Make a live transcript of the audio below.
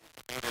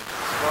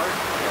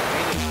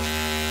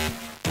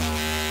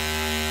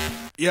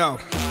Yo.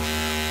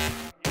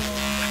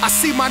 I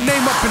see my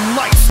name up in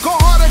lights. Go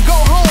hard or go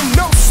home,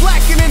 no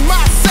slacking in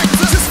my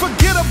sector. Just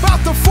forget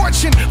about the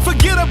fortune,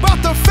 forget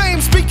about the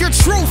fame. Speak your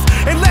truth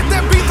and let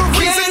that be the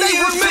reason they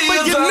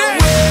remember your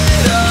name.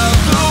 Weight of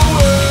the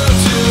world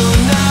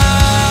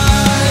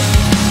tonight.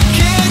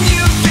 Can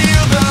you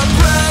feel the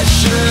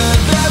pressure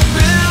that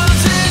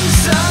builds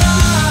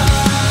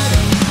inside?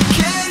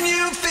 Can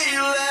you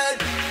feel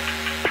it?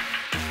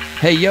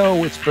 Hey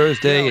yo, it's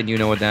Thursday, and you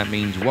know what that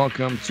means.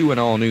 Welcome to an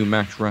all-new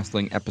Max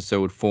Wrestling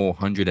episode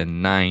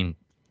 409.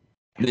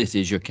 This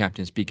is your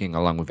captain speaking,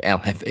 along with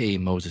LFA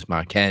Moses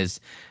Marquez,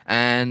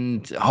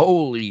 and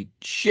holy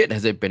shit,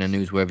 has it been a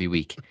newsworthy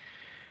week.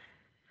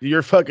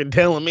 You're fucking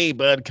telling me,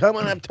 bud.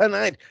 Coming up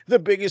tonight, the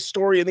biggest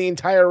story in the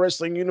entire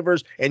wrestling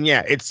universe, and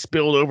yeah, it's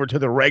spilled over to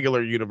the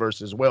regular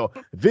universe as well.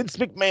 Vince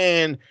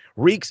McMahon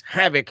wreaks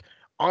havoc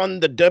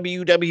on the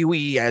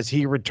WWE as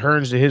he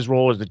returns to his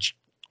role as the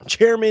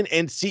chairman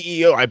and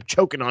CEO. I'm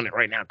choking on it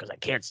right now because I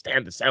can't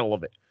stand the smell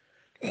of it.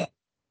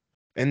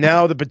 And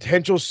now the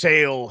potential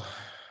sale,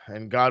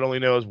 and God only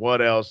knows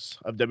what else,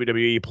 of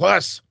WWE.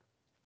 Plus,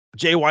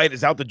 Jay White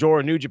is out the door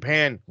in New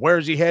Japan. Where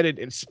is he headed?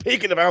 And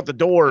speaking of out the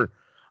door,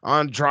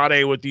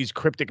 Andrade with these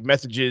cryptic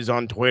messages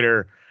on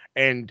Twitter,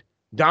 and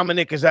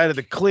Dominic is out of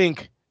the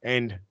clink,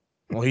 and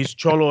well, he's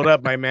choloed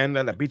up, my man.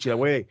 That beat you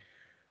away.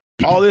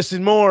 All this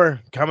and more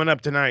coming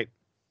up tonight.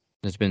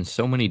 There's been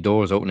so many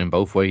doors opening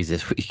both ways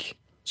this week.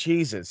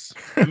 Jesus.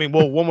 I mean,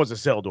 well, one was a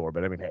cell door,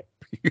 but I mean, hey.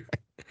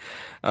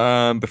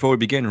 Before we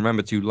begin,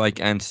 remember to like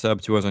and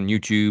sub to us on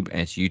YouTube.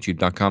 It's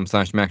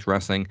youtube.com/Max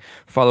Wrestling.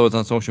 Follow us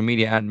on social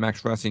media at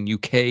Max Wrestling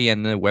UK,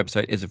 and the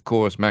website is, of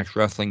course,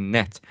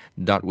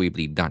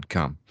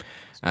 maxwrestlingnet.weebly.com.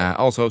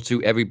 Also,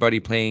 to everybody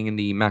playing in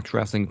the Max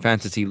Wrestling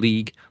Fantasy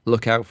League,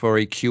 look out for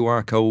a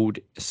QR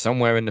code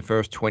somewhere in the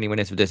first 20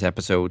 minutes of this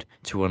episode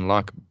to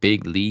unlock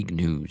big league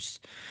news.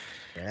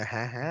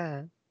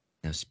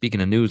 Now, speaking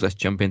of news, let's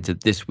jump into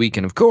this week.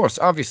 And, of course,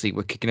 obviously,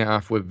 we're kicking it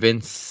off with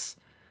Vince.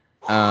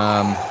 This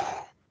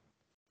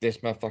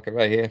motherfucker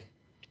right here.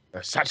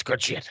 That's such good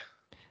shit.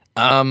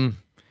 So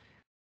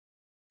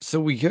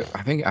we heard,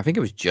 I think it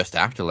was just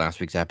after last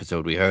week's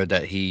episode, we heard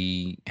that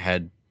he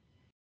had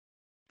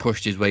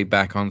pushed his way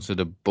back onto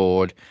the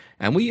board,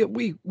 and we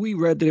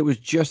read that it was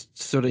just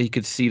so that he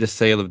could see the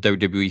sale of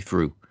WWE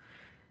through.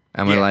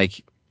 And we're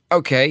like,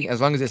 okay,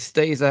 as long as it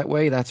stays that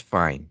way, that's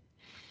fine.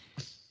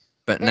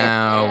 But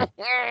now,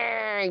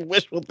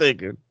 wishful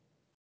thinking.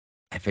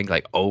 I think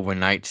like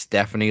overnight,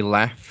 Stephanie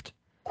left.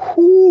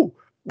 Ooh.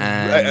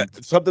 And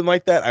Something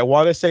like that. I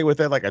want to say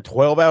within like a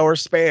 12-hour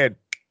span.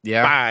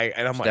 Yeah. Bye.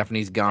 And I'm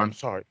Stephanie's like, gone. I'm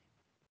sorry.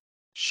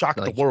 Shock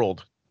Like, the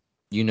world.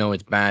 You know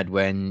it's bad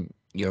when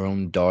your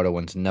own daughter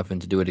wants nothing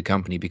to do with the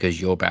company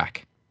because you're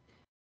back.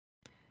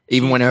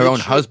 Even when her own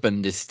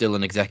husband is still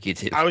an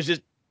executive. I was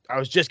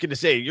just gonna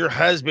say, your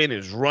husband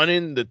is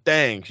running the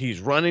thing.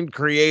 He's running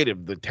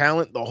creative, the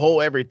talent, the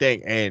whole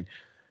everything, and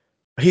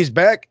he's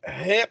back.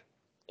 Hip.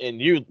 And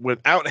you,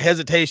 without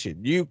hesitation,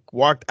 you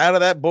walked out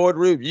of that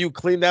boardroom, you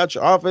cleaned out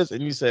your office,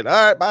 and you said,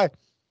 all right, bye.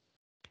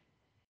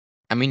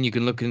 I mean, you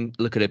can look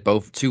at it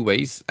both two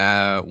ways.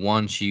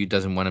 One, she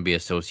doesn't want to be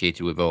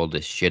associated with all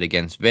this shit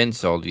against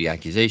Vince, all the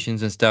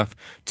accusations and stuff.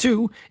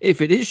 Two, if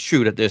it is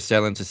true that they're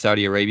selling to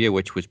Saudi Arabia,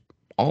 which was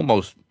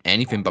almost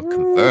anything but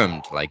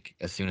confirmed, like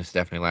as soon as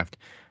Stephanie left,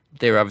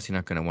 they're obviously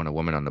not going to want a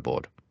woman on the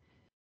board.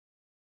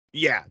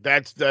 Yeah,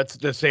 that's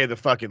to say the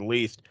fucking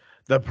least.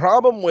 The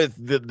problem with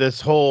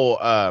this whole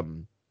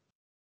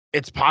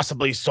it's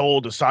possibly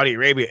sold to Saudi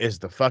Arabia is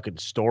the fucking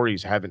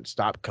stories haven't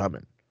stopped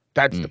coming.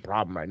 That's the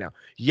problem right now.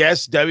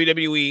 Yes,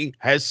 WWE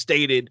has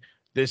stated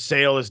this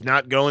sale is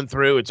not going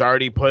through. It's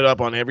already put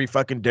up on every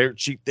fucking dirt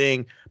sheet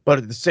thing. But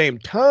at the same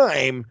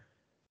time,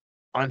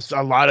 on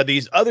a lot of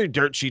these other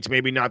dirt sheets,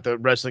 maybe not the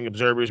Wrestling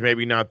Observers,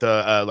 maybe not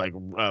the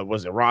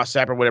was it Ross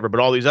Sapp or whatever,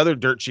 but all these other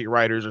dirt sheet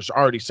writers are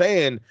already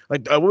saying,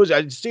 like, what was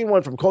I seen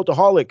one from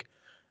Cultaholic.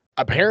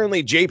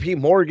 Apparently, JP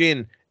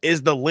Morgan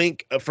is the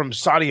link from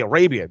Saudi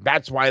Arabia.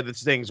 That's why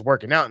this thing's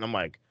working out. And I'm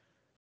like,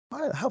 how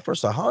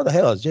the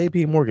hell is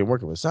JP Morgan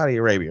working with Saudi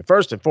Arabia?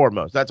 First and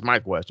foremost, that's my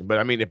question. But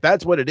I mean, if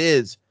that's what it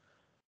is,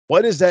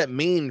 what does that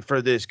mean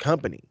for this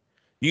company?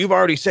 You've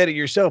already said it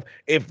yourself.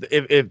 If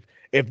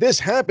this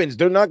happens,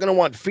 they're not going to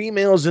want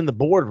females in the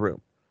boardroom.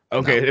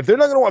 Okay, no. If they're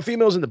not going to want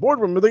females in the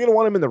boardroom, are they going to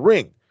want them in the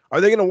ring? Are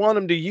they going to want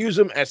them to use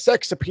them as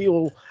sex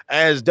appeal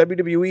as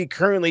WWE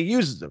currently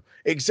uses them?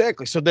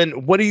 Exactly. So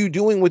then what are you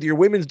doing with your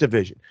women's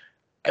division?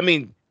 I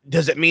mean,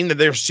 does it mean that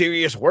they're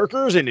serious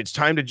workers and it's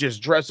time to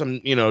just dress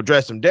them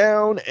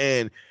down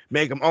and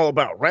make them all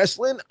about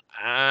wrestling?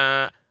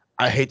 I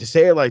hate to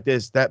say it like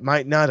this. That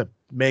might not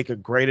make a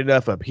great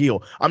enough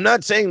appeal. I'm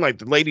not saying like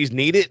the ladies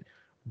need it,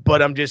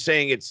 but I'm just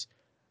saying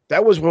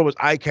that was what was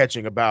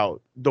eye-catching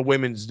about the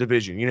women's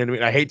division. You know what I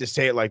mean? I hate to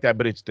say it like that,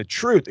 but it's the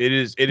truth. It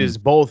is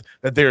both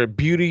that they're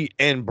beauty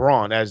and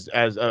brawn, as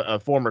a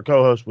former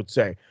co-host would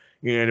say.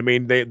 You know what I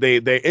mean?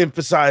 They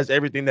emphasize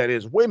everything that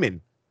is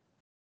women.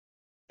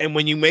 And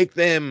when you make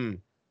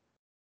them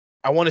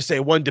I want to say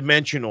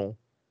one-dimensional,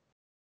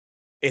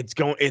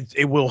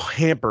 it will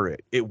hamper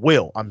it. It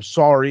will. I'm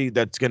sorry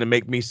that's going to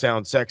make me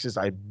sound sexist.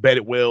 I bet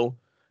it will,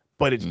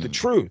 but it's the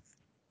truth.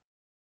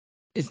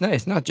 It's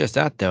not just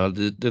that though.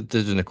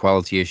 There's an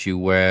equality issue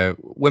where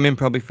women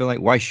probably feel like,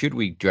 why should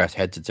we dress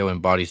head to toe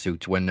in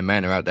bodysuits when the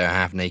men are out there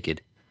half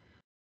naked?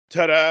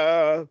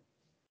 Ta-da!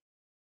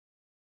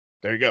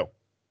 There you go.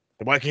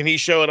 Why can he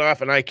show it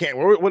off and I can't?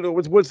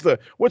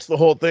 What's the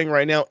whole thing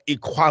right now?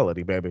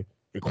 Equality, baby.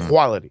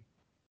 Equality.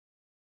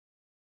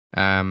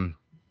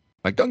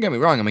 Like, don't get me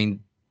wrong. I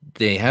mean,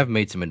 they have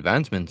made some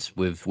advancements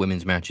with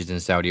women's matches in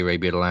Saudi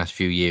Arabia the last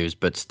few years,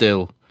 but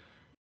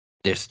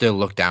they're still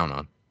looked down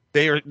on.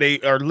 They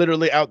are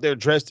literally out there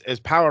dressed as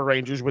Power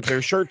Rangers with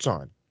their shirts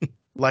on.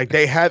 Like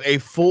they have a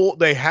full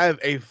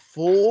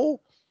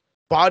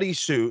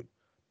bodysuit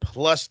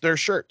plus their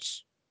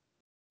shirts.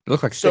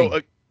 Look like Sting.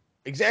 So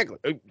exactly.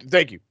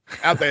 Thank you.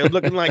 Out there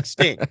looking like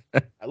Sting.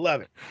 I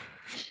love it.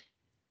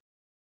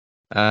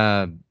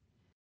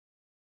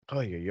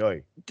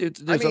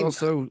 There's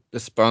also the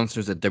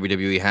sponsors that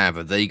WWE have.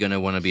 Are they going to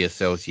want to be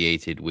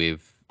associated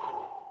with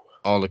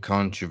all the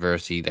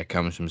controversy that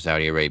comes from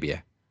Saudi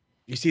Arabia?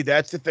 You see,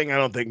 that's the thing I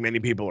don't think many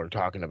people are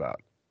talking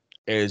about.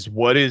 Is I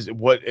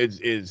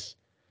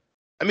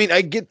mean,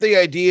 I get the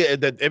idea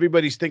that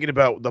everybody's thinking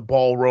about the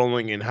ball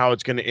rolling and how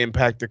it's going to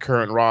impact the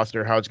current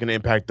roster, how it's going to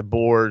impact the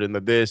board and the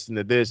this and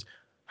the this.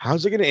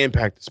 How's it going to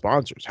impact the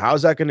sponsors?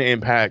 How's that going to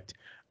impact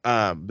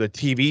the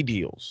TV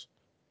deals?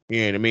 You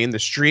know what I mean? The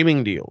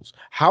streaming deals.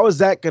 How is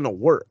that going to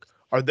work?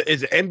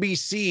 Is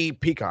NBC,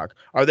 Peacock,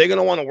 are they going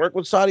to want to work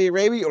with Saudi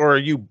Arabia, or are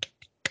you're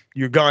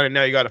gone and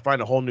now you got to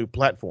find a whole new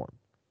platform?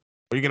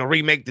 Are you going to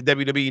remake the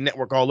WWE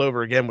network all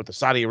over again with the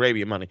Saudi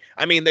Arabia money?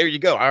 I mean, there you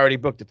go. I already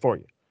booked it for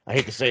you. I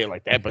hate to say it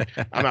like that, but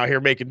I'm out here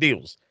making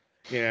deals.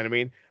 You know what I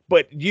mean?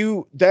 But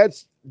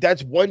that's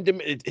one.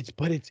 It's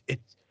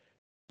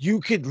you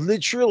could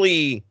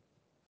literally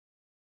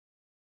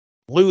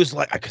lose,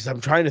 like, because I'm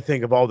trying to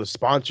think of all the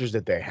sponsors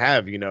that they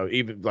have. You know,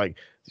 even like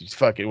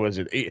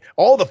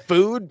all the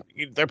food,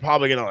 they're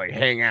probably gonna like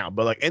hang out,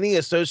 but like any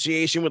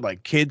association with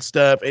like kid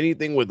stuff,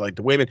 anything with like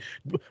the women.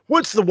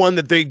 What's the one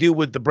that they do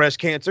with the breast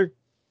cancer?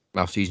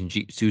 Oh, Susan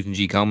G.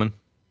 Komen.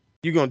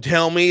 You gonna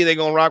tell me they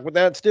gonna rock with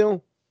that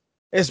still?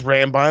 It's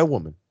ran by a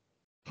woman.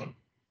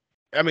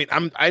 I mean,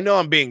 I know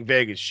I'm being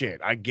vague as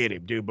shit. I get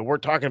it, dude, but we're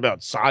talking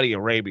about Saudi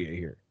Arabia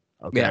here.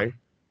 Okay.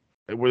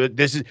 Yeah.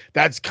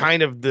 That's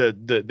kind of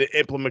the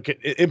implication.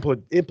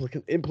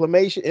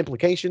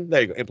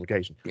 There you go,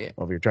 implication. Yeah.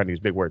 Over here trying to use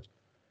big words.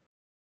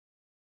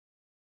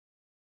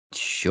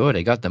 Sure,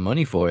 they got the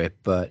money for it,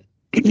 but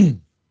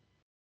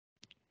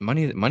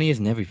money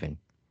isn't everything.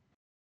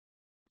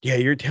 Yeah,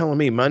 you're telling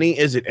me money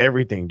isn't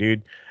everything,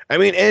 dude. I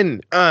mean,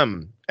 and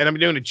I'm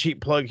doing a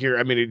cheap plug here.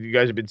 I mean, if you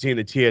guys have been seeing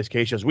the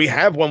TSK shows, we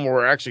have one where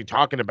we're actually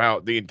talking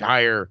about the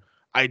entire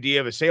idea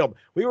of a sale.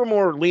 We were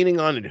more leaning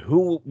on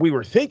who we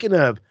were thinking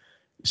of.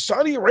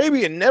 Saudi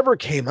Arabia never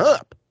came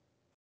up.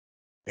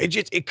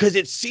 Because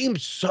it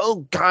seemed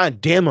so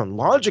goddamn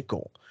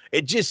illogical.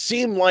 It just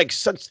seemed like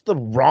such the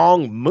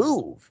wrong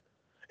move.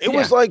 It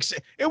was like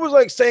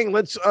saying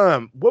let's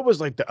what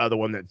was like the other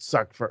one that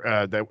sucked for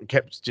that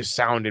kept just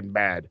sounding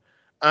bad.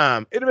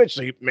 It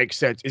eventually makes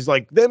sense. Is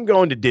like them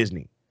going to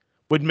Disney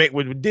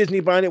would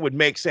Disney buying it would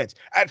make sense.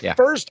 At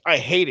first I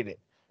hated it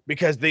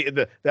because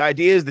the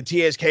ideas the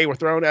TSK were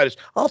throwing out is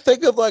I'll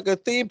think of like a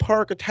theme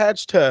park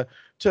attached to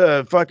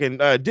fucking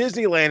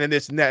Disneyland and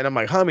this and that, and I'm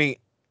like, homie,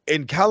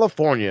 in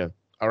California,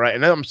 all right,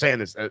 and I'm saying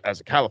this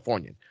as a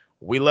Californian,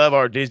 we love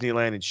our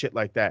Disneyland and shit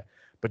like that,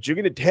 but you're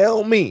gonna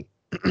tell me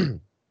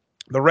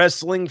the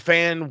wrestling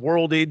fan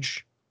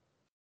worldage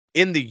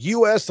in the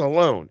U.S.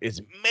 alone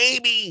is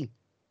maybe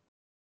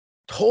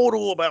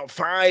total about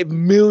 5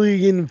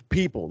 million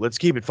people. Let's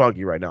keep it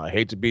funky right now. I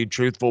hate to be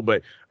truthful,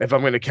 but if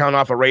I'm going to count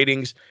off of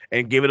ratings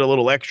and give it a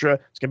little extra,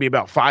 it's going to be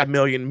about 5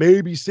 million,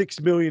 maybe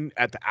 6 million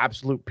at the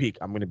absolute peak.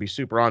 I'm going to be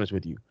super honest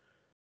with you.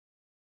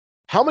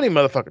 How many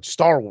motherfucking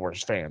Star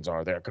Wars fans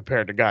are there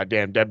compared to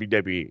goddamn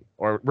WWE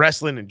or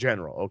wrestling in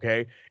general,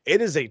 okay?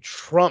 It is a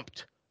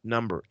trumped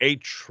number,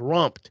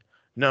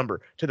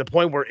 to the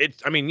point where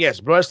it's, I mean, yes,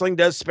 wrestling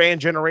does span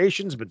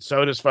generations, but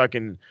so does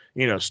fucking,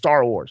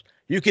 Star Wars.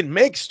 You can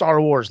make Star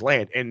Wars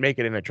land and make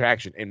it an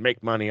attraction and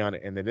make money on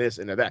it and the this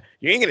and the that.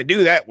 You ain't going to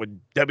do that with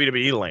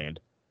WWE land.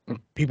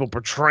 People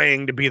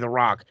portraying to be The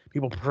Rock,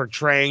 people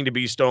portraying to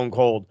be Stone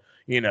Cold,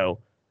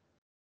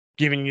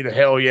 giving you the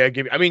hell yeah.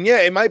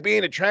 It might be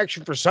an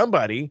attraction for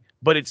somebody,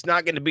 but it's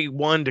not going to be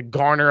one to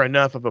garner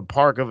enough of a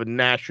part of a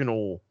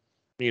national,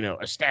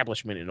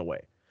 establishment in a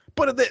way.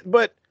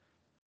 But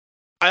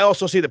I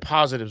also see the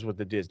positives with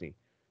the Disney.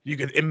 You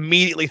could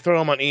immediately throw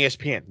them on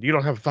ESPN. You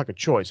don't have a fucking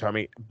choice,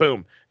 homie.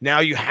 Boom. Now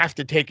you have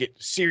to take it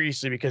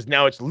seriously because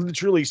now it's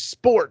literally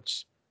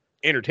sports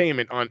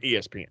entertainment on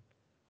ESPN.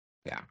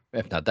 Yeah.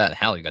 If not that,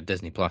 hell, you got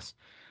Disney Plus.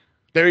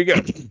 There you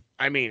go.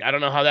 I mean, I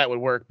don't know how that would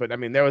work, but I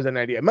mean, there was an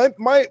idea.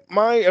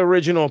 My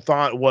original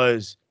thought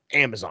was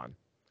Amazon.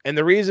 And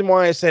the reason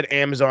why I said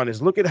Amazon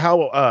is look at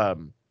how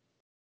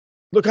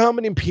Look how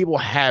many people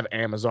have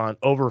Amazon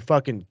over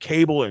fucking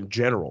cable in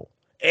general.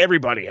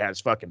 Everybody has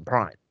fucking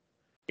Prime.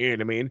 You know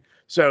what I mean?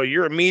 So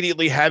you're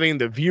immediately having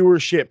the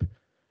viewership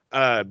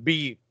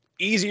be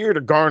easier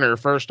to garner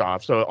first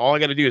off. So all I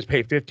got to do is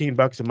pay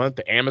 $15 a month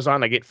to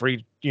Amazon. I get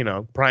free,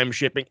 Prime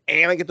shipping,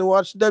 and I get to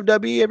watch the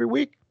WWE every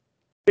week.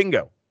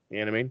 Bingo. You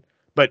know what I mean?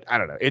 But I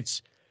don't know.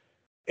 It's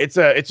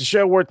a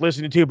show worth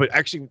listening to. But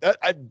actually,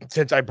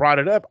 since I brought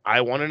it up,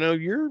 I want to know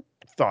your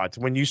thoughts.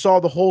 When you saw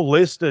the whole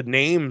list of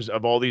names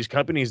of all these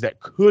companies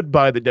that could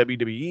buy the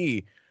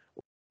WWE,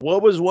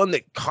 what was one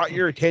that caught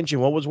your attention?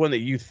 What was one that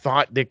you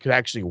thought that could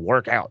actually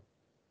work out?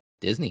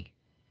 Disney.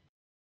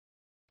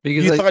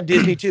 Because you thought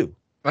Disney too.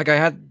 Like, I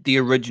had the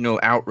original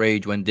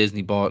outrage when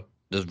Disney bought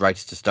the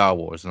rights to Star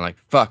Wars, and like,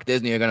 fuck,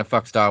 Disney are gonna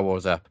fuck Star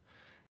Wars up.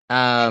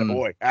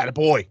 Attaboy.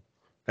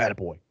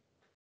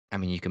 I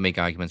mean, you can make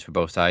arguments for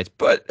both sides,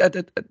 but at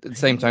the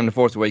same time, The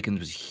Force Awakens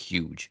was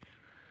huge.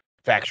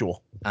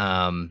 Factual.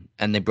 And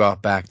they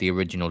brought back the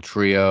original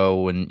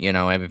trio and,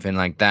 everything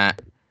like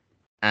that.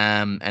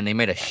 And they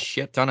made a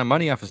shit ton of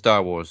money off of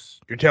Star Wars.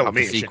 You're telling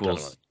me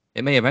sequels.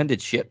 It may have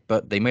ended shit,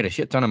 but they made a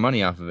shit ton of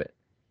money off of it.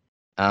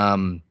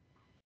 And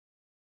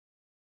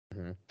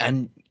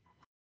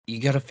you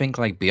got to think,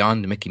 like,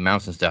 beyond Mickey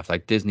Mouse and stuff.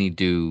 Like, Disney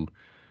do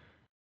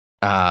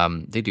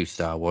they do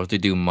Star Wars, they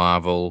do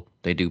Marvel,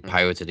 they do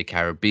Pirates of the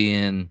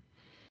Caribbean.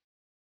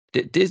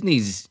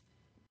 Disney's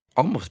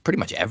almost pretty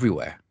much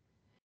everywhere.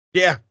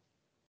 Yeah.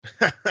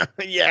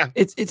 Yeah.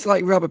 It's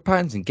like Robert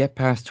Pattinson. Get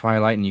past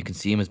Twilight and you can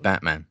see him as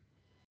Batman.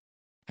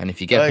 And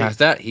if you get past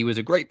that, he was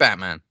a great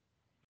Batman.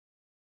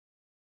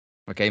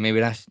 Okay, maybe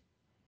that's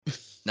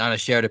not a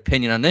shared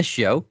opinion on this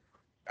show.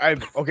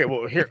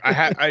 Well, here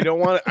I don't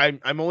want to.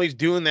 I'm only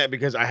doing that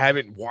because I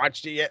haven't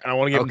watched it yet. I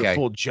want to give him the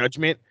full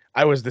judgment.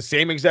 I was the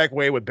same exact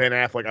way with Ben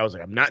Affleck. I was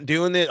like, I'm not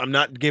doing this. I'm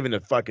not giving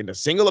a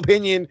single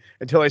opinion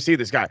until I see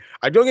this guy.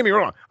 Don't get me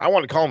wrong. I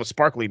want to call him a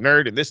sparkly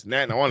nerd and this and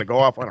that, and I want to go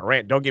off on a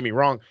rant. Don't get me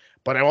wrong.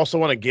 But I also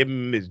want to give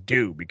him his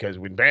due, because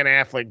when Ben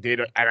Affleck did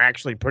an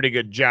actually pretty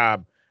good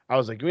job, I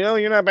was like,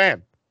 you're not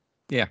bad.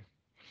 Yeah.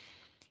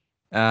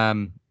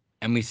 And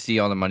we see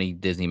all the money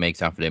Disney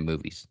makes off of their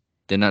movies.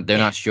 They're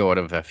not short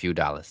of a few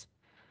dollars.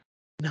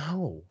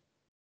 No.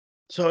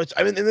 So it's,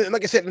 I mean,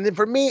 like I said, and then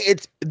for me,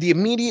 it's the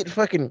immediate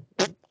fucking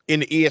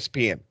in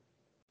ESPN.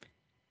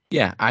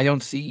 Yeah, I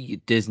don't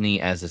see Disney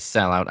as a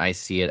sellout. I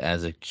see it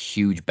as a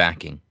huge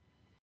backing.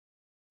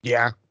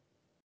 Yeah.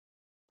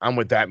 I'm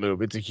with that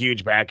move. It's a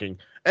huge backing.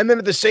 And then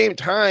at the same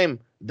time,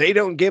 they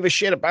don't give a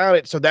shit about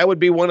it. So that would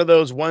be one of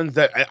those ones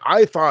that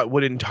I thought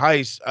would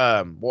entice,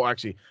 well,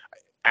 actually,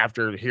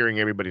 after hearing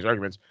everybody's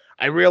arguments,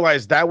 I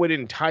realized that would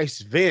entice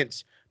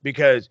Vince,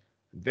 because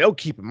they'll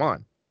keep him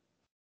on.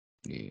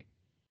 Yeah.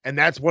 And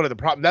that's one of the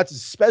problems. That's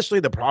especially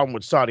the problem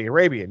with Saudi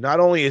Arabia. Not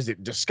only is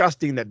it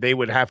disgusting that they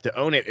would have to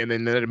own it, and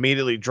then that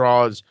immediately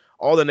draws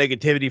all the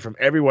negativity from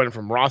everyone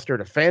from roster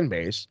to fan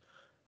base,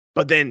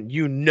 but then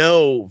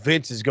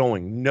Vince is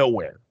going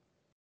nowhere.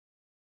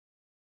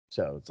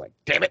 So it's like,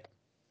 damn it.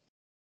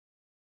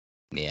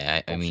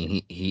 Yeah, I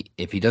mean, he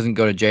if he doesn't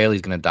go to jail,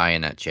 he's gonna die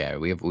in that chair.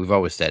 We've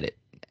always said it,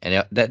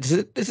 and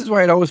this is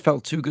why it always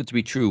felt too good to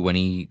be true when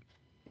he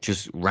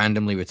just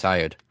randomly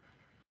retired.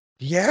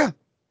 Yeah.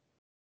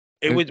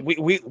 It was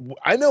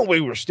I know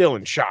we were still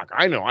in shock.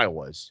 I know I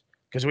was,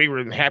 because we were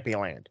in Happy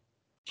Land.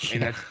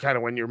 And that's kind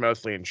of when you're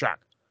mostly in shock.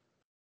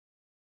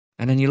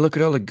 And then you look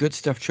at all the good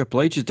stuff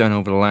Triple H has done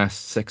over the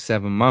last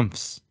 6-7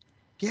 months.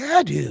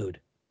 Yeah,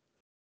 dude.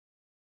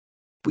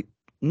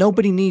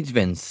 Nobody needs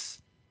Vince.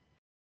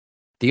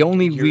 The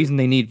only reason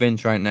they need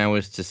Vince right now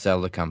is to sell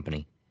the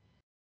company.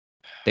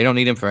 They don't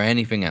need him for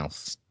anything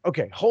else.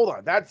 Okay, hold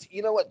on. That's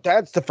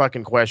the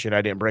fucking question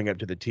I didn't bring up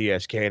to the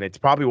TSK, and it's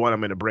probably one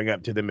I'm going to bring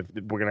up to them if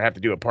we're going to have to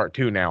do a part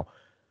 2 now.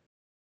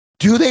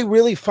 Do they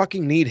really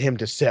fucking need him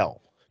to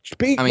sell?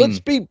 Let's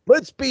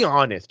be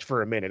honest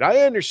for a minute.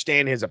 I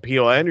understand his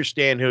appeal. I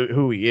understand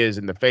who he is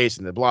in the face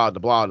and the blah,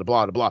 the blah, the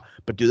blah, the blah.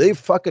 But do they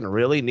fucking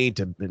really need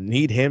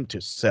him to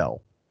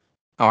sell?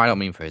 Oh, I don't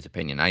mean for his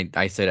opinion.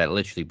 I say that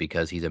literally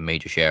because he's a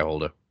major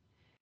shareholder.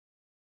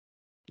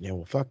 Yeah,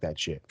 well, fuck that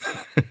shit.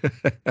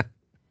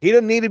 He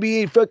doesn't need to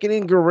be fucking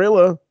in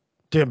Gorilla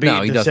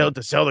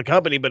to sell the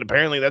company, but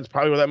apparently that's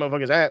probably where that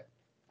motherfucker's at.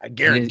 I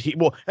guarantee.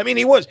 Well, I mean,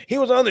 he was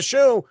on the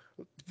show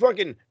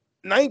fucking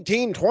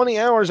 19, 20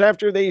 hours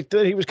after they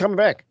thought he was coming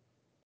back.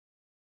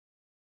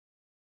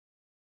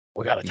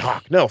 We gotta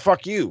talk. No,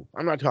 fuck you.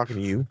 I'm not talking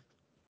to you,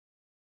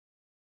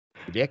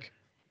 dick.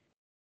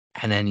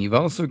 And then you've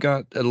also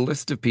got a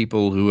list of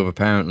people who have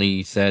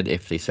apparently said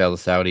if they sell to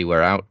Saudi,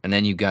 we're out. And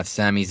then you got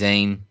Sami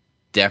Zayn,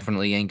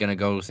 definitely ain't gonna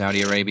go to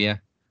Saudi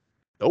Arabia.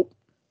 Nope.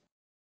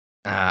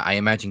 I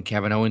imagine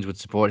Kevin Owens would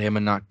support him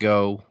and not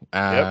go.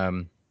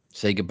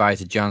 Say goodbye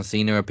to John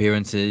Cena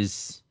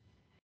appearances.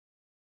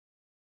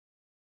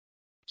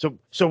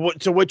 So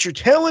what you're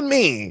telling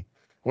me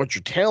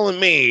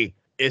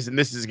is, and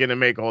this is gonna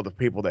make all the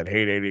people that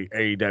hate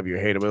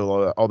AEW hate him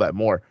all that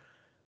more.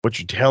 What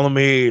you're telling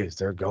me is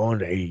they're going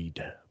to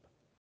AEW.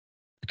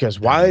 Because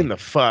why in the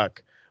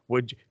fuck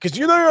would you? Because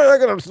they're not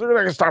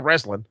gonna stop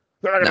wrestling.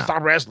 They're not going to No.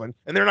 stop wrestling,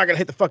 and they're not going to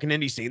hit the fucking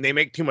indie scene. They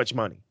make too much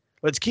money.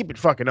 Let's keep it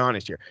fucking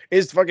honest here.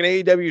 Is fucking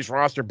AEW's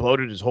roster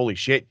bloated as holy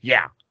shit?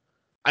 Yeah,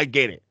 I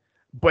get it.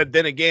 But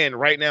then again,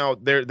 right now,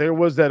 there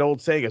was that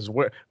old saying is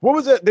what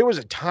was it? There was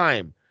a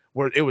time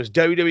where it was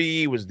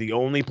WWE was the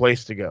only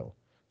place to go.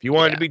 If you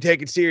wanted to be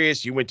taken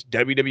serious, you went to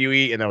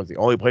WWE, and that was the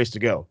only place to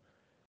go.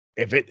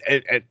 If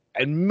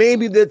and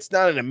maybe that's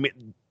not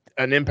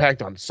an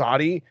impact on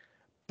Saudi,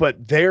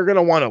 but they're going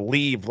to want to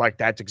leave like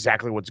that's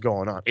exactly what's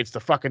going on. It's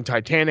the fucking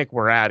Titanic.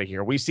 We're out of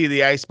here. We see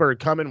the iceberg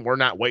coming. We're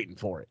not waiting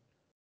for it.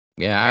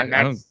 Yeah,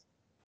 I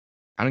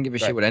don't give a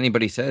shit what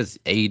anybody says.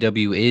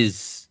 AEW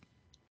is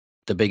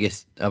the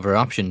biggest other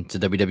option to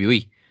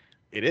WWE.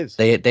 It is.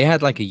 They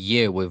had like a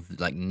year with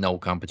like no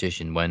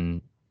competition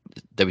when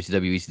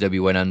WCW,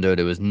 ECW went under.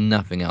 There was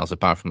nothing else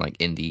apart from like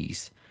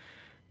indies.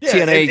 Yeah,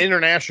 TNA,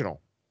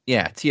 international.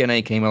 Yeah,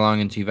 TNA came along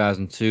in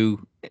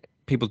 2002.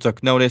 People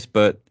took notice,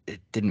 but it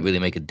didn't really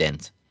make a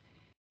dent.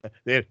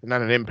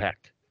 Not an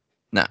impact.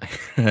 Nah.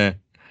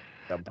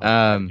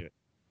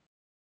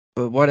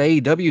 But what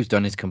AEW's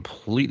done is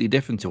completely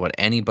different to what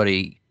any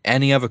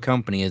other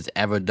company has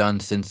ever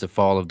done since the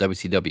fall of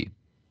WCW.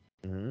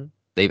 Mm-hmm.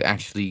 They've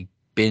actually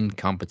been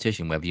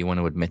competition, whether you want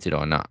to admit it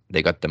or not.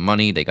 They got the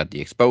money, they got the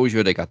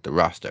exposure, they got the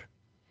roster.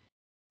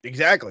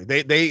 Exactly.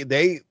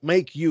 They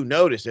make you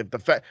notice if the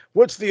fact.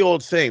 What's the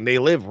old saying? They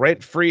live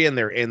rent free in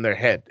their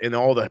head, in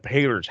all the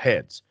haters'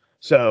 heads.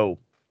 So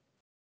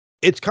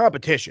it's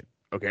competition.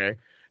 Okay.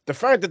 The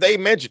fact that they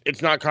mentioned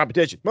it's not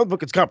competition,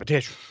 motherfucker, it's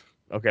competition.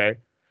 Okay.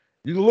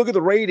 You look at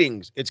the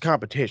ratings, it's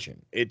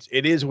competition. It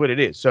is what it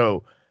is.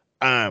 So,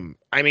 I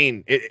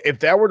mean, if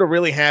that were to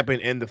really happen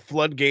and the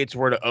floodgates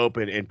were to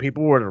open and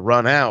people were to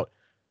run out,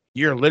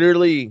 you're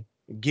literally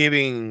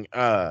giving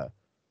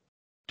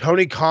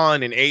Tony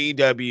Khan and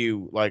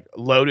AEW like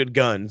loaded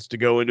guns to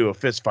go into a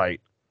fist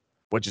fight,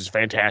 which is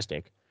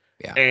fantastic.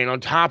 Yeah. And on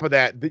top of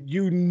that,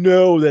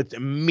 that's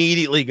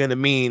immediately going to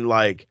mean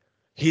like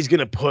he's going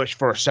to push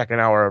for a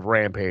second hour of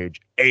Rampage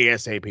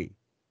ASAP.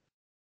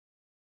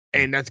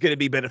 And that's going to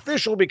be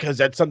beneficial because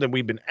that's something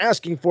we've been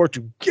asking for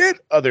to get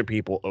other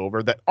people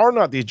over that are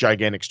not these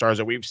gigantic stars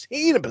that we've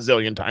seen a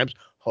bazillion times.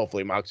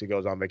 Hopefully Moxie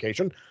goes on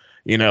vacation,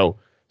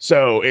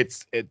 so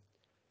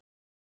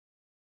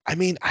I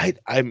mean, I'm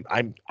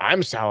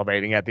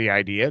salivating at the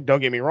idea. Don't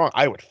get me wrong.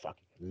 I would fucking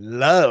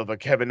love a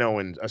Kevin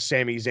Owens, a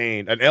Sami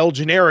Zayn, an El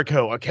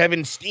Generico, a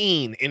Kevin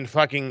Steen in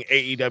fucking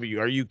AEW.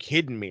 Are you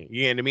kidding me?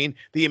 You know what I mean?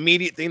 The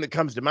immediate thing that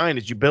comes to mind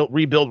is you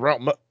rebuild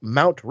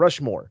Mount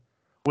Rushmore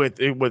with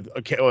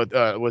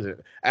was it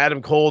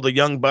Adam Cole, the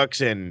Young Bucks,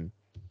 and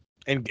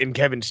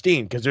Kevin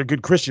Steen, because they're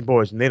good Christian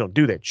boys and they don't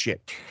do that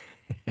shit.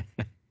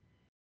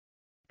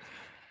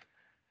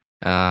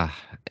 I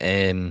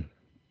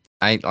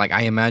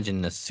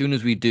imagine as soon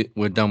as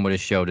we're done with the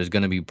show, there's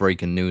going to be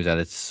breaking news that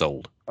it's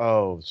sold.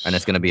 Oh, and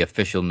it's going to be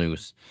official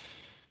news.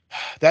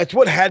 That's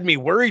what had me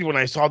worried when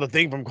I saw the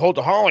thing from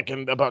Cultaholic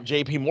and about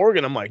JP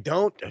Morgan. I'm like,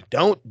 don't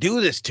do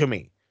this to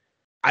me.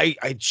 I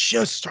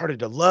just started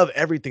to love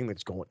everything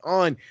that's going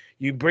on.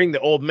 You bring the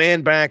old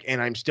man back,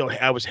 and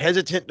I was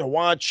hesitant to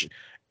watch,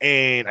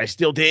 and I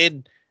still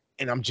did.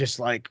 And I'm just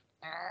like,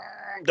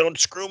 don't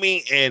screw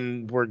me.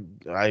 And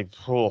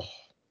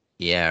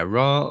Yeah,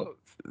 Raw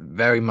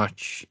very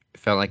much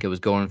felt like it was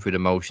going through the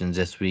motions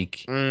this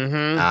week.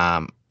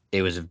 Mm-hmm.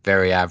 It was a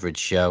very average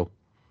show.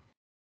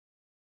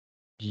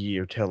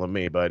 You're telling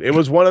me, but it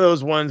was one of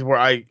those ones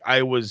where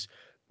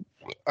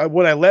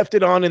when I left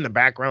it on in the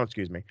background,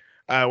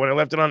 when I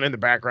left it on in the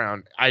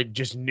background, I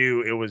just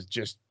knew it was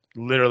just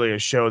literally a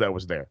show that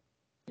was there.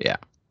 Yeah.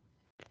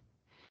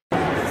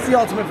 It's the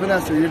Ultimate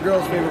Finesser, your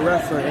girl's favorite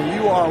wrestler, and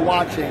you are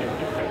watching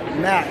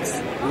Max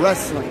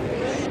Wrestling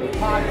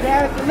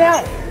Podcast. And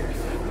now,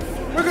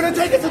 we're going to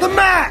take it to the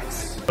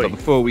max! But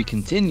before we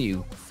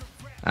continue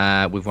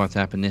with what's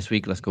happened this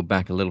week, let's go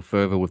back a little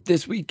further with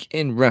This Week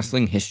in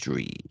Wrestling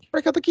History.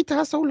 Break out the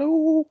guitar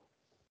solo.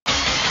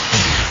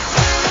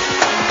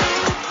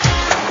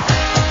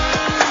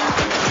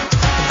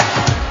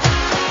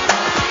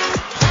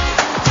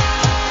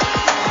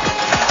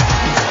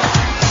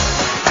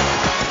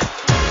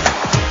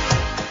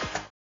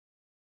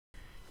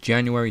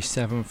 January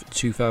 7th,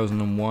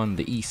 2001,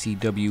 the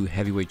ECW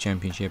Heavyweight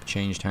Championship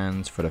changed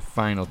hands for the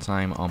final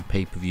time on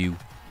pay-per-view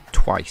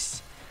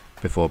twice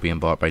before being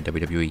bought by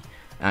WWE.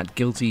 At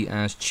Guilty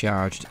as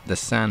Charged, the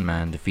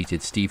Sandman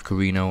defeated Steve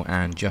Corino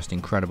and Just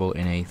Incredible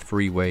in a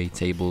three-way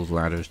tables,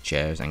 ladders,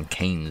 chairs and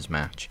canes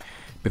match,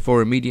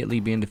 before immediately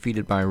being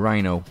defeated by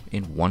Rhino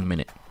in 1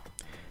 minute.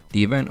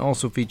 The event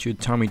also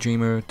featured Tommy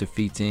Dreamer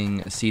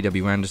defeating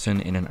C.W.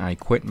 Anderson in an I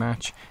Quit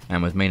match,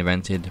 and was main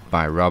evented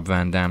by Rob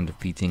Van Dam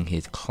defeating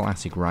his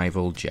classic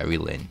rival Jerry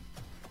Lynn.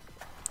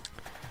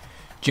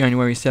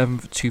 January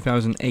 7th,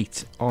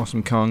 2008,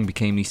 Awesome Kong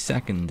became the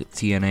second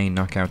TNA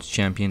Knockouts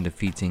champion,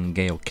 defeating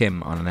Gail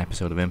Kim on an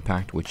episode of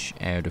Impact, which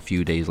aired a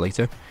few days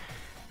later.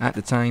 At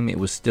the time, it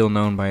was still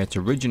known by its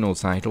original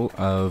title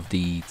of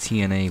the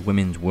TNA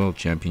Women's World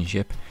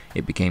Championship.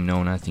 It became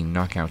known as the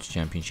Knockouts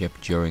Championship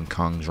during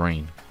Kong's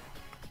reign.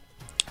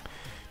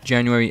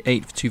 January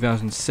 8th,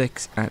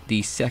 2006, at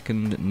the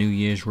second New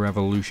Year's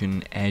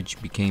Revolution,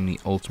 Edge became the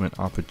Ultimate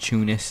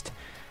Opportunist.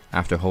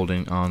 After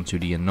holding on to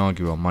the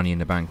inaugural Money in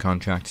the Bank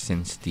contract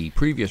since the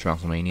previous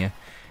WrestleMania,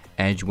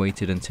 Edge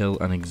waited until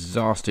an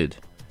exhausted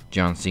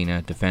John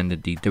Cena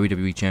defended the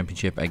WWE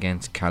Championship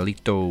against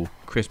Carlito,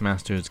 Chris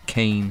Masters,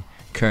 Kane,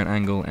 Kurt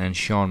Angle and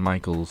Shawn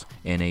Michaels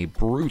in a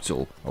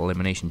brutal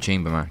Elimination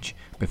Chamber match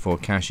before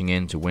cashing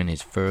in to win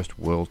his first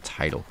world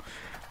title.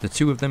 The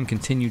two of them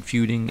continued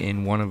feuding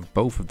in one of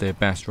both of their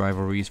best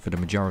rivalries for the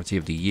majority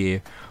of the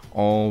year,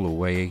 all the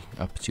way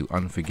up to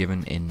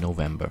Unforgiven in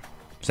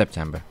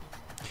September.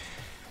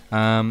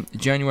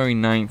 January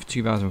 9th,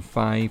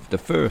 2005, the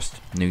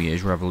first New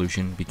Year's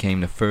Revolution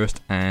became the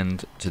first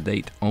and to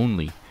date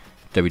only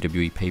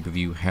WWE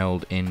pay-per-view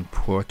held in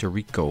Puerto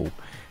Rico,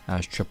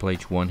 as Triple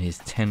H won his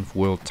 10th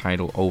world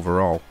title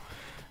overall,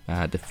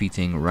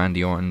 defeating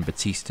Randy Orton,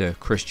 Batista,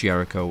 Chris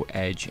Jericho,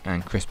 Edge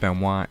and Chris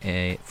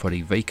Benoit for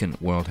the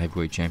vacant World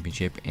Heavyweight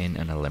Championship in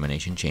an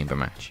Elimination Chamber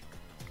match.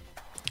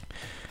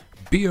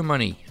 Beer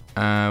Money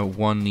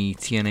won the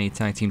TNA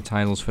Tag Team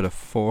titles for the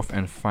fourth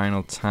and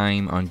final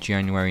time on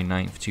January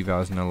 9th,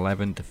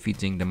 2011,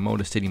 defeating the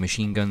Motor City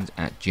Machine Guns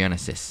at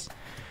Genesis.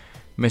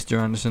 Mr.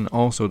 Anderson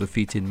also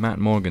defeated Matt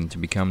Morgan to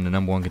become the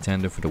number one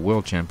contender for the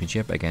World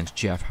Championship against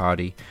Jeff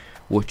Hardy,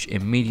 which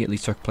immediately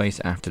took place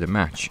after the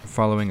match.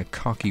 Following a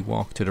cocky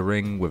walk to the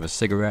ring with a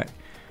cigarette,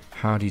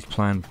 Hardy's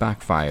plan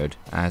backfired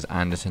as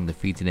Anderson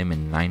defeated him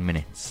in 9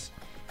 minutes.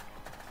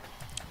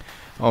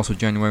 Also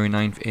January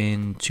 9th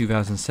in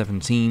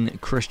 2017,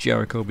 Chris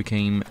Jericho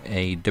became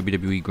a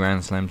WWE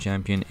Grand Slam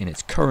champion in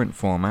its current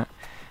format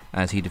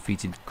as he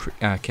defeated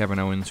Kevin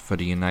Owens for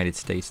the United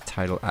States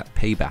title at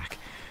Payback.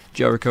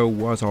 Jericho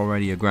was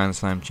already a Grand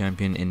Slam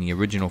champion in the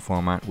original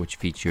format, which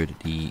featured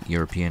the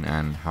European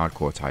and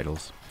Hardcore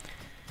titles.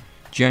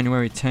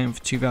 January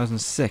 10th,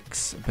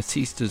 2006,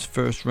 Batista's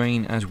first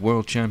reign as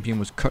world champion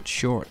was cut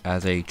short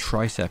as a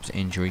triceps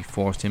injury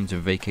forced him to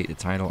vacate the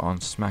title on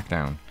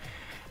SmackDown.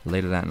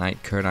 Later that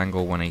night, Kurt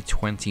Angle won a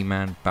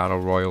 20-man battle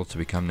royal to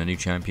become the new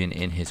champion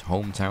in his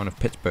hometown of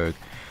Pittsburgh,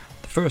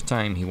 the first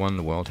time he won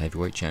the World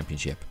Heavyweight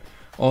Championship.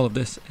 All of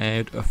this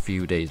aired a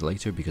few days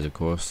later because, of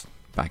course,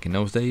 back in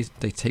those days,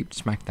 they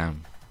taped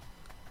SmackDown.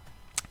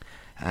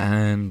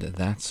 And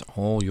that's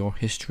all your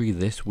history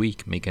this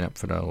week, making up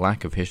for the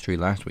lack of history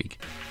last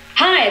week.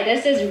 Hi,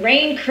 this is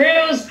Rain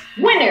Cruz,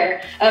 winner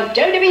of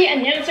WWE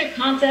Announcer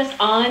Contest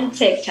on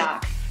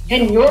TikTok.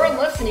 And you're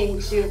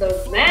listening to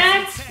the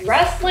Max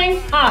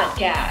Wrestling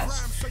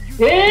Podcast.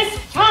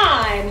 It's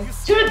time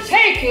to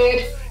take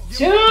it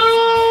to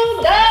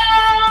the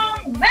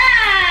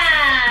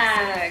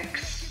max!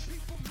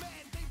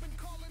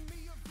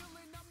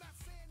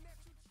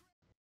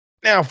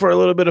 Now, for a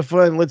little bit of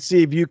fun, let's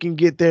see if you can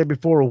get there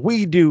before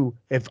we do.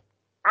 If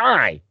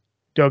I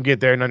don't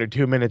get there in under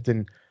 2 minutes,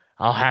 then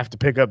I'll have to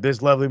pick up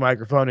this lovely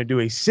microphone and do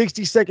a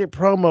 60-second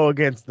promo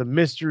against the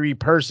mystery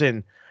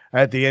person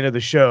at the end of the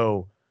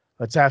show.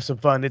 Let's have some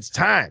fun. It's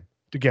time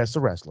to guess the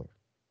wrestler.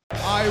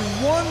 I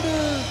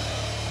wonder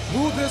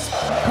who this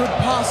could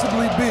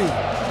possibly be.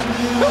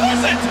 Who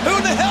is it? Who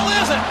the hell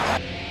is it?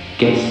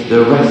 Guess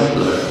the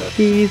wrestler.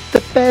 He's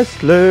the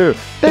wrestler,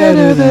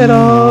 better than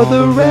all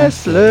the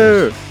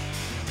wrestlers.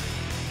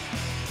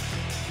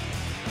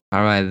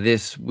 All right,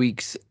 this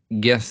week's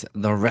Guess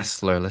the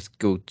Wrestler. Let's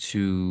go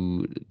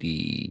to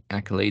the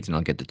accolades, and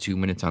I'll get the 2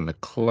 minutes on the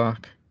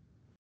clock.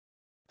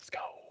 Let's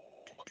go.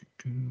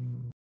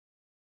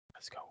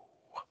 Let's go.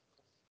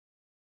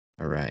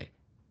 All right.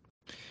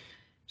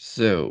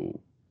 So,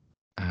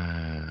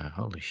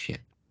 holy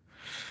shit.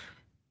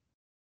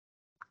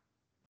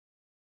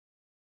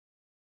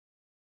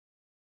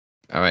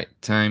 All right,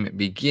 time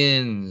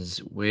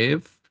begins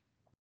with.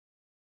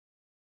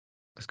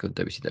 Let's go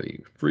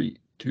WCW. 3,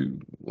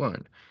 2,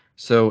 1.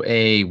 So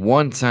a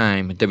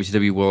one-time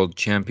WCW World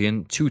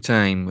Champion,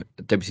 two-time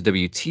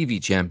WCW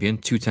TV Champion,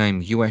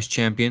 two-time US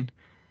Champion,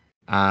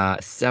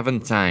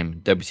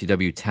 seven-time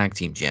WCW Tag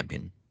Team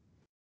Champion.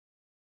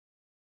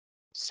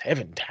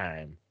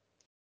 7-time.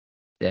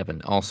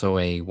 7. Also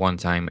a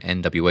one-time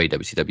NWA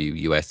WCW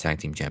US Tag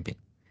Team Champion.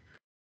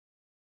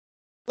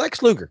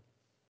 Lex Luger.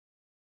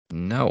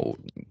 No.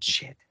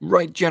 Shit.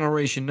 Right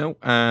generation, no.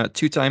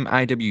 Two-time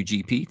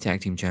IWGP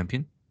Tag Team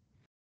Champion.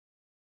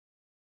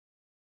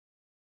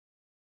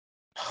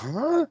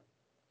 Huh? I'm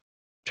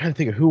trying to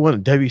think of who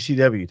won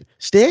WCW.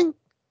 Sting?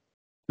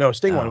 No,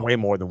 Sting won No. way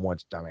more than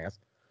once, dumbass.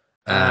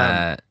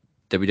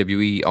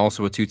 WWE,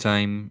 also a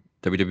two-time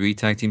WWE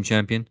Tag Team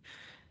Champion.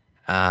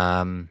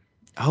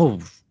 Oh,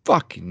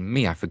 fucking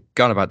me. I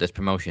forgot about this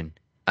promotion.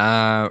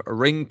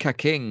 Ring Ka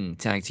King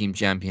Tag Team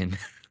Champion.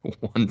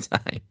 One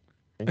time.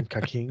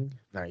 King.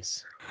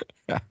 Nice.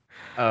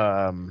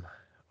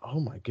 Oh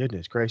my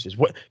goodness gracious.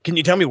 What can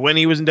you tell me when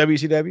he was in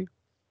WCW?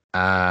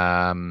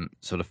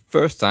 So the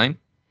first time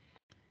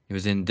he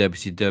was in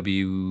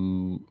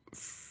WCW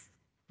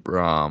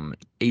from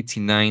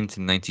 89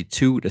 to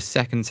 92. The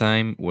second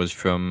time was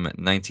from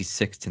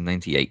 96 to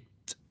 98.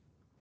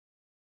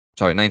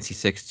 Sorry,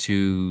 96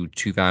 to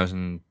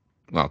 2000,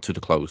 well, to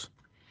the close.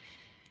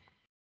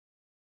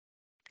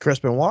 Chris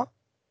Benoit?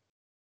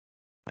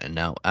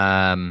 No.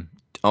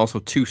 Also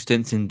 2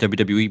 stints in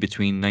WWE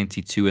between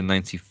 92 and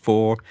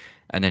 94,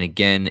 and then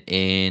again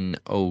in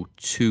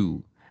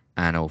 02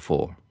 and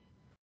 04.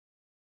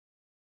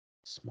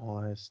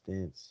 Small ass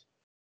stints.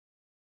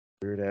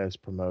 Weird ass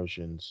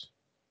promotions.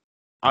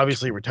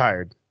 Obviously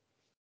retired.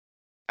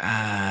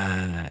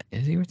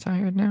 Is he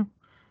retired now?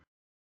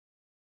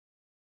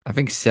 I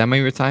think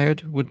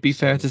semi-retired would be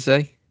fair to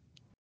say.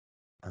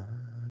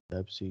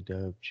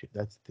 WCW.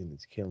 That's the thing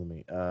that's killing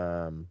me.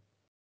 Oh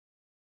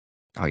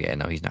yeah,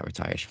 no, he's not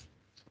retired.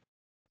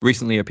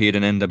 Recently appeared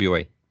in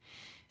NWA.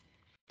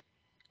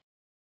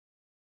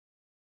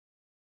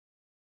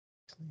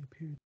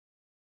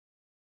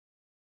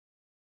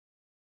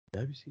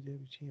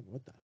 WCW champ.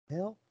 What the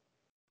hell?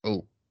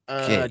 Oh,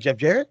 okay. Jeff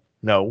Jarrett?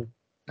 No.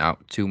 Now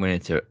 2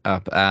 minutes are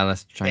up.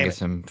 Let's try and Damn get it.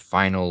 some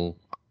final,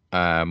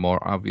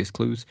 more obvious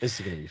clues. This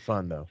is gonna be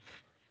fun though.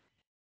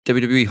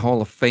 WWE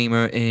Hall of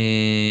Famer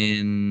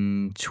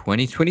in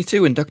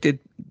 2022, inducted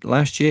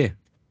last year.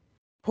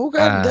 Who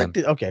got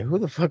inducted? Okay, who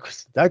the fuck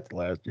was inducted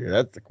last year?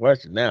 That's the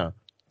question now.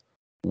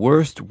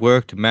 Worst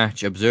Worked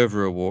Match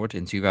Observer Award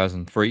in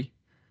 2003.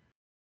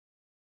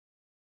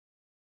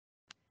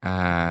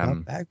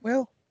 Not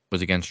Bagwell?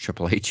 Was against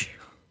Triple H.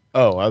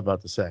 Oh, I was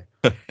about to say.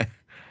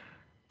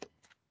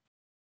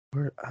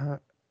 Where,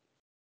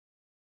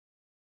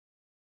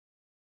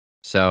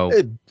 So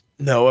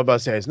no, I was about to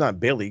say it's not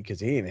Billy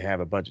because he didn't have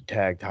a bunch of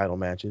tag title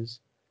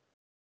matches.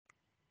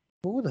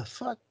 Who the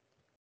fuck?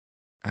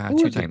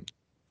 Who is it?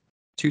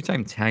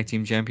 Two-time tag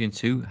team champion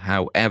too.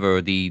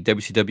 However, the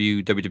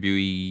WCW,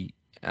 WWE,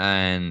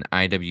 and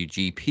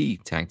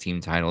IWGP tag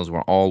team titles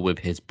were all with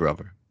his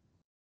brother.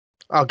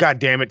 Oh, god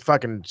damn it.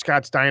 Fucking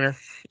Scott Steiner.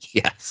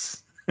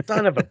 Yes.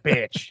 Son of a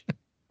bitch.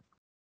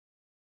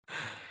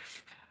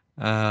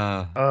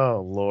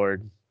 Oh,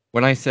 Lord.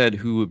 When I said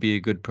who would be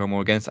a good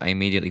promo against, I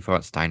immediately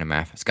thought Steiner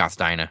Math. Scott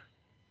Steiner.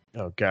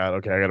 Oh, God.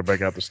 Okay, I got to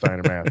break out the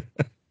Steiner math.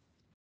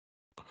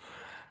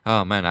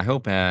 Oh, man. I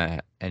hope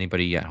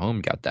anybody at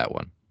home got that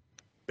one.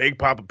 Big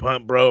Papa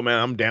Pump, bro,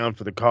 man. I'm down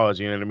for the cause.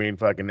 You know what I mean?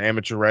 Fucking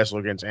amateur wrestler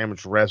against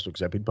amateur wrestler,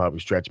 except he'd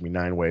probably stretch me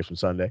 9 ways from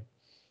Sunday.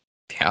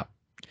 Yeah.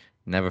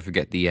 Never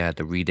forget the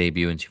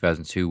re-debut in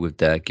 2002 with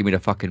Give Me the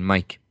Fucking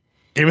Mic.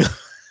 Give me.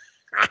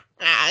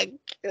 It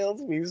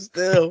kills me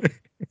still.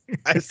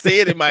 I see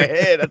it in my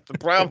head. That's the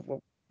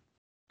problem.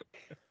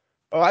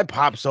 Oh, I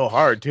popped so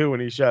hard too when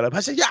he shut up.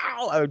 I said, "Yo!"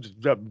 I was just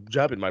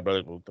jumping. My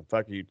brother, what the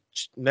fuck are you?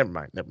 Never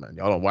mind.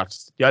 Y'all didn't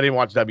watch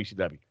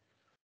WCW.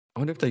 I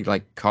wonder if they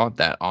caught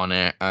that on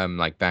air,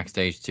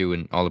 backstage too,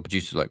 and all the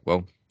producers were like,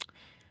 well,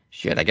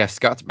 shit, I guess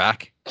Scott's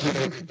back.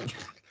 I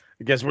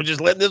guess we're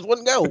just letting this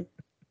one go.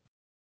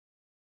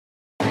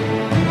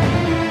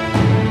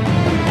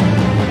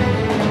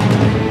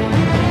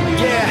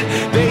 Yeah,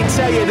 they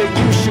tell you that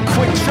you should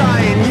quit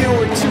trying. You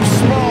were too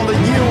small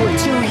and you were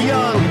too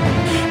young.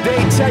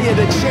 They tell you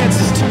the chance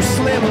is too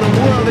slim, the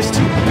world is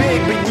too big,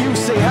 but you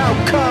say, how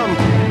come?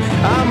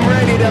 I'm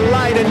ready to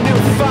light a new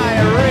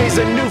fire, raise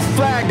a new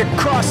flag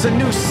across a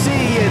new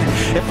sea.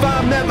 And if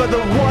I'm ever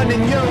the one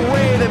in your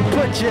way, then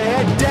put your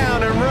head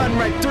down and run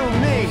right through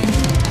me.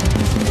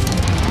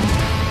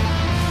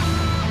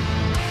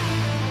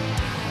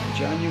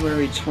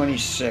 January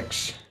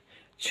 26,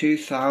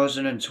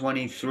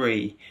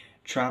 2023,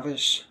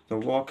 Travis, the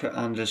Walker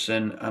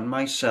Anderson, and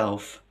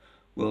myself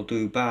will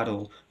do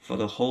battle for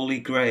the Holy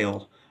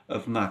Grail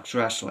of Max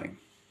Wrestling.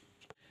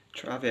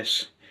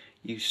 Travis,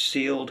 you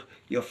sealed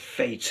your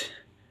fate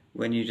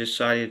when you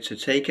decided to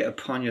take it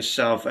upon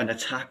yourself and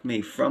attack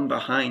me from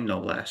behind, no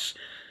less,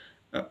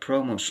 at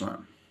Promo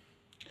Slam.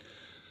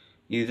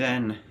 You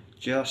then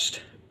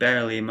just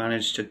barely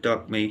managed to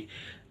duck me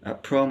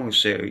at Promo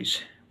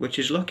Series, which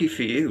is lucky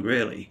for you,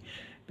 really,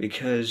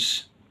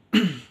 because,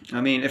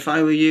 I mean, if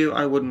I were you,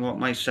 I wouldn't want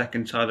my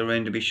second title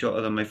reign to be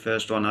shorter than my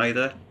first one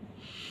either.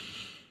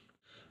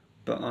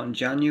 But on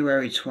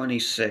January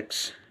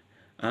 26th,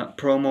 at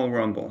Promo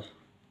Rumble,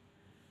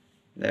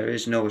 there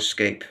is no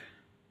escape.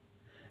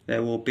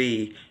 There will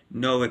be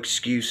no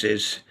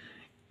excuses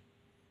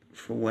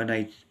for when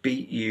I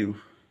beat you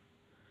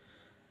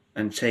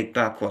and take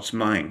back what's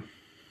mine.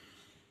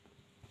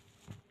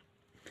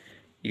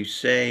 You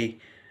say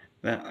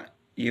that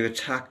you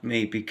attacked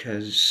me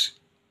because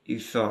you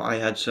thought I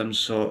had some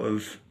sort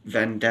of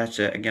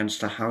vendetta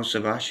against the House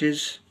of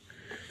Ashes.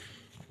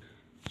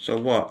 So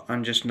what?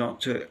 I'm just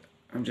not to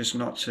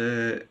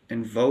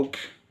invoke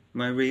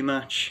my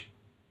rematch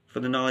for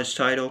the Knowledge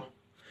title?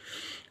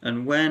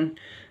 And when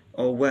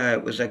or where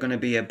was there going to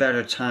be a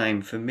better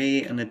time for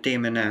me and the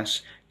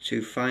Demoness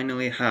to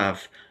finally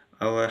have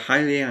our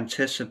highly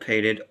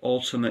anticipated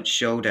Ultimate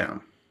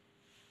Showdown?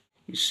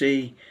 You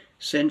see,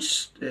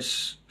 since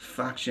this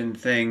faction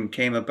thing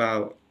came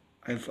about,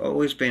 I've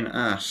always been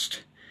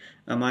asked,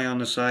 am I on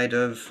the side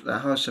of the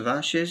House of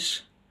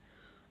Ashes,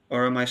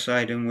 or am I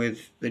siding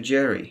with the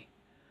jury?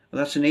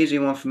 Well, that's an easy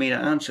one for me to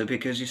answer,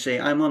 because you see,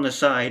 I'm on the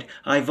side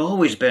I've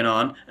always been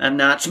on, and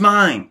that's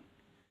mine.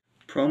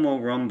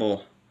 Promo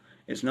Rumble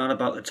is not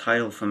about the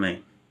title for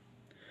me.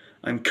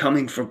 I'm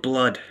coming for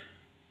blood.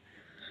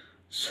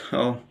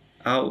 So,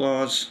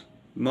 Outlaws,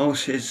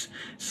 Moses,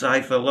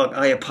 Cypher, look,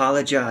 I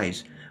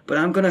apologize, but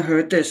I'm going to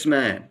hurt this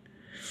man.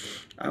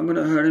 I'm going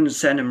to hurt him and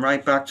send him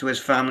right back to his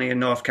family in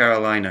North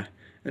Carolina.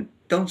 And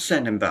don't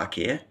send him back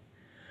here.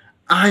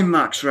 I'm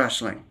Max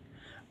Wrestling.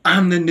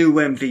 I'm the new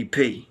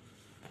MVP.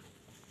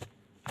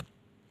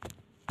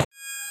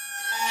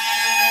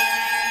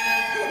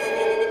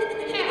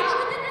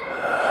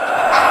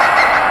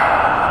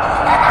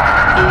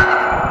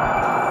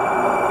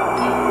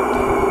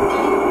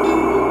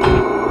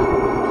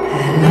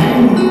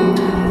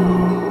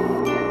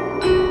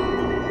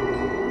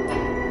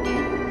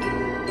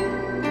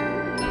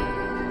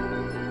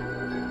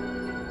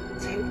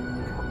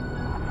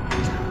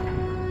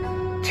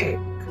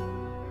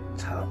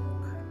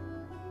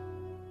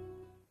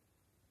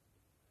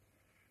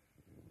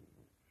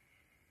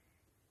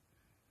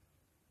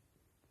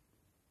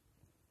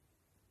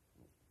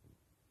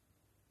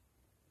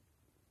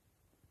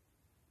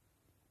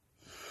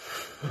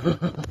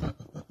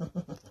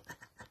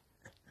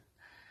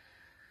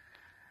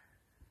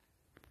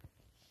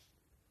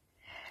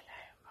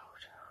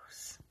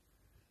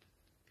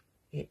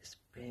 It's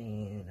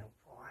been a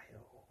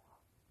while,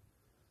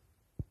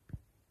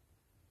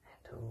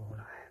 and all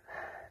I've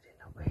heard in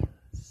the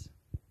winds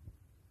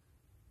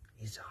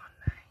is our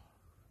name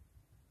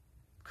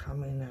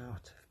coming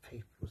out of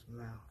people's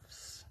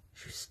mouths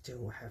who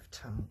still have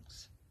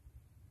tongues.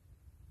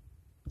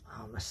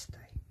 Our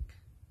mistake.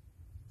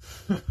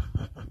 A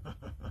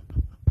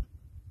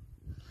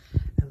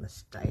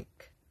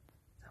mistake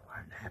that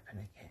won't happen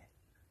again.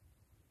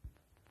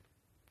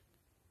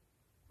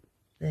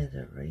 There's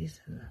a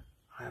reason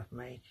I've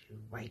made you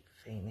wait,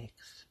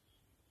 Phoenix.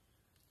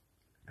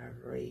 A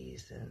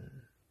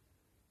reason.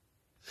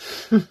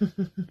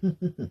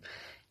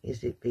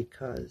 Is it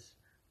because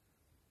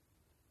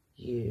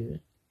you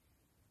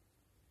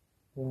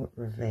want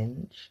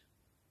revenge?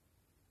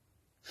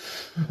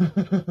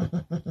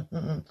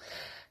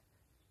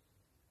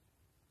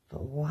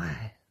 But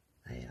why,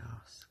 they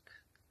ask.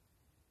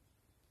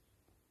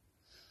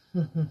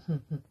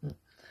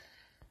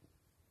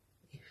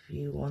 If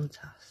you want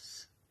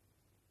us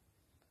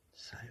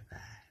so bad,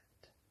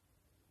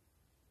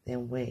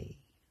 then we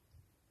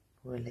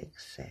will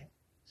accept.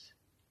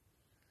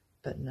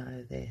 But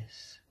know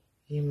this,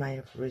 you may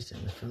have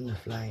risen from the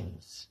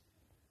flames,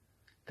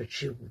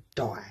 but you will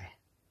die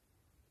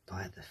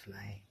by the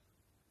flame.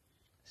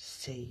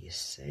 See you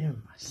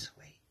soon, my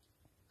sweet.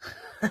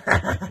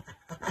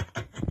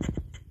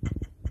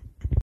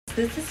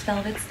 This is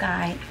Velvet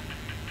Sky.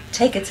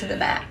 Take it to the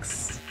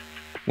max.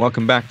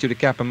 Welcome back to the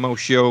Cap and Mo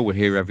Show. We're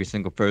here every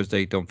single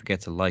Thursday. Don't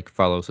forget to like,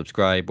 follow,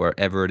 subscribe,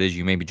 wherever it is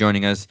you may be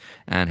joining us.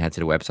 And head to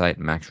the website,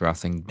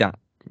 maxwrestling.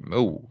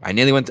 Oh, I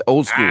nearly went to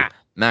old school.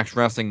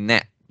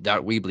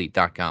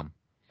 maxwrestlingnet.weebly.com.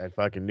 That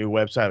fucking new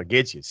website will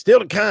get you. Still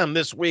to come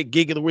this week,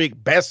 Geek of the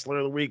Week, Bestler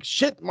of the Week,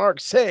 shit Mark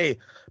say.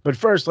 But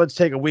first, let's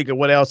take a week of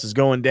what else is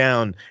going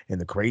down in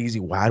the crazy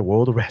wide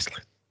world of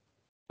wrestling.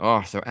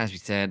 Oh, so as we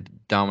said,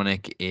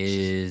 Dominic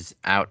is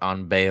out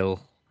on bail.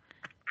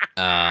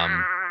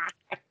 And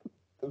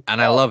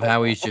I love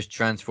how he's just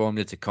transformed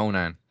into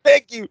Conan.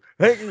 Thank you.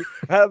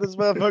 How this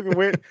motherfucker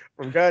went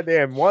from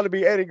goddamn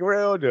wannabe Eddie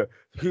Guerrero to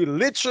he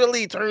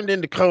literally turned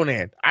into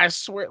Conan. I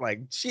swear,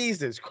 like,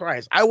 Jesus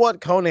Christ. I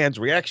want Conan's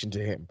reaction to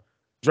him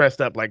dressed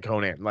up like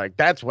Conan. Like,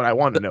 that's what I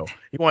want to know.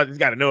 He's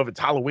got to know if it's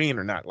Halloween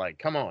or not. Like,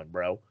 come on,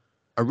 bro.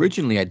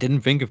 Originally, I didn't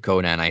think of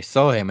Conan. I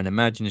saw him and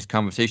imagined this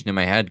conversation in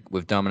my head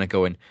with Dominic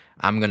going,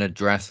 I'm going to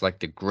dress like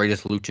the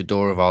greatest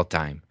luchador of all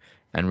time.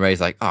 And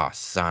Ray's like, oh,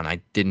 son, I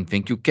didn't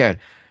think you cared.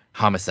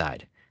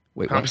 Homicide.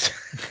 Wait, what?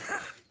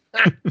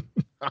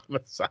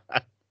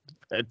 Homicide.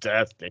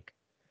 Fantastic.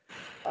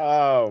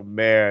 Oh,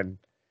 man.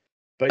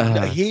 But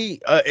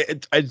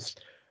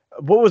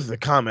what was the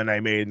comment I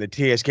made in the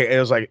TSK? It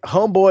was like,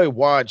 homeboy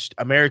watched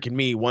American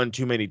Me one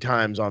too many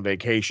times on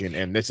vacation,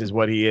 and this is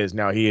what he is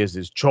now. He is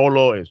as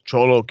cholo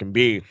can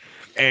be.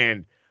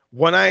 And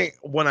when I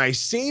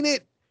seen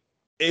it,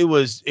 it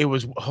was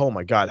oh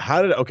my god,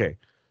 okay.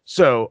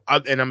 So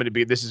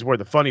this is where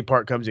the funny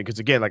part comes in, because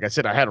again, like I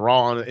said, I had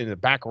Raw in the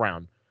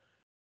background.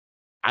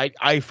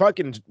 I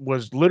fucking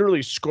was literally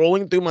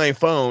scrolling through my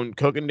phone,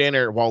 cooking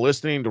dinner while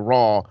listening to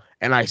Raw,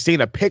 and I seen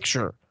a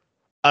picture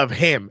of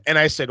him, and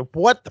I said,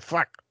 what the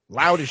fuck?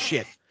 Loud as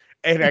shit.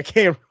 And I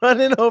came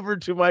running over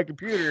to my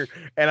computer,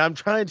 and I'm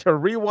trying to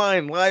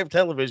rewind live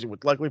television,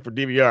 which luckily for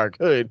DVR I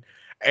could.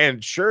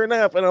 And sure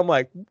enough, and I'm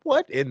like,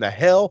 what in the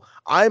hell?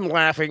 I'm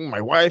laughing.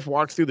 My wife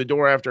walks through the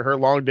door after her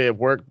long day of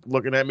work,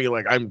 looking at me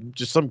like I'm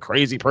just some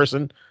crazy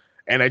person.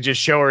 And I just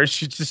show her,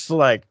 she's just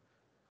like,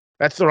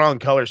 that's the wrong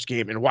color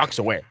scheme, and walks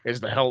away. It's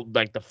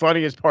the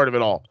funniest part of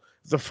it all.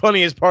 It's the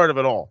funniest part of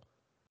it all.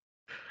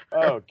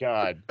 Oh,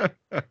 God.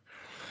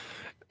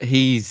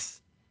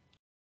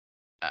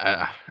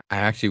 I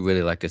actually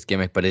really like this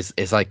gimmick, but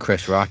it's like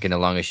Chris Rock in The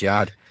Longest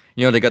Yard.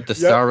 You know, they got the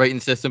star rating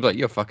system, but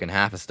you're fucking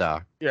half a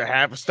star. You're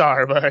half a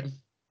star, bud.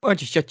 Why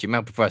don't you shut your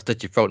mouth before I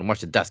slit your throat and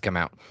watch the dust come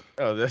out?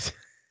 Oh, this.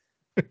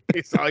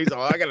 he's all, he's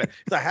a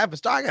half a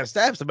star. I gotta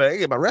stab somebody. I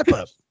get my rep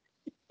up.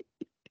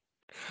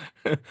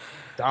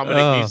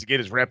 Dominic needs to get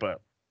his rep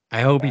up.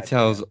 I hope he God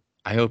tells. damn.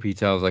 I hope he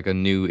tells like a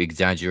new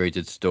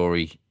exaggerated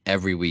story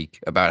every week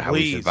about how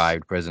he Please.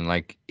 survived prison.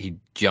 Like he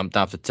jumped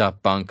off the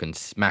top bunk and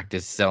smacked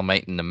his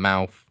cellmate in the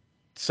mouth.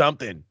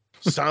 Something,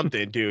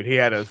 dude. He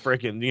had a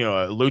freaking,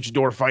 a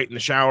luchador fight in the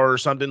shower or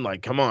something.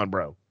 Like, come on,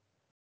 bro.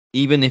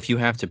 Even if you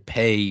have to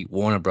pay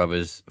Warner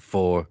Brothers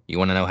for, you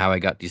want to know how I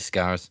got these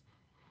scars?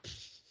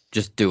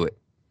 Just do it.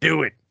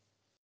 Do it.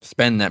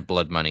 Spend that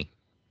blood money.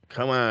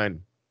 Come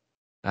on.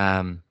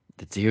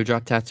 The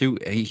teardrop tattoo,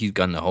 he's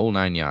gone the whole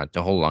 9 yards,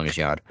 the whole longest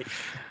yard.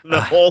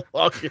 The whole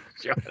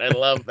longest yard. I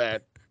love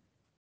that.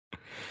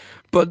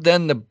 But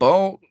then the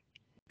ball,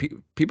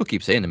 people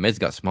keep saying the Miz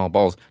got small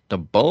balls. The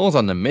balls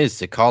on the Miz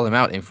to call him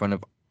out in front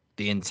of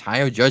the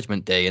entire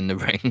Judgment Day in the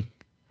ring.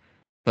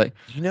 Like,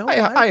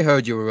 I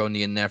heard you were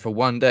only in there for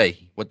 1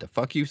 day. What the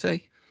fuck you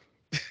say?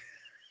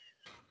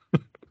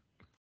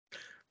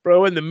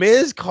 Bro, when the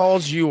Miz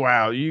calls you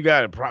out, you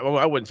got a problem.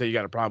 Well, I wouldn't say you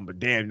got a problem, but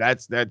damn,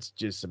 that's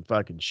just some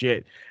fucking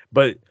shit.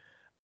 But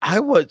I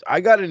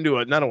got into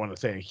I don't want to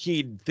say a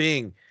heat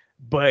thing,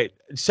 but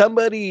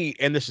somebody,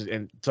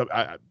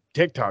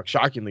 TikTok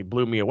shockingly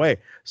blew me away.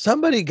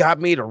 Somebody got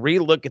me to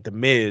relook at the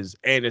Miz,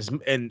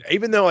 and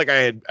even though like I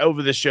had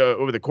over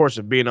the course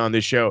of being on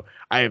this show,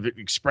 I have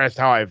expressed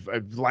how I've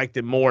liked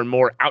him more and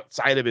more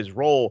outside of his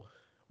role.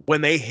 When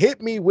they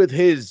hit me with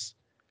his,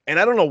 and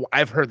I don't know,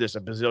 I've heard this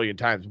a bazillion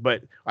times,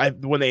 but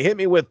when they hit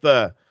me with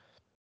but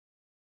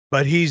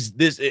he's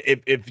this,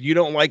 if you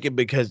don't like it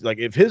because like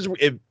if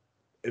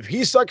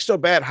he sucks so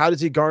bad, how does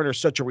he garner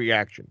such a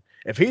reaction?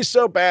 If he's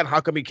so bad, how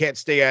come he can't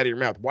stay out of your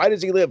mouth? Why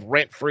does he live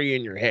rent free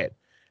in your head?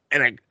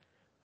 And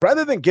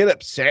rather than get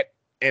upset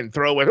and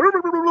throw away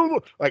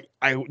like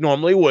I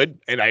normally would,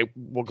 and I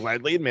will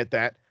gladly admit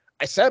that,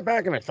 I sat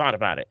back and I thought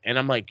about it, and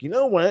I'm like, you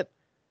know what?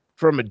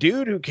 From a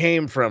dude who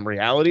came from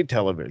reality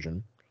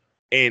television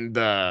in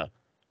the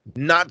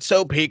not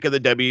so peak of the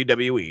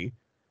WWE,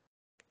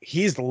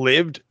 he's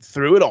lived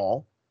through it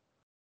all,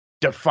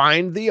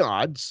 defined the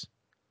odds,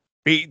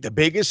 be the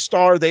biggest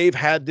star they've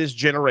had this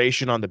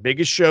generation on the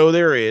biggest show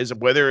there is,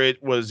 whether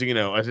it was,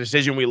 a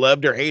decision we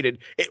loved or hated,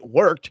 it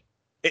worked.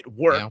 It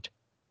worked.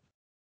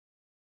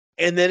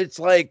 Yeah. And then it's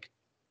like,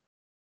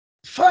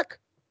 fuck,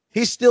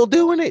 he's still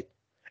doing it.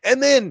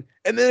 And then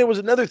it was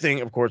another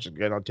thing, of course,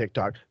 again on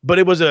TikTok, but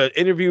it was an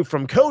interview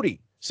from Cody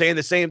saying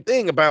the same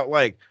thing about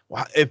like,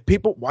 I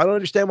don't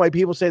understand why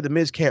people say the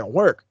Miz can't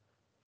work.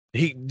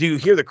 Do you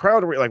hear the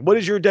crowd? Like, what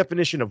is your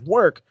definition of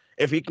work?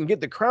 If he can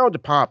get the crowd to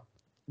pop,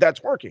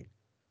 that's working.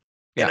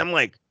 Yeah. And I'm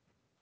like,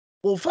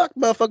 well, fuck,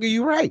 motherfucker,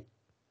 you right.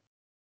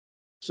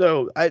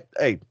 So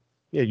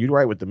you're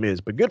right with the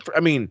Miz, but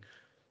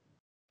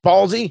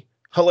ballsy,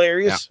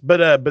 hilarious,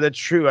 yeah. But that's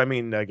true. I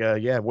mean, like,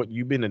 what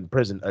you've been in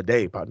prison a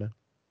day, partner.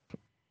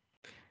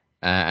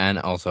 And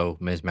also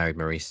Miz married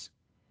Maurice.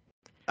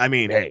 I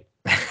mean, hey,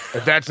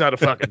 if that's not a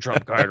fucking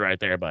trump card right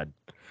there, bud.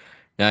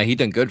 No, he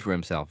done good for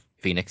himself,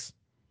 Phoenix.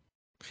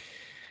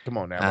 Come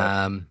on now,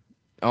 bud.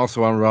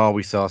 Also on Raw,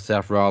 we saw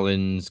Seth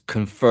Rollins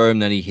confirm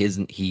that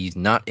he's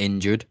not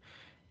injured.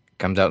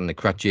 Comes out in the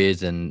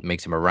crutches and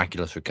makes a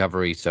miraculous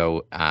recovery.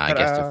 So I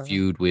guess the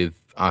feud with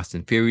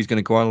Austin Theory is going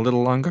to go on a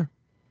little longer.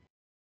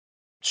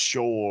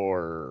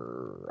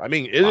 Sure. I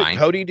mean, isn't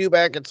Cody due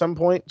back at some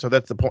point? So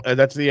that's the point.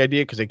 That's the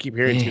idea, because they keep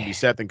hearing it's going to be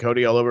Seth and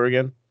Cody all over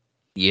again.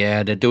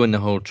 Yeah, they're doing the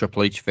whole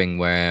Triple H thing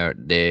where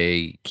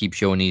they keep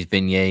showing these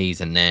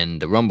vignettes, and then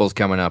the Rumble's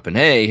coming up, and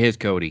hey, here's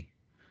Cody.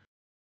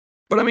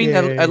 But I mean,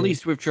 at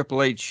least with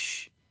Triple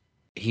H,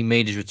 he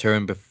made his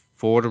return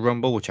before the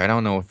Rumble, which I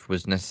don't know if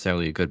was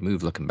necessarily a good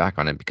move looking back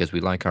on it, because we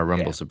like our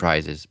Rumble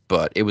surprises.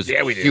 But it was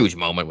a huge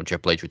moment when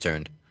Triple H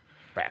returned.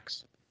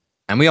 Facts.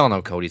 And we all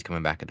know Cody's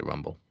coming back at the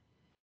Rumble.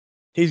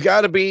 He's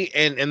got to be,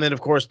 and then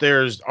of course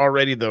there's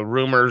already the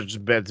rumors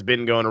that's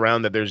been going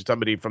around that there's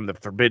somebody from the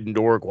Forbidden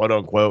Door, quote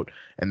unquote,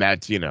 and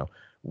that's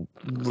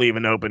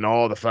leaving open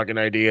all the fucking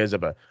ideas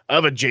of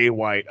a Jay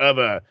White, of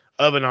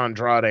an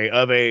Andrade,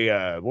 of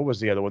a what was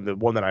the other one? The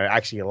one that I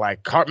actually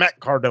like, Matt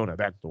Cardona.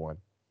 That's the one.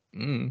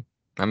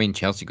 I mean,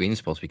 Chelsea Green's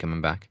supposed to be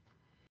coming back.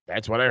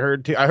 That's what I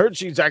heard too. I heard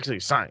she's actually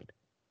signed.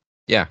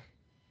 Yeah.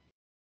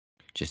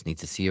 Just need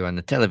to see her on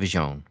the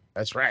television.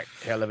 That's right,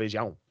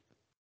 television.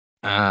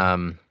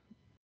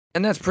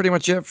 And that's pretty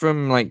much it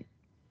from like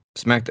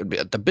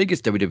SmackDown. The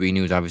biggest WWE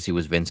news obviously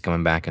was Vince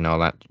coming back and all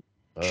that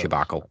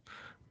shabackle.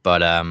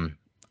 But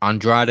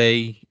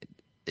Andrade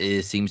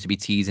seems to be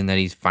teasing that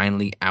he's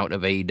finally out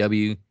of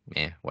AEW.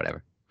 Yeah,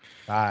 whatever.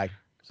 Bye.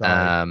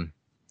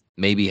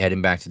 Maybe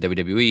heading back to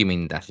WWE. I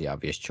mean, that's the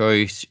obvious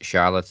choice.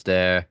 Charlotte's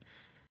there.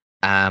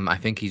 I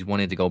think he's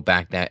wanted to go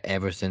back there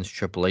ever since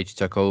Triple H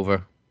took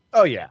over.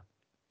 Oh yeah.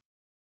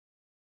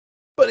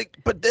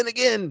 But then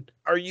again,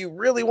 are you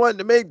really wanting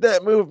to make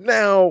that move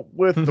now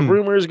with the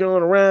rumors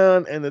going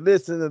around and the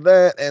this and the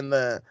that and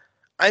the?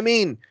 I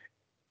mean,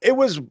 it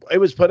was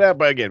put out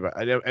by again,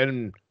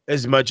 and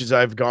as much as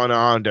I've gone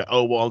on to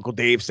Uncle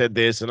Dave said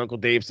this and Uncle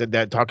Dave said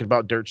that, talking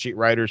about Dirt Sheet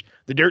Writers,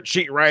 the Dirt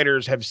Sheet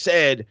Writers have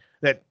said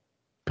that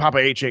Papa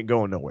H ain't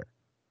going nowhere.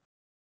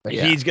 Like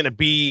Yeah. he's going to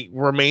be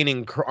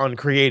remaining on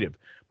creative.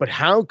 But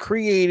how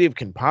creative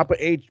can Papa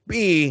H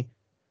be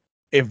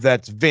if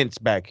that's Vince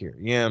back here?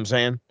 You know what I'm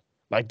saying?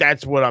 Like,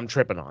 that's what I'm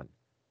tripping on.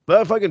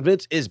 But fucking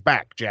Vince is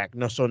back, Jack.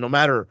 No, so no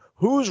matter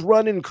who's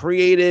running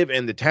creative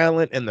and the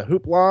talent and the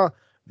hoopla,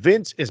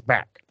 Vince is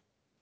back.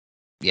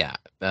 Yeah.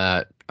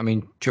 I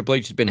mean, Triple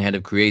H has been head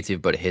of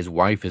creative, but his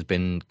wife has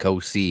been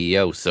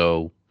co-CEO.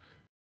 So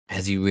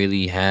has he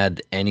really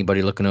had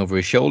anybody looking over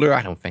his shoulder?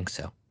 I don't think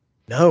so.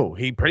 No,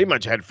 he pretty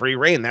much had free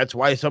reign. That's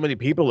why so many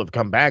people have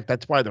come back.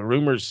 That's why the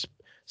rumors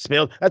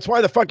spilled. That's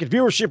why the fucking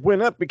viewership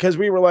went up, because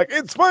we were like,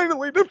 it's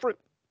finally different.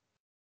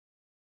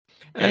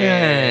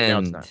 And now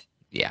it's not.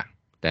 Yeah,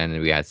 then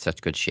we had such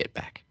good shit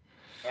back.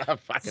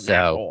 Fucking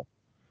So,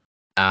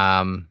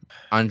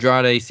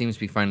 Andrade seems to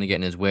be finally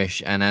getting his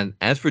wish. And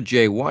as for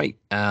Jay White,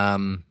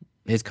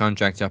 his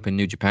contract's up in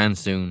New Japan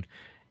soon.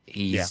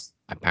 He's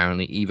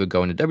apparently either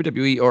going to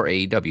WWE or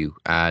AEW.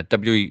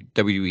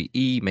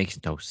 WWE makes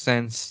no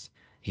sense.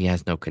 He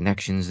has no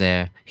connections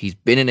there. He's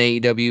been in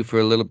AEW for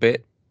a little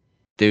bit.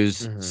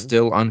 There's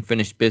still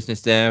unfinished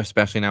business there,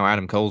 especially now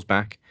Adam Cole's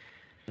back.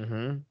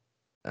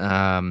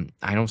 I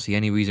don't see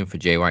any reason for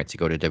Jay White to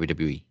go to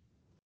WWE.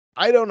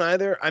 I don't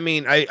either. I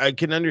mean, I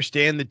can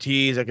understand the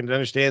tease. I can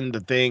understand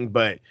the thing,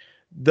 but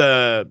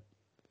the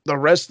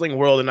wrestling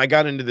world, and I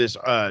got into this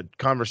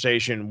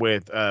conversation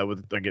with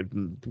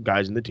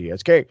guys in the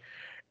TSK,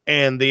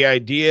 and the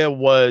idea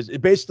was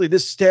basically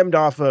this stemmed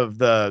off of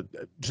the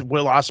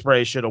Will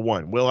Ospreay should have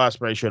won. Will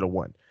Ospreay should have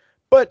won.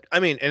 But I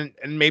mean, and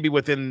maybe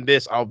within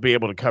this, I'll be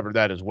able to cover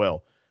that as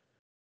well.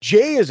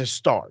 Jay is a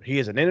star. He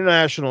is an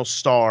international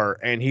star,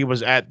 and he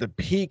was at the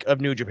peak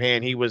of New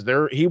Japan. He was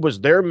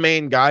their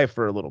main guy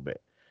for a little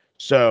bit.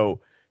 So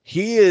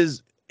he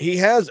has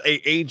a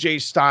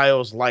AJ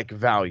Styles like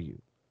value,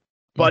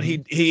 but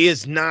he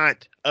is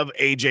not of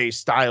AJ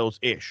Styles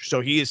ish.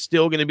 So he is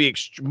still going to be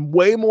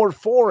way more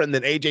foreign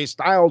than AJ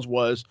Styles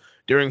was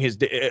during his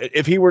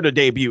if he were to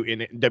debut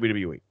in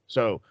WWE.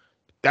 So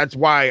that's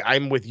why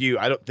I'm with you.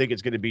 I don't think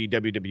it's going to be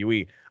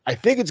WWE. I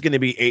think it's going to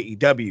be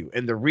AEW,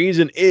 and the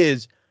reason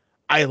is,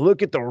 I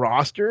look at the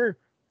roster,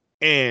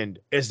 and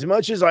as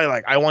much as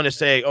I want to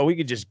say, oh, we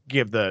could just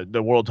give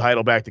the world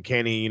title back to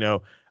Kenny, you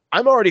know,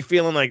 I'm already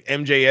feeling like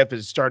MJF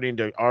is starting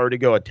to already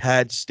go a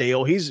tad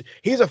stale. He's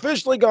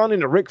officially gone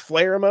into Ric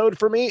Flair mode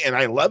for me, and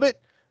I love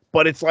it,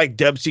 but it's like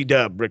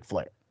WCW Ric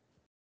Flair.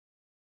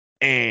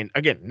 And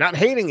again, not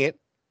hating it,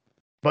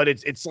 but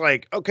it's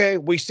like, okay,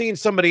 we've seen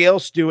somebody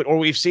else do it, or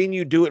we've seen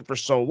you do it for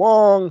so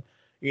long.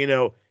 You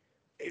know,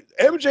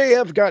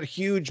 MJF got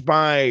huge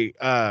by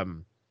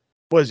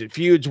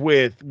feuds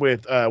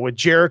with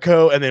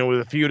Jericho, and then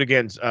with a feud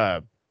against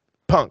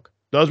Punk.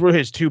 Those were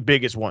his two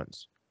biggest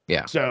ones.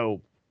 Yeah.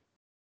 So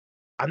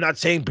I'm not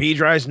saying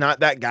B-Dry's not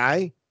that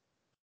guy,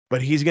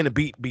 but he's going to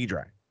beat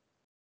B-Dry.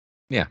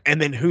 Yeah.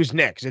 And then who's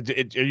next? Are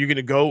you going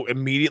to go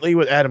immediately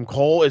with Adam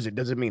Cole?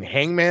 Does it mean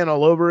Hangman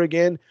all over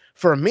again?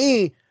 For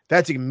me,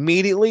 that's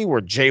immediately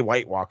where Jay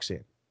White walks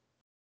in.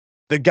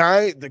 The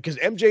guy, because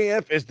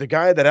MJF is the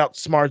guy that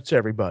outsmarts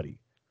everybody.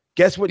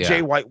 Guess what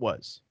Jay White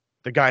was?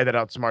 The guy that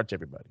outsmarts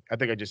everybody. I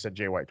think I just said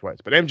Jay White twice,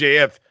 but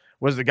MJF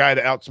was the guy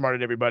that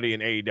outsmarted everybody in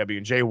AEW,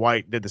 and Jay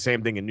White did the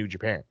same thing in New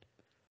Japan.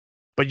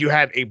 But you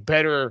had a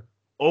better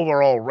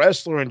overall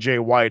wrestler in Jay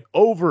White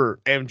over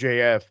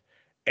MJF,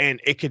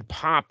 and it could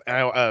pop.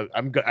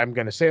 I'm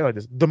going to say it like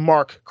this: the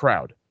Mark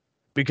crowd,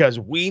 because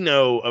we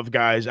know of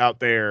guys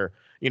out there,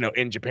 you know,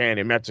 in Japan,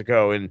 in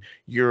Mexico, in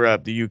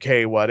Europe, the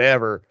UK,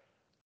 whatever.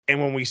 And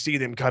when we see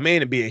them come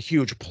in and be a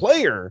huge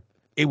player,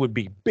 it would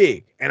be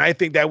big. And I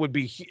think that would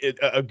be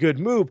a good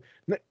move,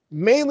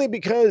 mainly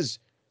because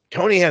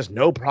Tony has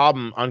no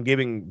problem on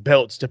giving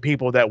belts to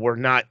people that were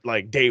not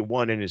like day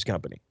one in his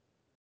company.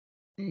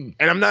 And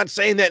I'm not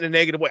saying that in a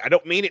negative way. I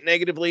don't mean it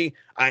negatively.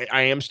 I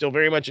am still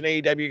very much an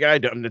AEW guy.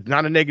 It's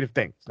not a negative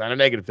thing. It's not a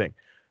negative thing.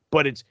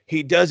 But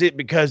he does it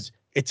because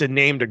it's a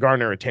name to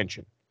garner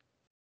attention.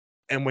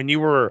 And when you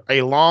were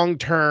a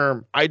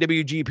long-term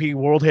IWGP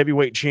World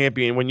Heavyweight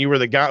Champion, when you were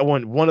the guy,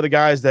 one of the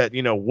guys that,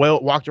 you know,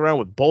 walked around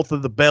with both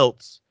of the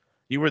belts,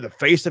 you were the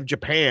face of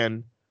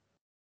Japan,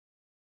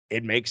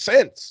 it makes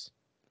sense,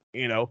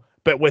 you know.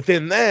 But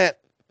within that,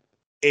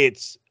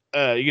 it's,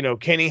 you know,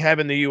 Kenny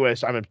having the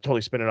U.S., I'm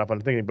totally spinning off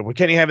on thinking, but with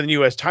Kenny having the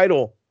U.S.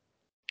 title,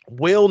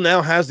 Will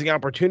now has the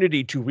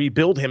opportunity to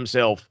rebuild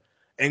himself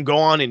and go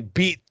on and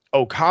beat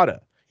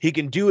Okada. He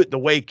can do it the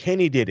way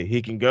Kenny did it.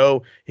 He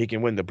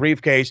can win the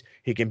briefcase.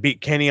 He can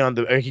beat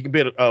he can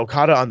beat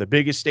Okada on the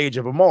biggest stage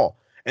of them all.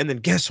 And then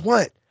guess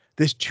what?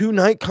 This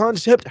 2-night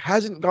concept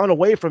hasn't gone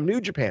away from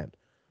New Japan.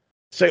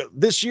 So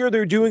this year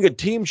they're doing a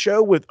team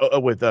show with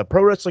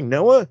Pro Wrestling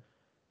Noah.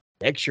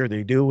 Next year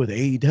they do it with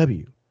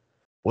AEW.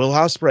 Will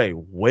Ospreay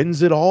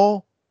wins it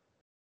all,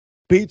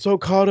 beats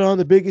Okada on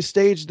the biggest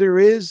stage there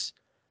is.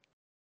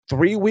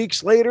 3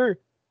 weeks later,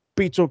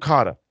 beats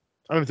Okada.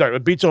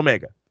 Beats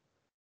Omega.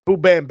 Boom,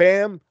 bam,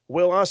 bam.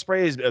 Will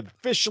Ospreay is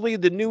officially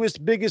the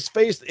newest, biggest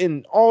face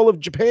in all of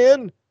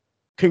Japan.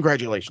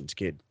 Congratulations,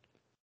 kid.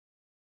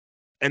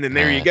 And then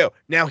there you go.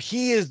 Now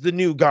he is the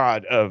new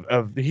god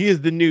he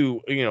is the new,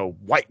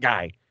 white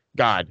guy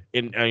god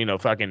in,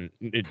 fucking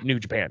New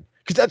Japan.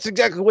 Because that's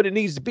exactly what it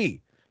needs to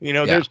be.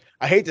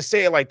 I hate to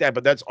say it like that,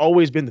 but that's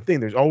always been the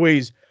thing. There's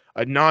always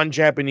a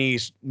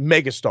non-Japanese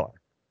megastar.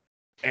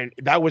 And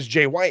that was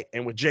Jay White.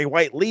 And with Jay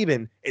White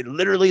leaving, it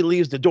literally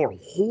leaves the door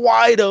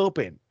wide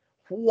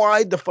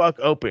the fuck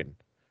open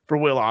for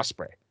Will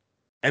Ospreay.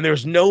 And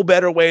there's no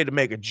better way to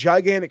make a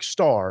gigantic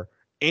star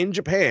in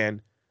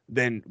Japan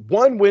than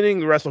one, winning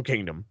the Wrestle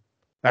Kingdom.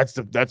 That's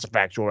a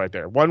factual right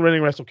there. One,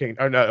 winning Wrestle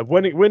Kingdom, or no,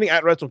 winning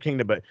at Wrestle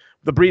Kingdom, but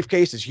the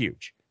briefcase is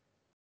huge.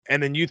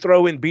 And then you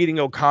throw in beating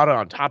Okada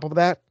on top of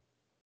that.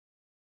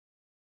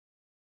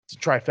 It's a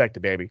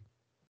trifecta, baby.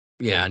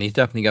 Yeah, and he's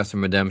definitely got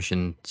some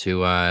redemption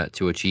to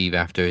achieve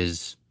after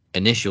his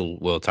initial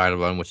world title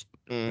run, which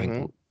I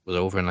think was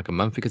over in like a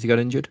month because he got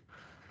injured.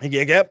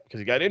 Yeah, because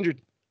he got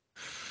injured.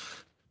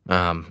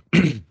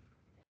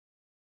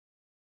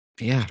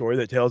 Yeah. Story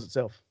that tells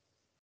itself.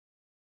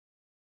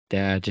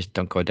 Just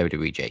don't go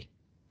WWE, Jay.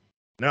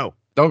 No.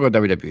 Don't go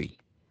WWE.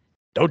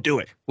 Don't do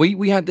it.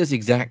 We had this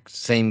exact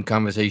same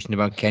conversation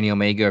about Kenny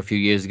Omega a few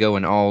years ago,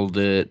 and all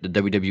the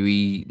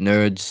WWE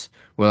nerds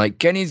were like,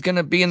 Kenny's going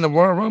to be in the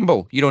Royal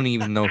Rumble. You don't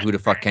even know who the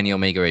fuck Kenny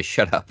Omega is.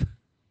 Shut up.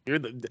 You're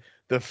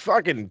the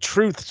fucking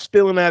truth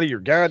spilling out of your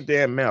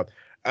goddamn mouth.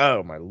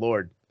 Oh, my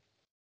Lord.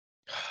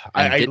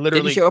 I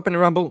literally... Did he show up in the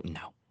Rumble?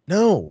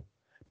 No.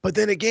 But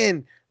then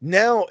again,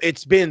 now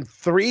it's been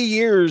 3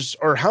 years,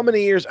 or how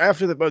many years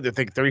after I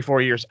think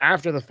 3-4 years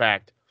after the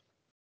fact.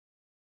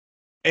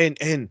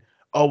 And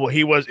oh, well,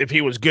 if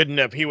he was good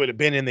enough, he would have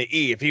been in the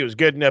E. If he was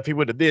good enough, he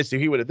would have this,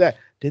 if he would have that.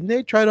 Didn't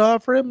they try to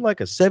offer him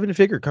like a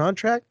 7-figure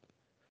contract?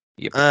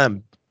 Yep.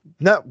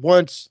 Not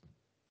once,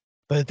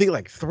 but I think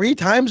like 3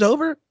 times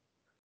over.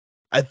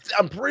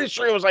 I'm pretty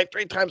sure it was like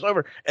 3 times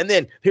over. And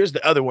then here's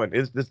the other one.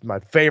 This is my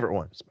favorite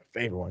one. It's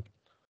my favorite one.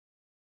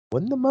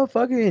 Wasn't the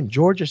motherfucker in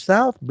Georgia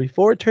South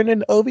before it turned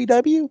into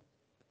OVW?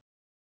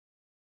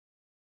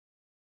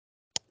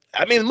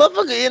 I mean, the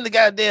motherfucker in the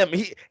goddamn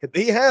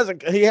he has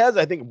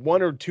I think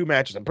 1 or 2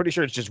 matches. I'm pretty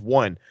sure it's just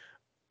one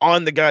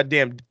on the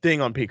goddamn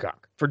thing on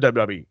Peacock for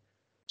WWE.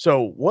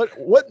 So what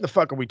the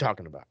fuck are we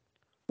talking about?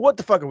 What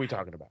the fuck are we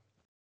talking about?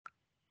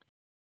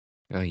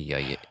 Oh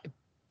yeah.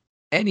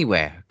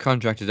 Anywhere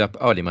contract is up.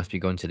 Oh, they must be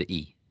going to the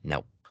E.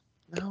 No.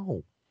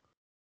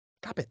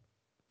 Stop it.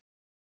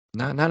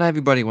 Not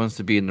everybody wants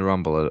to be in the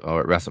Rumble or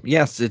at WrestleMania.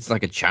 Yes, it's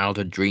like a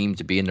childhood dream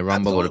to be in the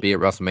Rumble or to be at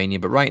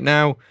WrestleMania, but right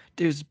now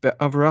there's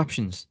other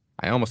options.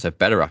 I almost have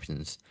better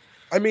options.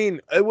 I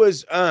mean, it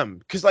was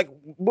because like,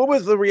 what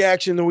was the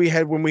reaction that we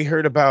had when we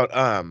heard about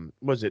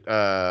was it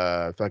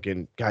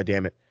fucking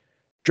goddamn it,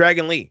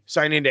 Dragon Lee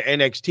signing to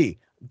NXT?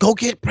 Go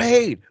get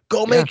paid.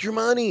 Go make your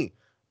money.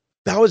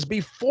 That was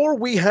before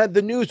we had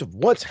the news of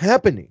what's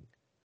happening.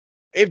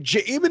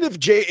 Even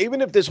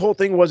if this whole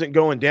thing wasn't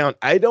going down,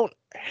 I don't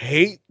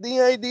hate the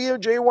idea of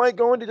Jay White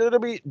going to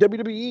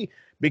WWE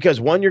because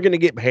one, you're going to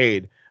get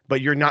paid, but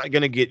you're not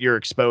going to get your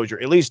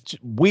exposure. At least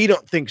we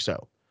don't think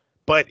so.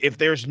 But if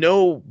there's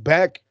no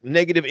back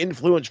negative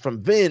influence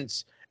from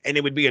Vince, and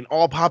it would be an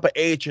all Papa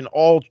H and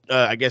all,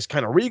 I guess,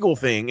 kind of Regal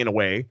thing in a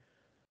way,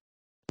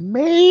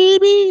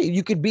 maybe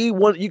you could be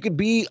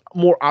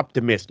more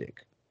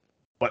optimistic.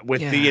 But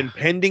with the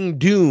impending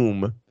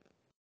doom,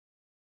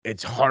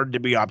 it's hard to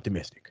be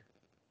optimistic.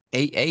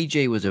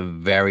 AJ was a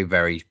very,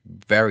 very,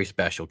 very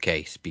special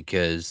case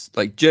because,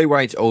 like, Jay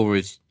White's over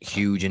is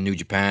huge in New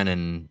Japan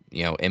and,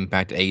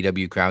 Impact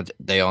AEW crowds.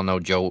 They all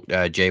know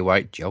Jay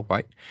White. Joe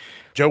White.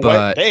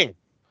 Dang.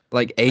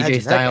 Like,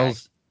 AJ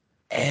Styles,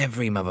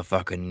 every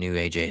motherfucker knew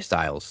AJ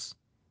Styles.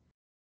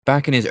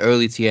 Back in his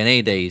early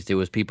TNA days, there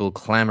was people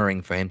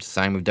clamoring for him to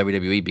sign with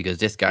WWE because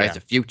this guy's the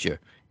future.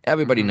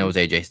 Everybody knows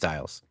AJ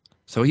Styles.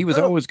 So he was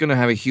always going to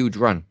have a huge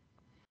run.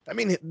 I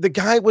mean, the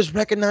guy was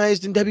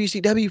recognized in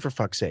WCW, for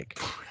fuck's sake.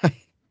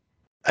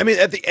 I mean,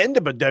 at the end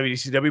of a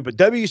WCW, but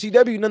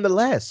WCW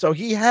nonetheless. So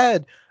he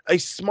had a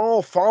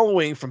small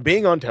following from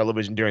being on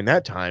television during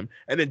that time.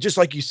 And then just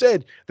like you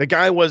said, the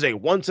guy was a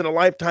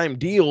once-in-a-lifetime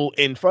deal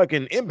in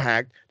fucking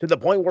Impact to the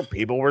point where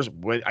people were,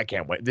 I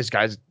can't wait. This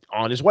guy's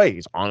on his way.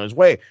 He's on his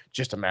way.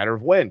 Just a matter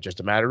of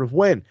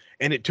when.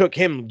 And it took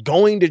him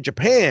going to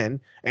Japan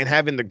and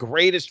having the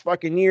greatest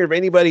fucking year of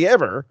anybody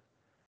ever.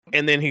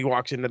 And then he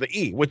walks into the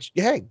E, which,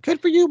 hey, good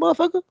for you,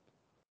 motherfucker.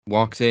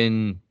 Walks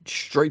in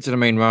straight to the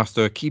main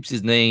roster, keeps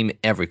his name,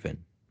 everything.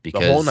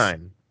 Because the whole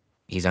 9.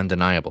 He's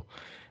undeniable.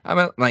 I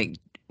mean, like,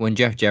 when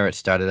Jeff Jarrett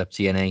started up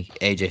TNA,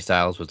 AJ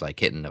Styles was like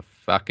hitting the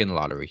fucking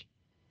lottery.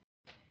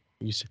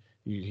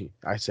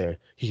 I say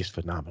he's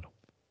phenomenal.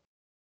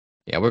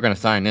 Yeah, we're going to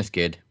sign this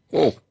kid.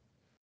 Whoa.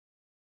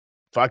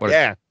 Fuck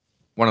yeah.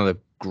 One of the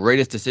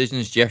greatest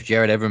decisions Jeff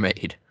Jarrett ever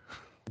made.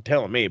 You're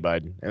telling me,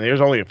 bud. And there's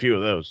only a few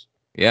of those.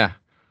 Yeah.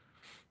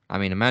 I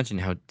mean, imagine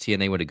how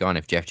TNA would have gone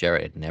if Jeff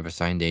Jarrett had never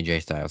signed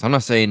AJ Styles. I'm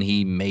not saying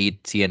he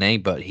made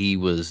TNA, but he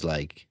was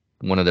like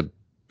one of the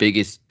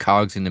biggest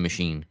cogs in the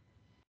machine.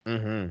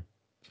 Mm-hmm.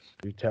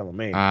 You're telling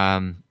me.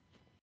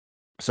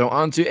 So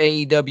on to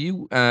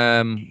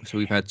AEW. So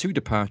we've had 2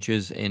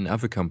 departures in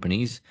other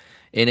companies.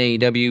 In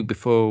AEW,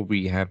 before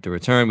we have to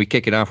return, we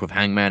kick it off with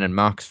Hangman and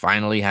Mox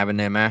finally having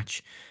their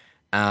match.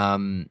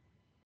 I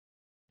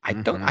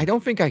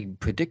don't think I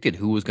predicted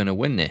who was going to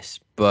win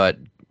this, but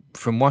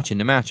from watching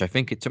the match, I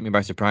think it took me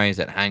by surprise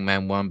that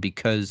Hangman won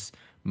because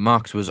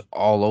Mox was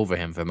all over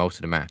him for most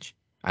of the match,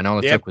 and all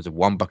it took was a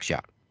one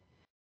buckshot.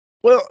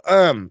 Well,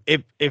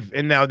 if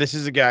and now this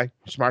is a guy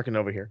smarking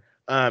over here.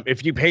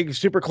 If you pay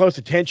super close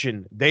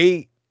attention,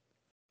 they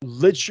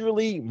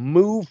literally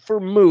move for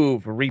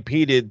move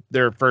repeated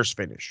their first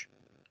finish,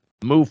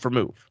 move for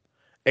move,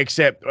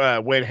 except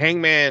when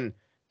Hangman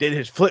did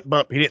his flip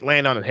bump, he didn't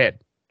land on his head.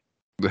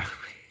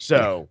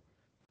 So,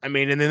 I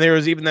mean, and then there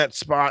was even that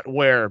spot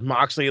where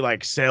Moxley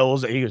like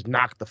sells that he was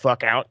knocked the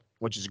fuck out,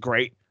 which is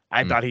great.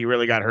 I thought he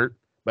really got hurt,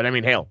 but I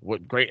mean, hell,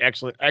 what great,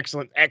 excellent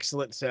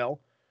sell.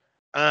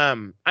 I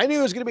knew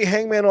it was going to be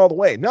Hangman all the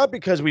way, not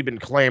because we've been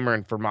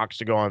clamoring for Mox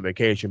to go on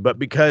vacation, but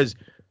because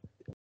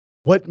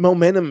what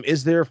momentum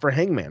is there for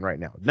Hangman right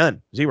now?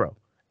 None, zero.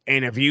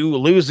 And if you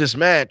lose this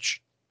match,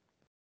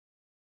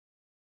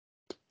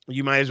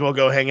 you might as well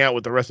go hang out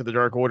with the rest of the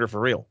Dark Order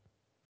for real.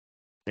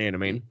 You know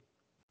what I mean?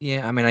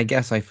 Yeah, I mean, I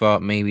guess I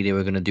thought maybe they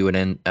were going to do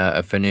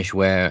a finish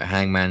where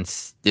Hangman's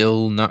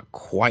still not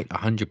quite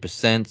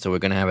 100%, so we're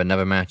going to have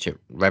another match at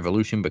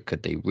Revolution, but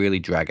could they really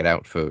drag it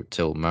out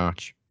till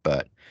March?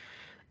 But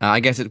I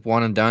guess it's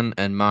one and done,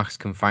 and Mox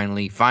can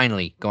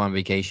finally go on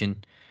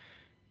vacation.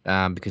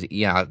 Because,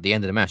 at the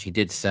end of the match, he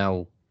did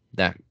sell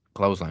that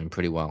clothesline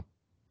pretty well.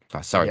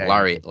 Oh, sorry, yeah,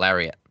 lariat.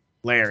 Lariat.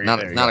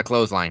 It's not a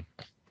clothesline.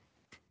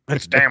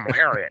 It's damn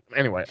lariat.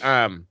 Anyway,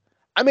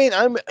 I mean,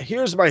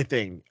 here's my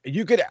thing.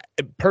 You could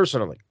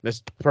personally,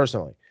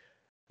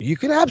 you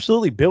could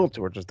absolutely build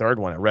towards a third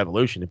one at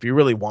Revolution if you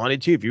really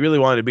wanted to. If you really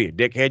wanted to be a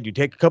dickhead, you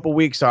take a couple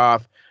weeks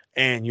off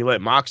and you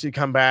let Moxley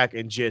come back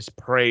and just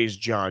praise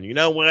John. You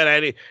know what? I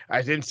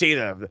didn't see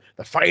the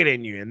fight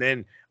in you, and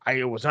then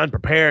I was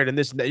unprepared and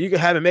this and that. You could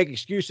have him make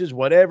excuses,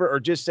 whatever, or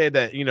just say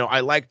that, I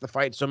liked the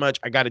fight so much,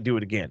 I got to do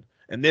it again.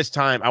 And this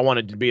time I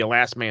wanted to be a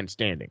last man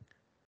standing.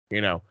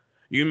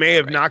 You may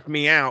have knocked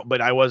me out,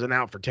 but I wasn't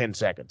out for 10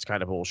 seconds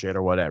kind of bullshit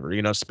or whatever.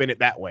 Spin it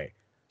that way.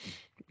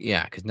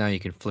 Yeah, because now you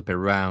can flip it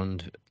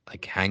around.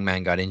 Like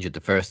Hangman got injured the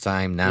first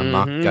time. Now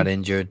Mox got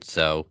injured.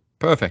 So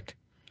perfect.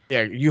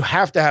 Yeah, you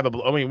have to have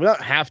we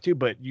don't have to,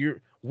 but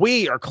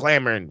we are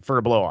clamoring for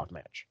a blow-off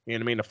match. You know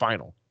what I mean? The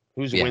final.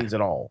 Who wins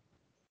it all?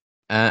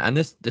 And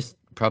this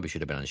probably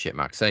should have been on Shit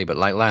Mark Say, but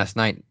like last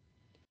night,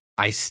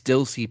 I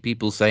still see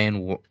people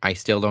saying, I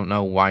still don't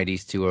know why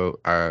these two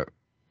are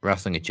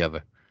wrestling each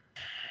other.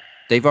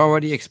 They've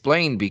already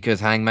explained because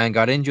Hangman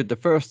got injured the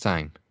first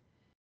time.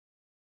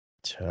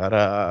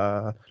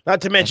 Ta-da.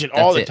 Not to mention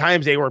all the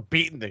times they were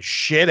beating the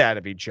shit out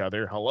of each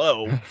other.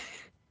 Hello.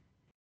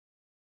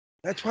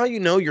 That's why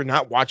you're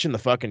not watching the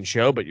fucking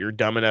show, but you're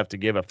dumb enough to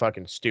give a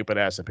fucking stupid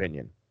ass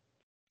opinion.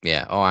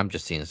 Yeah. Oh, I'm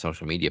just seeing a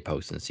social media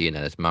post and seeing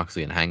that it's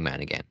Moxley and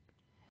Hangman again.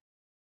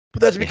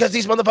 But that's because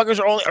these motherfuckers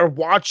are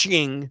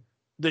watching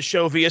the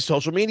show via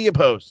social media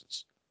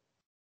posts.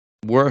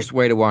 Worst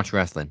way to watch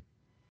wrestling.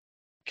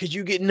 Because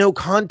you get no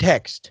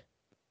context.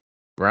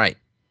 Right.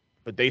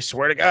 But they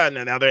swear to God,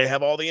 now they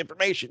have all the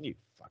information. You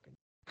fucking.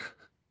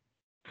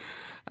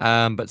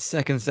 But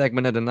second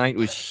segment of the night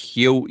was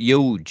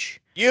huge.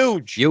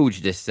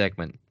 Huge, this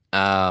segment.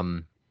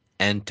 And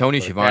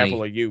Tony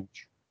Schiavone.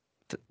 Huge.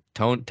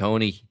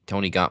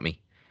 Tony got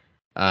me.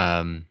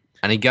 And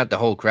he got the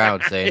whole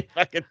crowd saying,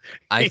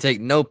 I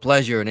take no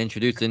pleasure in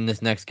introducing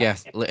this next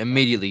guest.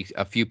 Immediately,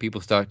 a few people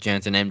start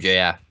chanting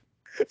MJF.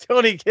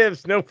 Tony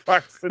gives no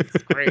fucks.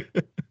 It's great.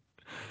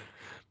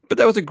 But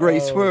that was a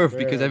great swerve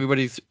because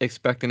everybody's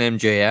expecting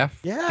MJF.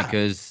 Yeah.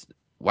 Because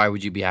why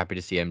would you be happy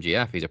to see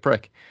MJF? He's a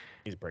prick.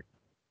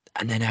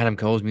 And then Adam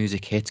Cole's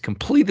music hits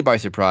completely by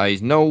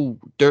surprise. No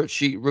dirt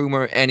sheet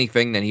rumor,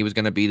 anything that he was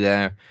going to be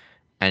there.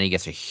 And he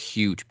gets a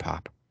huge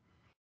pop.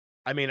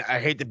 I mean, I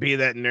hate to be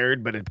that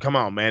nerd, but come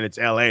on, man. It's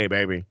LA,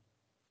 baby.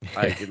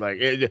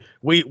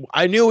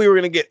 I knew we were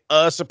going to get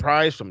a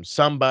surprise from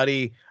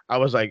somebody. I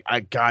was like,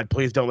 God,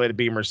 please don't let it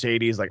be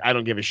Mercedes. Like, I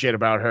don't give a shit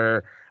about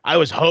her. I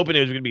was hoping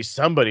it was going to be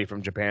somebody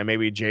from Japan.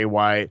 Maybe Jay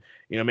White.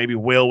 Maybe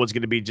Will was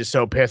going to be just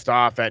so pissed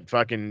off at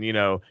fucking,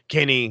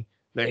 Kenny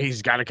that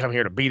he's got to come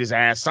here to beat his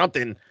ass.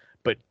 Something.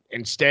 But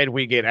instead,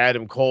 we get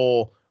Adam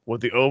Cole with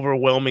the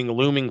overwhelming,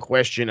 looming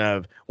question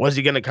of, was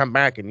he going to come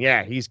back? And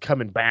yeah, he's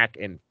coming back.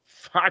 And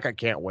fuck, I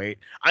can't wait.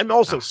 I'm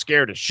also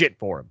scared as shit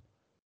for him.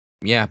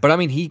 Yeah, but I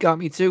mean, he got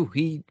me too.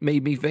 He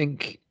made me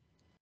think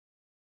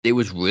it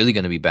was really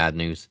going to be bad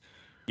news.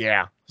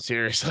 Yeah,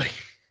 seriously.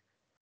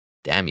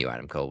 Damn you,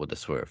 Adam Cole, with the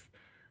swerve.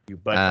 You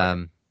butt.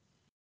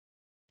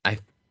 I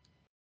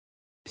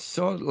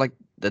saw like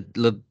the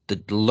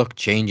look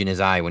change in his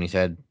eye when he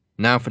said,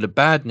 "Now for the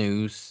bad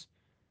news,"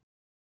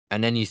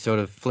 and then you sort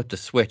of flipped a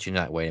switch and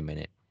you're like, "Wait a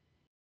minute."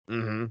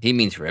 Mm-hmm. He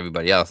means for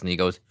everybody else, and he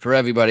goes, "For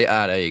everybody."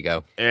 Ah, there you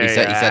go. He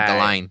said the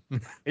line.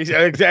 He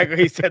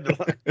said the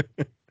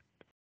line.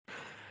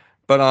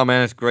 But oh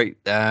man, it's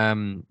great.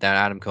 That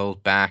Adam Cole's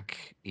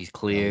back. He's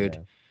cleared.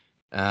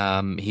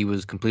 He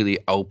was completely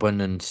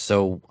open and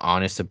so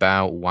honest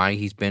about why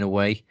he's been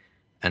away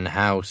and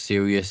how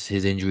serious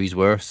his injuries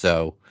were.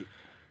 So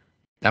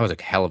that was a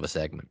hell of a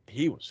segment.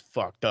 He was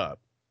fucked up.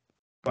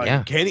 Like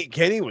Yeah.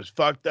 Kenny was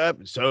fucked up,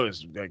 and so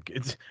is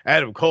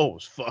Adam Cole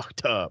was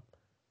fucked up.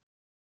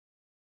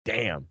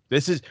 Damn.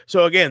 This is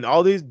so again,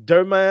 all these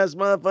dirty ass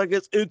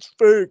motherfuckers, it's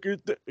fake.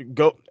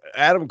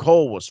 Adam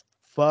Cole was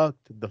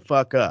fucked the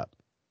fuck up.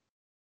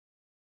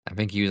 I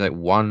think he was like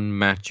one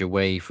match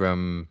away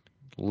from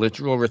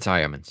literal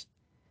retirement.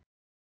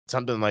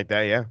 Something like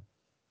that, yeah.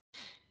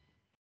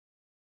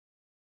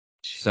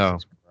 So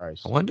Jesus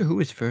Christ. I wonder who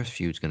his first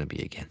feud's going to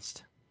be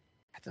against.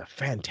 That's a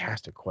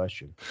fantastic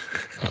question.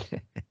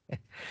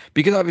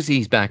 Because obviously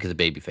he's back as a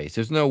babyface.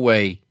 There's no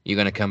way you're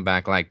going to come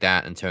back like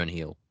that and turn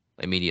heel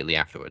immediately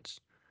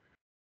afterwards.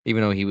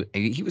 Even though he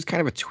was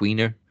kind of a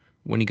tweener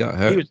when he got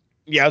hurt.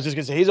 I was just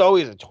gonna say he's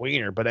always a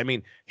tweener, but I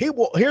mean,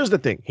 here's the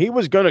thing: he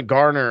was gonna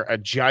garner a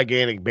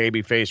gigantic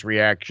babyface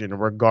reaction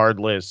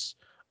regardless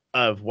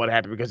of what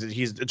happened because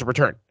it's a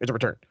return. It's a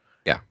return.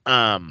 Yeah.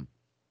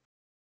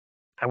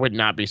 I would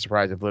not be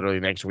surprised if literally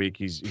next week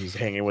he's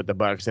hanging with the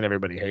Bucks and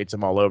everybody hates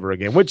him all over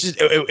again, which is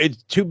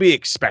it's to be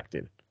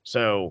expected.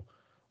 So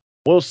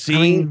we'll see.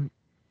 I mean,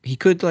 he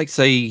could like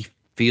say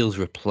feels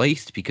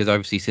replaced because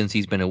obviously since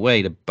he's been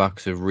away, the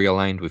Bucks have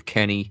realigned with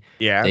Kenny.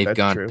 Yeah,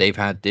 they've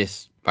had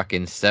this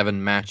fucking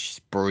 7-match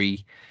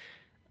spree.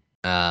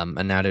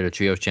 And now they're the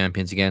trios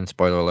champions again.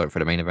 Spoiler alert for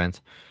the main event.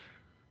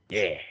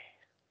 Yeah.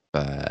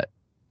 But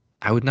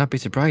I would not be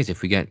surprised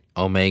if we get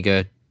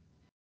Omega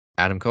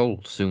Adam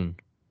Cole sooner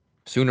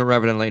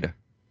rather than later.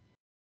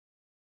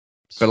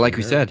 But like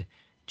we said,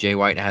 Jay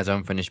White has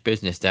unfinished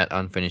business. That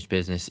unfinished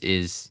business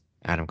is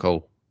Adam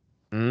Cole.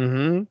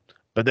 Mm-hmm.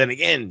 But then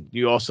again,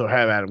 you also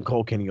have Adam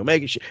Cole, Kenny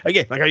Omega.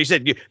 Again, like how you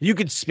said, you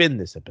could spin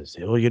this a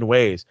bazillion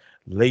ways,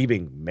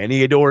 leaving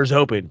many doors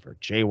open for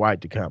Jay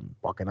White to come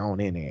walking on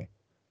in there.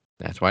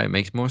 That's why it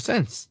makes more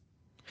sense.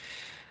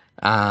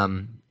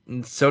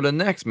 So the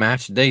next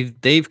match,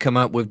 they've come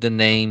up with the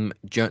name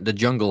the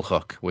Jungle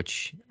Hook,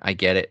 which I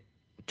get it.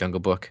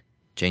 Jungle Book.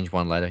 Change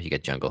one letter, you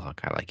get Jungle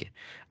Hook. I like it.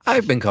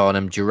 I've been calling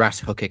him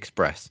Jurassic Hook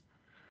Express.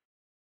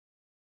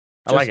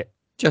 I like it.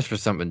 Just for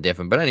something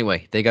different. But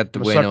anyway, they got the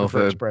win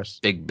over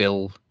Big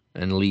Bill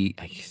and Lee.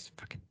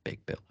 Fucking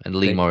Big Bill and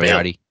Lee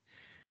Moriarty.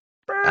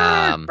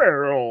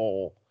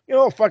 Barrel. You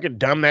know how fucking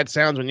dumb that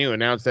sounds when you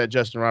announce that,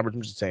 Justin Roberts?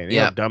 I'm just saying. You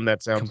know how dumb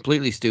that sounds?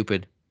 Completely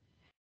stupid.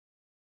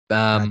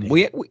 I don't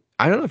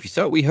know if you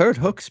saw it. We heard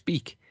Hook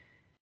speak.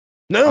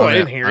 No, I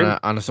didn't hear him.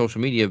 On a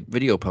social media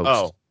video post.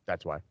 Oh,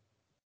 that's why.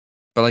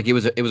 But like it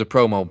was a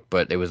promo,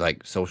 but it was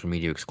like social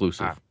media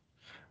exclusive.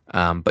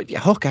 But yeah,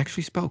 Hook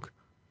actually spoke.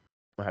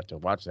 I'll have to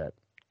watch that.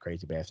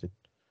 Crazy bastard.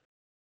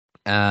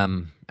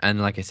 And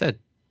like I said,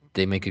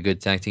 they make a good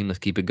tag team. Let's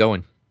keep it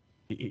going.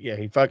 Yeah,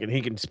 he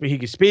can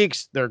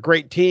speaks. They're a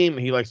great team.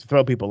 He likes to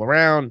throw people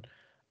around.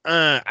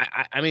 I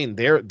mean,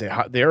 they're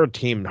a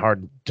team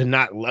hard to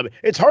not love.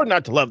 It's hard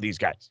not to love these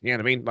guys. You know what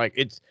I mean? Like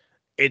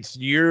it's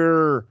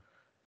you're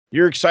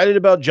excited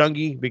about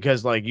Jungie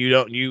because like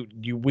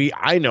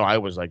I know I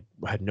was like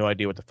I had no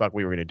idea what the fuck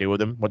we were gonna do with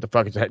him. What the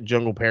fuck is that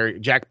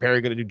Jack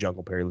Perry gonna do?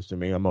 Jungle Perry, listen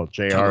to me. I'm a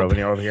JR over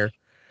here.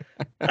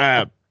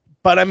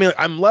 But I mean,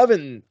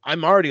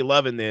 I'm already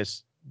loving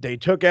this. They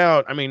took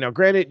out, I mean, now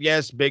granted,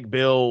 yes, Big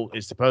Bill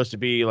is supposed to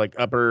be like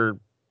upper,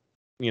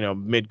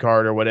 mid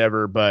card or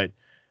whatever, but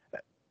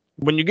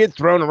when you get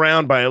thrown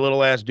around by a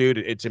little ass dude,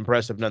 it's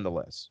impressive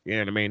nonetheless. You know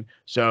what I mean?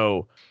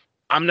 So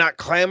I'm not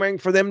clamoring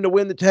for them to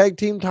win the tag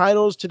team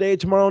titles today,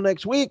 tomorrow,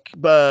 next week,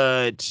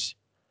 but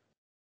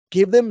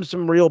give them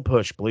some real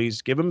push,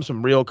 please. Give them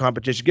some real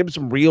competition. Give them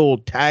some real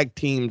tag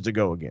teams to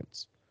go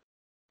against.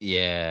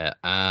 Yeah.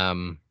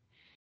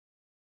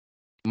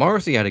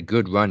 Morrissey had a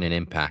good run in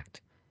Impact.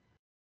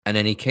 And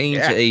then he came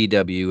to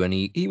AEW and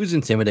he was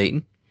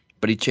intimidating,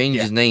 but he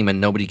changed his name and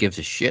nobody gives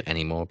a shit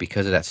anymore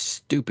because of that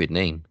stupid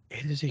name.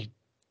 It is a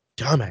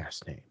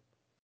dumbass name.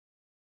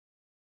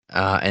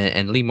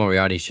 And Lee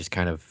Moriarty's just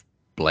kind of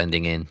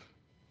blending in.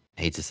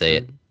 I hate to say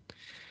it.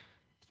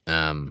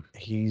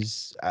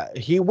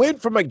 He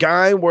went from a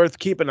guy worth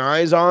keeping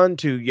eyes on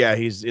to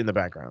he's in the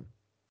background.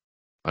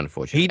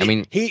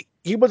 Unfortunately,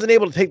 he wasn't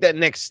able to take that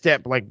next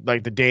step like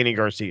the Danny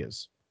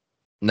Garcias.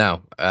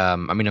 No,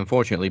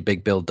 unfortunately,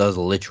 Big Bill does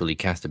literally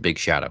cast a big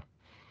shadow.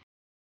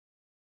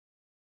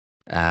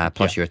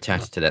 Plus, you're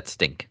attached to that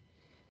stink.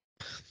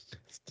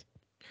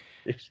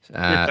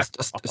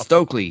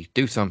 Stokely,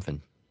 do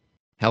something.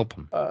 Help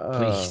him,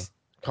 please.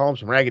 Call him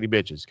some raggedy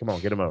bitches. Come on,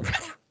 get him over.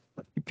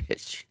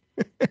 Bitch.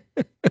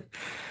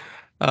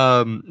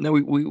 No,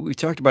 we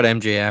talked about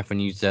MJF, and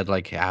you said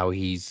like how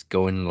he's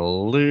going a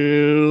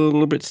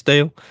little bit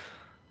stale.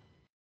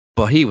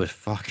 But he was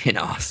fucking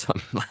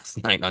awesome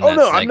last night on that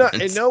segment. I'm not.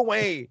 In no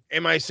way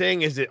am I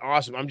saying is it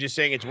awesome. I'm just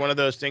saying it's one of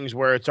those things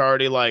where it's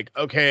already like,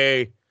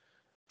 okay,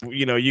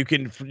 you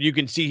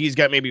can see he's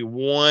got maybe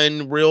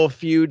one real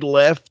feud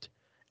left,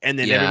 and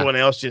then everyone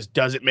else just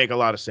doesn't make a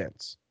lot of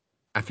sense.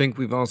 I think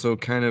we've also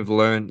kind of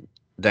learned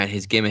that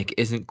his gimmick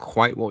isn't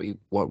quite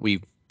what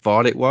we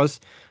thought it was.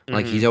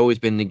 Like he's always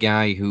been the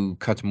guy who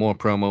cuts more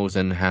promos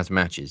and has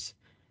matches.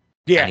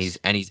 Yes.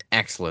 And he's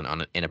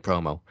excellent in a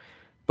promo.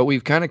 But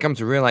we've kind of come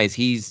to realize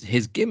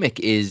his gimmick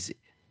is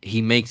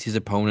he makes his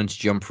opponents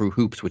jump through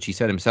hoops, which he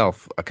said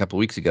himself a couple of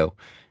weeks ago.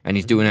 And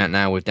he's doing that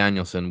now with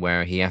Danielson,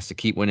 where he has to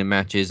keep winning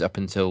matches up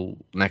until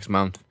next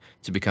month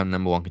to become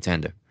 #1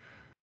 contender.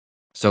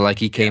 So like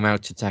he came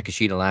out to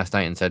Takeshita last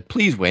night and said,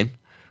 "Please win."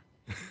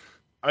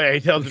 Oh, yeah,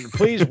 he tells him to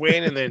please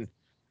win, and then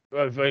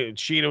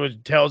Sheeta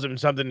tells him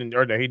something,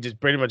 or no, he just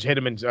pretty much hit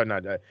him in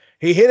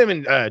he hit him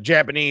in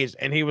Japanese,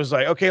 and he was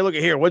like, "Okay, look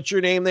at here, what's your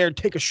name there?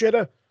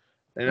 Takeshita?"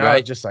 And I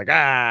was just like,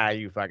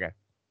 you fucker.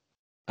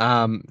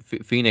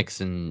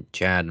 Phoenix and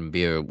Chad and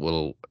Beer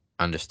will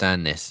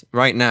understand this.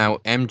 Right now,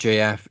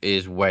 MJF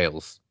is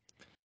Wales,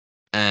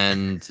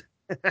 and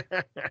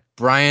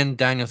Bryan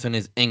Danielson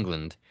is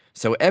England.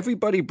 So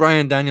everybody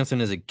Bryan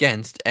Danielson is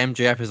against,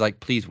 MJF is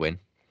like, "Please win."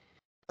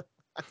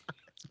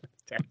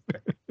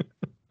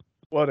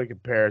 What a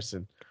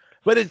comparison.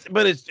 But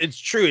it's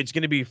true. It's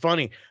going to be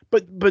funny.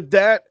 But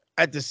that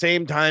at the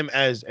same time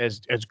as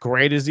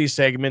great as these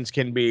segments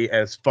can be,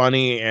 as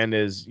funny and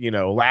as,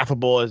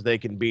 laughable as they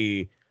can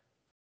be,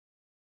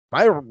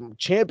 my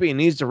champion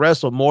needs to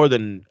wrestle more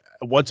than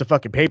once a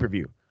fucking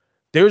pay-per-view.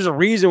 There's a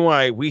reason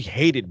why we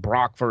hated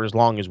Brock for as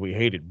long as we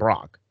hated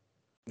Brock.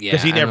 Yeah,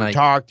 because he never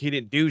talked, he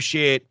didn't do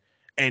shit,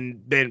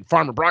 and then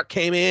Farmer Brock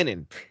came in,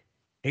 and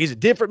he's a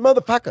different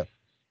motherfucker.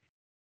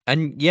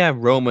 And yeah,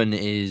 Roman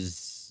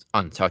is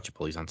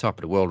untouchable. He's on top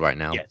of the world right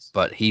now. Yes.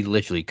 But he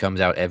literally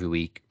comes out every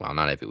week. Well,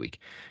 not every week.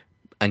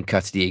 And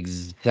cuts the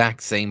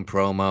exact same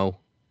promo.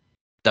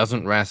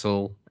 Doesn't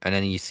wrestle. And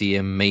then you see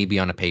him maybe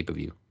on a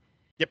pay-per-view.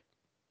 Yep.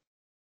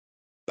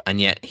 And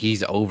yet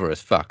he's over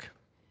as fuck.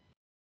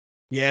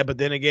 Yeah, but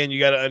then again, you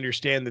got to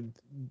understand that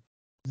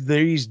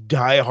these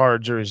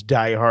diehards are as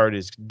diehard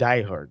as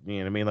diehard. You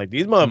know what I mean? Like,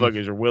 these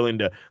motherfuckers are willing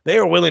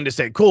to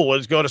say, cool,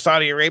 let's go to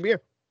Saudi Arabia.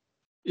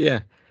 Yeah.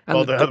 And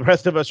well, the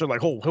rest of us are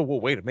like, oh,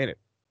 wait a minute.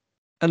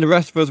 And the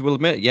rest of us will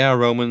admit, yeah,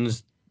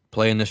 Roman's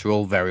playing this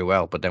role very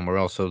well, but then we're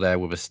also there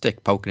with a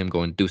stick poking him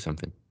going, do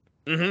something.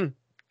 Mm-hmm.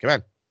 Come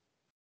on.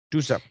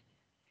 Do something.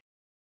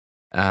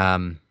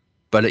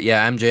 But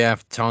yeah,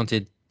 MJF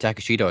taunted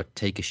Takeshita, or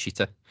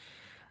Takeshita,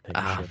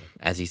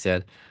 as he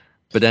said.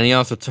 But then he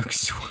also took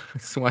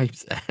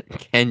swipes at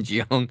Ken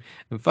Jeong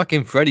and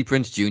fucking Freddie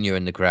Prinze Jr.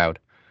 in the crowd.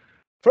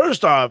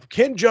 First off,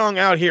 Ken Jeong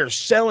out here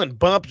selling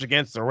bumps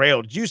against the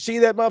rail. Did you see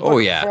that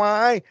motherfucker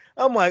fly?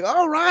 I'm like,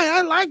 all right,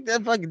 I like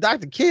that fucking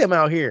Dr. Kim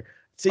out here.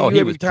 See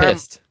he was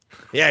pissed.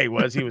 Yeah, he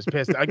was. He was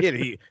pissed. I get it.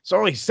 He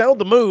sold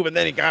the move, and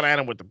then he got at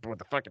him with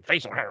the fucking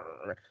facial hair.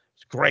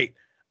 It's great.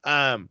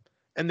 And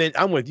then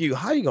I'm with you.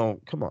 How you gonna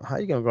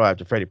go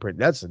after Freddie Prinze?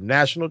 That's a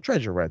national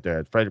treasure right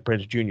there, Freddie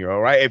Prinze Jr.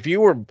 All right. If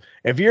you're an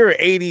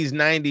 80s,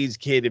 90s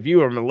kid, if you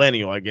were a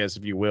millennial, I guess,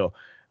 if you will.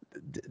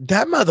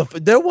 That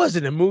motherfucker, there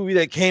wasn't a movie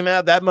that came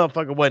out that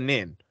motherfucker wasn't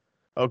in.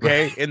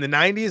 Okay, in the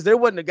 90s, there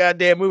wasn't a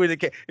goddamn movie that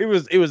came. It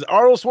was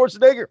Arnold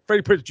Schwarzenegger,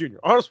 Freddie Prinze Jr.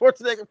 Arnold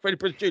Schwarzenegger, Freddie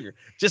Prinze Jr.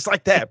 Just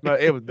like that.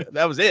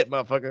 That was it,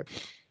 motherfucker.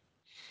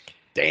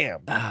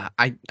 Damn.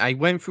 I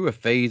went through a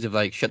phase of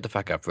like, shut the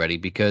fuck up, Freddie,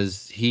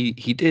 because he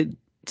did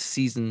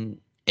season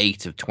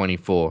 8 of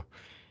 24,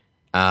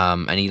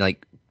 and he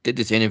like did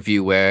this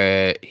interview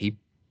where he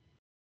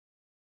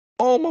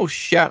almost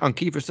shat on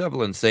Kiefer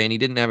Sutherland, saying he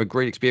didn't have a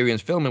great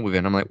experience filming with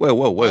him. I'm like, whoa,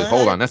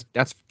 hold on,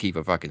 that's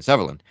Kiefer fucking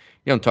Sutherland.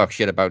 You don't talk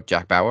shit about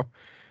Jack Bauer.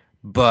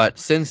 But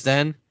since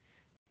then,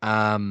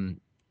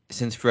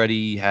 since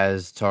Freddie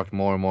has talked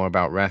more and more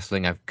about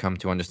wrestling, I've come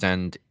to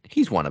understand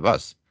he's one of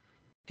us.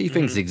 He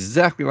thinks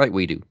exactly like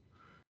we do.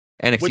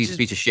 NXT's a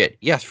piece of shit.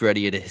 Yes,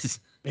 Freddie, it is.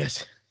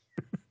 Yes.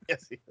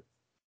 Yes, he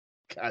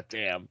is. God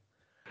damn.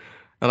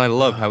 And I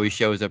love how he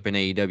shows up in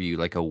AEW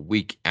like a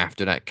week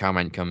after that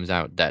comment comes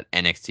out that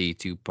NXT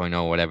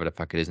 2.0, whatever the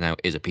fuck it is now,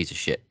 is a piece of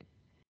shit.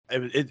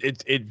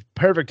 It's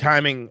perfect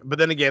timing. But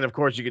then again, of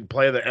course, you can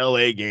play the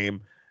LA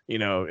game,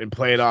 and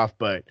play it off.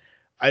 But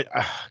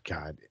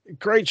God,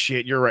 great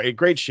shit. You're right.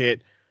 Great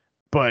shit.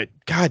 But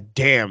god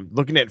damn,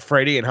 looking at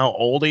Freddie and how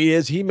old he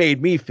is, he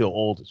made me feel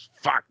old as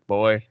fuck,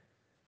 boy.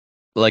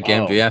 Like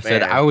MJF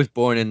said, I was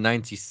born in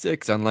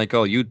 96, unlike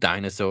all you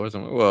dinosaurs.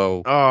 I'm like,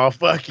 whoa. Oh,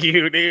 fuck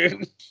you,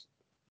 dude.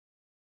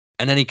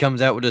 And then he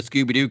comes out with a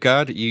Scooby-Doo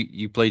card.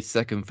 You played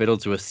second fiddle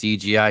to a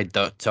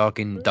CGI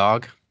talking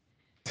dog.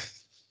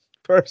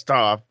 First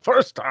off,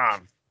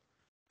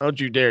 don't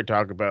you dare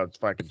talk about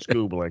fucking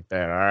Scoob like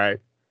that, all right?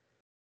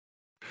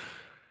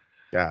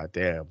 God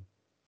damn.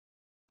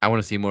 I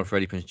want to see more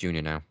Freddie Prinze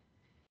Jr. now.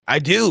 I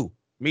do.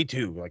 Me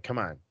too. Like, come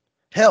on.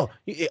 Hell,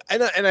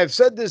 and I've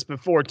said this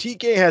before,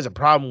 TK has a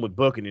problem with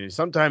booking, and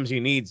sometimes he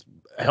needs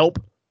help.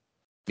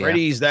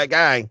 Freddie's that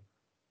guy.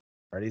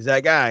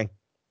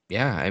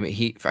 Yeah, I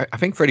mean, I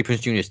think Freddie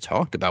Prinze Jr. has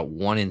talked about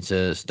wanting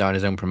to start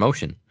his own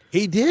promotion.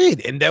 He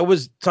did, and that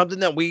was something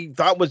that we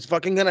thought was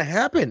fucking going to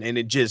happen, and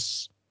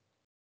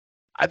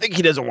I think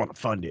he doesn't want to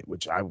fund it,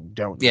 which I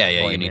don't. Yeah,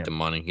 you need the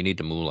money. You need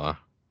the moolah.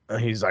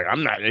 He's like,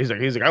 I'm not. He's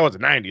like, I was a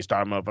 '90s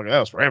star, motherfucker. That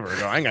was forever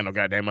ago. I ain't got no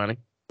goddamn money.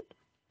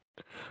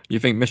 You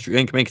think Mystery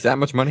Inc. makes that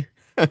much money?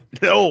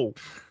 No.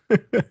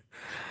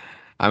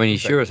 I mean, he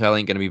sure as hell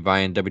ain't gonna be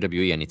buying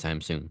WWE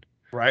anytime soon.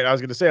 Right. I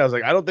was gonna say, I was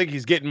like, I don't think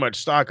he's getting much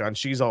stock on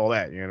She's All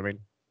That. You know what I mean?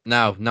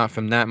 No, not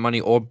from that money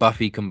or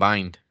Buffy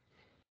combined.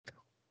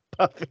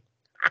 Buffy.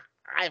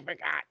 I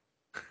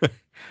forgot.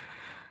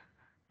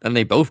 And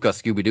they both got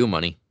Scooby-Doo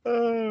money.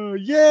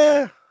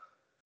 Yeah.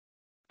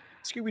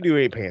 Scooby-Doo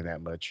ain't paying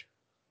that much.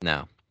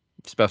 No,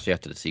 especially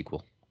after the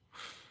sequel.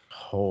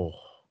 Oh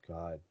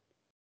God.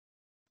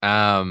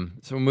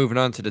 So we're moving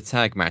on to the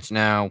tag match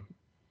now.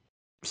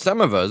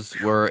 Some of us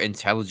were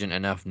intelligent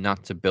enough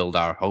not to build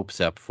our hopes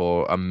up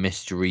for a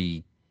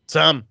mystery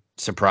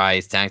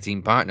surprise tag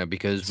team partner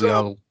because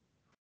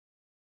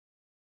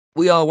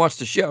we all watched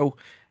the show,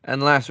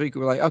 and last week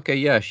we were like, okay,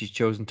 yeah, she's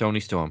chosen Toni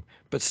Storm,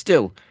 but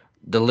still,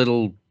 the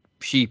little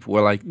sheep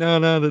were like, no,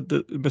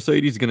 the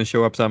Mercedes is gonna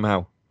show up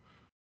somehow.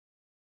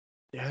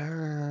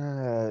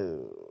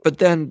 But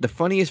then the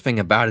funniest thing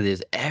about it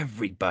is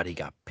everybody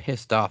got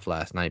pissed off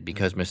last night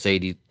because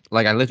Mercedes.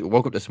 Like, I literally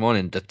woke up this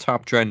morning, the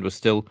top trend was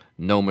still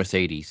no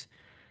Mercedes.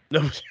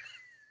 No.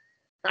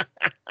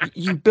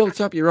 You built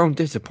up your own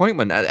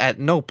disappointment. At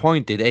no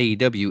point did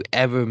AEW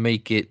ever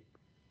make it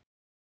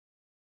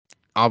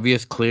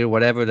obvious, clear,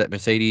 whatever, that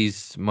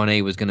Mercedes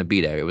Moné was going to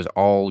be there. It was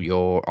all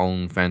your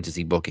own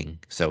fantasy booking.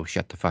 So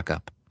shut the fuck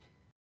up.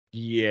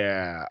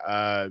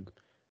 Yeah.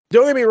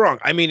 Don't get me wrong.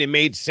 I mean, it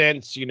made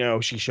sense. You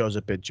know, she shows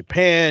up in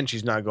Japan.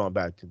 She's not going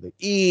back to the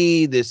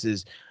E. This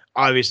is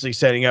obviously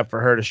setting up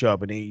for her to show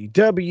up in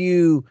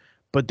AEW.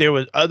 But there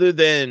was, other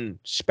than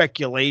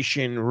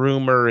speculation,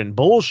 rumor, and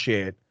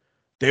bullshit,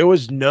 there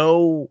was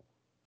no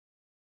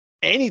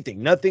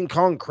anything, nothing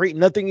concrete,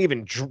 nothing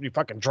even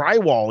fucking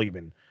drywall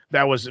even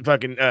that was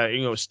fucking,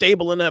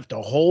 stable enough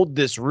to hold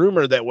this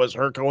rumor that was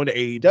her going to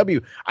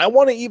AEW. I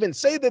want to even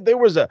say that there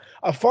was a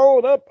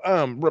followed up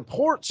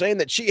report saying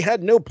that she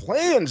had no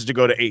plans to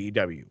go to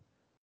AEW.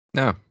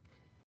 No.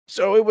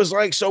 So it was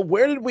like, so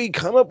where did we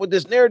come up with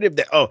this narrative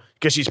that,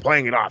 because she's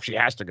playing it off, she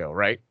has to go,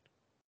 right?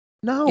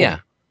 No. Yeah.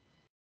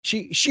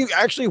 She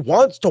actually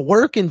wants to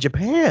work in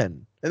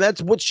Japan, and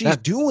that's what she's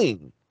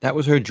doing. That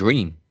was her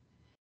dream.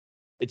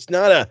 It's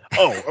not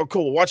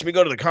cool, watch me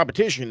go to the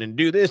competition and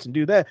do this and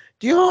do that.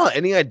 Do you all have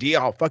any idea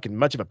how fucking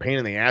much of a pain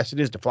in the ass it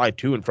is to fly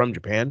to and from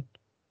Japan?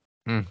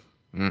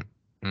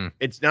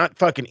 It's not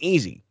fucking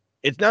easy.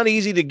 It's not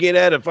easy to get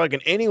out of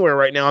fucking anywhere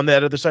right now on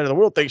that other side of the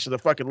world, thanks to the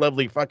fucking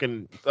lovely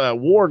fucking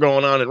war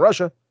going on in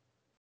Russia.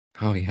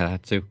 Oh, yeah,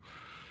 that too.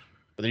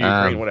 Or the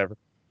Ukraine, whatever.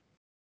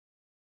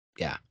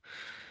 Yeah.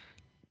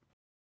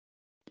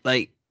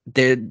 Like,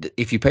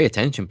 if you pay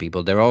attention,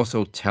 people, they're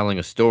also telling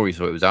a story,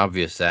 so it was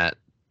obvious that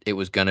it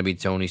was going to be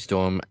Toni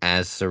Storm,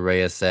 as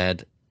Saraya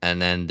said,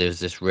 and then there's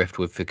this rift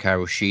with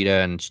Hikaru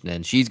Shida, and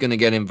then she's going to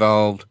get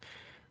involved.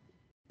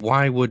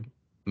 Why would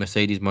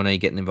Mercedes Moné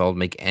getting involved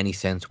make any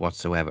sense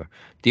whatsoever?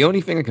 The only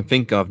thing I can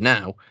think of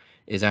now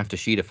is after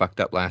Shida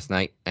fucked up last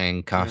night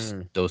and cost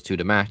those two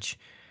the match,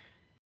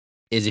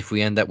 is if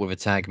we end up with a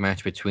tag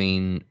match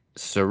between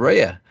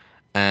Saraya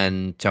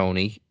and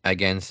Toni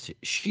against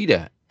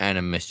Shida and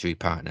a mystery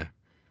partner.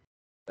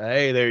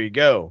 Hey, there you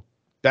go.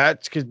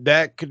 That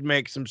could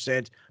make some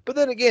sense. But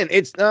then again,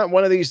 it's not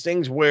one of these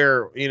things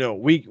where,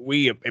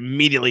 we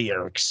immediately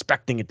are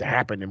expecting it to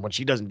happen. And when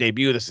she doesn't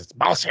debut, this is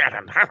bullshit.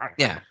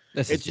 Yeah,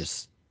 this is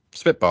just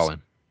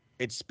spitballing.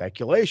 It's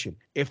speculation.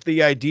 If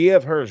the idea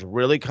of hers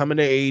really coming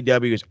to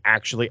AEW is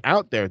actually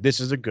out there, this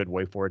is a good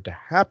way for it to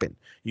happen.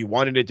 You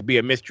wanted it to be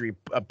a mystery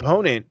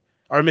opponent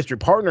or a mystery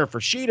partner for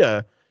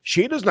Shida.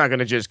 Shida's not going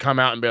to just come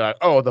out and be like,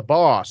 oh, the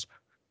boss.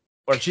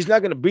 Or she's not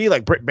going to be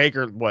like Britt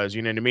Baker was,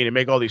 you know what I mean, and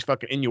make all these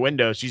fucking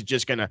innuendos. She's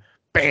just going to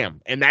bam.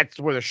 And that's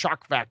where the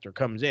shock factor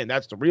comes in.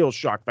 That's the real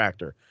shock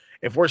factor.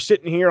 If we're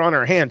sitting here on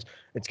our hands,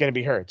 it's going to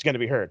be her. It's going to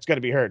be her. It's going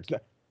to be her.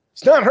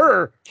 It's not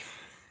her.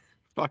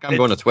 Fuck, I'm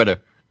going to Twitter.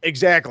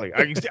 Exactly.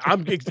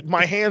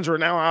 My hands are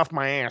now off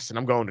my ass and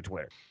I'm going to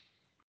Twitter.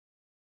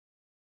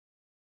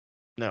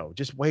 No,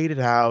 just wait it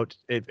out.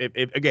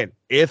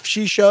 If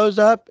she shows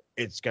up,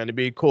 it's going to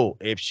be cool.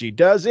 If she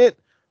doesn't,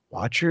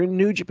 watch her in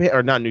New Japan,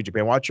 or not New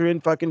Japan. Watch her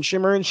in fucking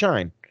Shimmer and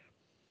Shine.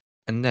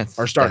 And that's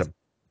Stardom.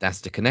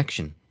 That's the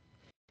connection.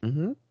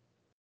 Mm-hmm.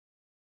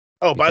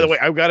 Oh, by the way,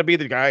 I've got to be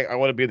the guy. I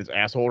want to be this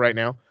asshole right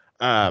now.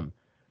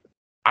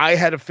 I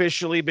had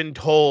officially been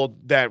told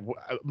that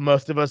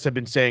most of us have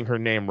been saying her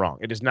name wrong.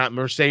 It is not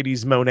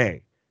Mercedes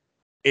Moné.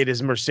 It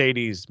is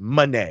Mercedes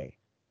Moné.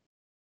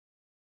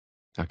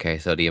 Okay,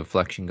 so the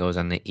inflection goes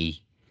on the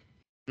E,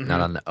 not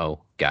on the O.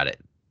 Got it.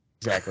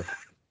 Exactly.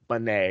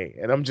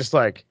 Moné. And I'm just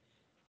like,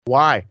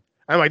 why?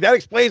 I'm like, that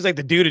explains like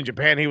the dude in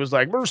Japan. He was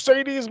like,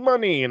 Mercedes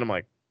money. And I'm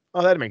like,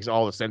 oh, that makes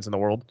all the sense in the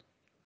world.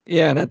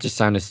 Yeah, that just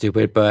sounded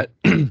stupid, but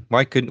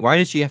why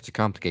did she have to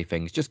complicate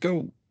things? Just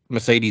go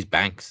Mercedes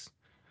Banks.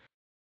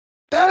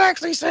 That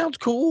actually sounds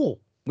cool.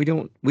 We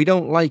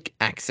don't like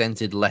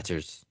accented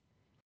letters.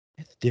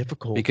 It's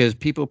difficult because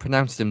people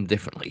pronounce them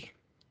differently.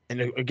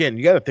 And again,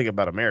 you got to think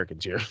about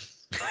Americans here.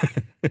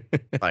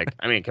 Like,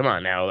 I mean, come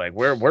on now. Like,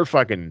 we're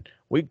fucking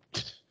we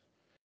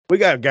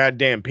got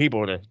goddamn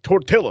people in a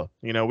tortilla.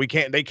 You know,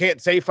 they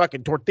can't say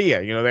fucking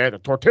tortilla. You know, they have the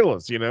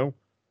tortillas. You know,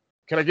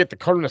 can I get the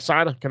carne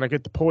asada? Can I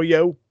get the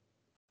pollo?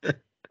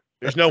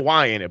 There's no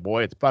Y in it,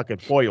 boy. It's fucking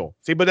pollo.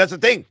 See, but that's the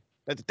thing.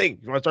 That's the thing.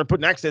 You want to start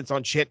putting accents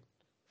on shit,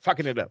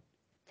 fucking it up.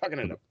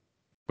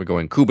 We're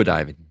going scuba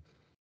diving.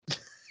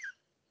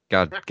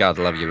 God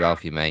love you,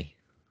 Ralphie May.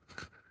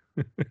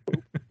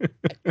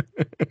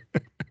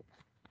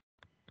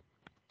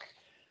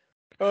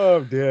 Oh,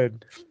 I'm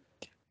dead.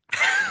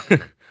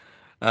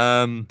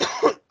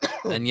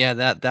 And yeah,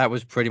 that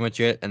was pretty much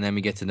it. And then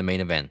we get to the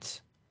main event.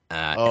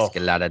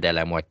 Escalada de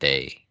la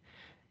Muerte.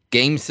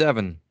 Game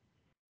 7.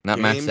 Not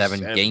match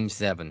 7, Game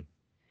 7.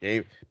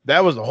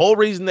 That was the whole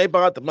reason they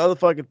bought the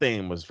motherfucking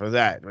thing, was for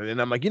that.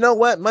 And I'm like, you know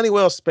what? Money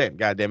well spent,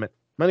 goddammit.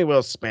 Money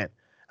well spent.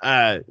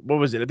 What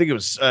was it? I think it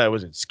was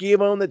it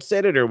Skiavone that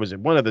said it, or was it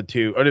one of the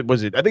two? Or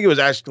was it? I think it was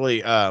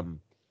actually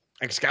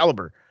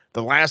Excalibur.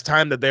 The last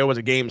time that there was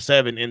a Game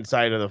 7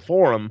 inside of the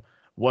forum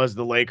was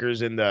the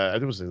Lakers and I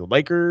think it was the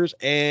Lakers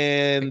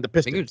and the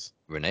Pistons. I think it was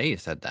Renee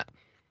said that.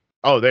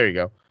 Oh, there you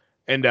go.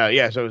 And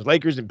yeah, so it was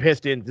Lakers and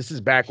Pistons. This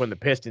is back when the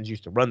Pistons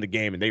used to run the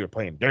game and they were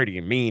playing dirty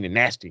and mean and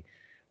nasty.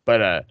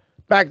 But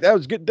that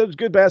was good. That was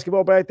good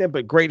basketball back then.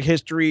 But great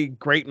history,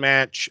 great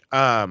match.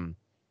 I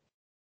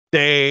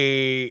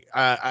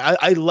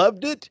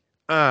loved it.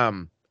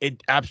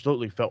 It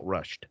absolutely felt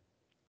rushed.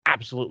 I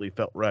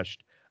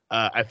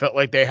felt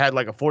like they had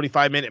like a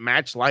 45-minute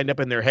match lined up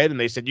in their head, and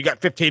they said, "You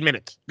got 15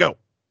 minutes, go."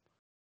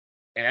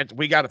 And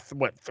we got a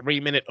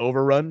 3-minute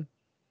overrun.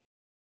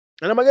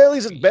 And I'm like, at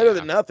least it's better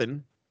than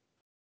nothing.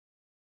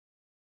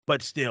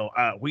 But still,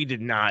 we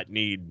did not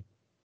need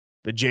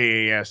the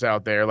JAS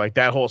out there. Like,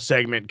 that whole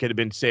segment could have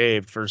been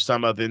saved for a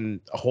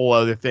whole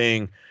other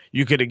thing.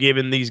 You could have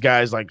given these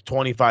guys like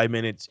 25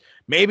 minutes.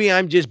 Maybe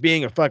I'm just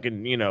being a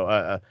fucking,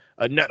 a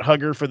nut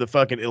hugger for the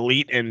fucking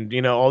elite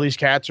and, all these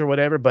cats or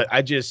whatever. But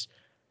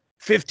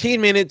 15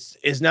 minutes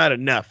is not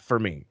enough for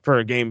me for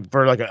a game,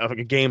 for like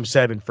a Game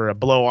 7 for a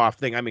blow off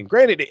thing. I mean,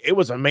 granted, it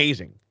was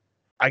amazing.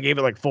 I gave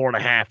it like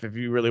 4.5 if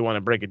you really want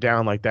to break it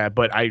down like that.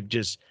 But I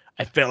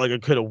felt like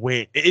it could have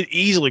went. It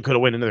easily could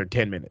have went another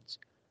 10 minutes.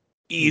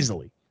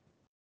 Easily.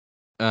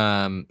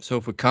 So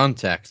for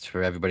context,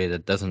 for everybody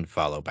that doesn't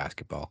follow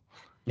basketball,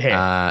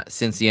 yeah.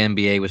 Since the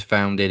NBA was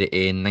founded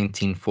in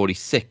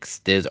 1946,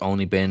 there's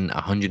only been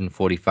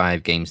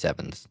 145 Game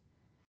 7s.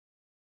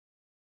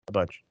 A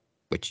bunch.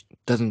 Which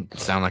doesn't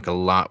sound like a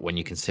lot when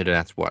you consider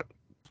that's what?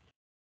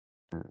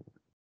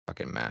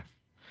 Fucking math.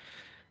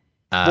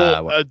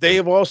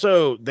 They've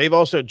also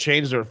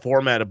changed their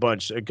format a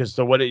bunch, because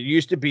what it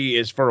used to be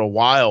is, for a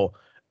while,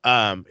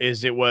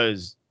 it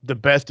was the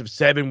best of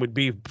 7 would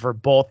be for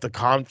both the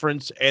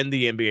conference and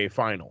the NBA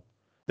final.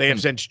 They have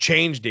since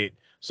changed it,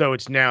 so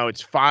it's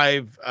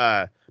 5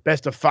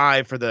 best of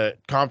 5 for the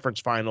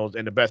conference finals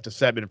and the best of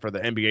 7 for the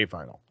NBA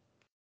final.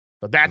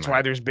 So that's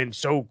why there's been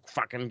so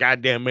fucking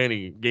goddamn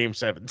many Game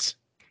 7s.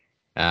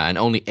 And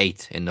only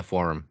 8 in the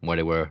forum where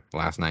they were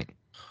last night.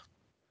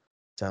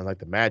 Sounds like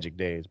the Magic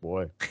days,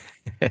 boy.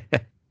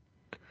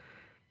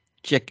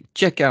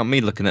 Check out me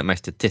looking at my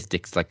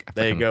statistics. Like, I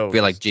there you go.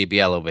 Feel like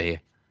JBL over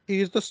here.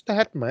 He's the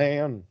stat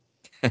man.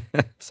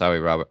 Sorry,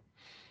 Robert.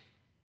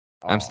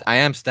 I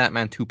am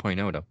Statman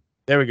 2.0 though.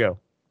 There we go.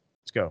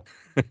 Let's go.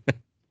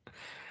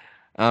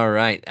 All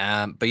right.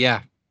 But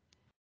yeah,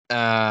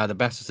 the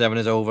best of 7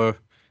 is over.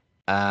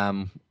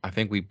 I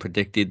think we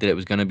predicted that it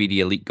was going to be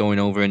the Elite going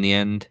over in the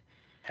end.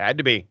 Had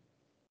to be.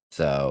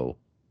 So,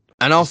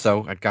 and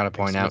also, I got to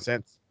point out,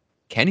 sense.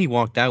 Kenny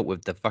walked out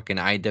with the fucking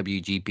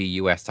IWGP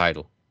US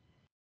title.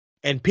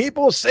 And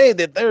people say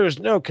that there is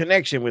no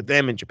connection with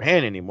them in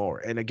Japan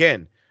anymore. And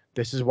again,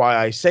 this is why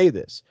I say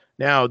this.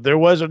 Now, there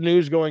was a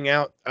news going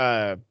out,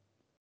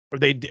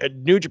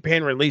 New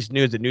Japan released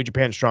news that New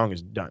Japan Strong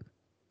is done.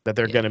 That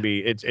they're going to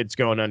be, it's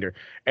going under.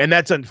 And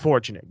that's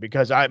unfortunate,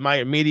 because my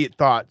immediate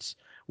thoughts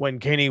when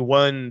Kenny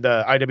won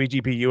the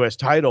IWGP US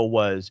title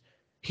was,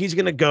 he's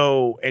going to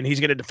go and he's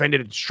going to defend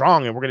it at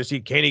Strong, and we're going to see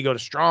Kenny go to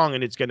Strong,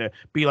 and it's going to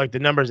be like the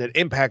numbers that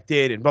Impact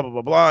did, and blah, blah,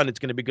 blah, blah, and it's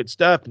going to be good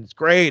stuff, and it's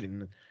great,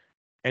 and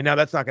now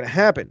that's not going to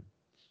happen.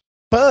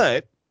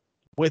 But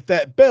with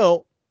that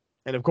belt,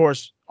 and of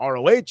course,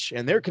 ROH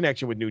and their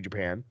connection with New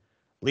Japan,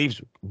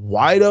 leaves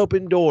wide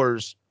open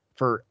doors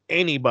for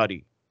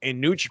anybody in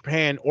New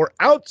Japan or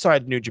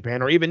outside New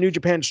Japan, or even New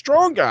Japan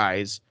Strong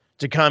guys,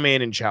 to come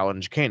in and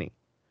challenge Kenny,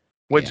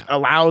 which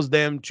allows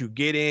them to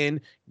get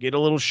in, get a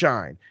little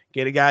shine,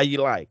 get a guy you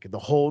like, the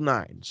whole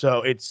 9.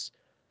 So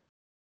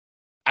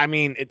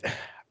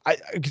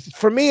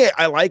for me,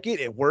 I like it.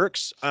 It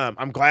works.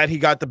 I'm glad he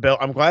got the belt.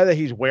 I'm glad that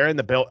he's wearing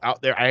the belt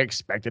out there. I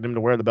expected him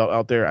to wear the belt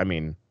out there. I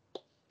mean,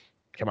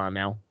 come on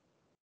now.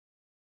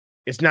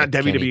 It's not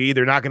WWE. Kenny.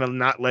 They're not going to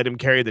not let him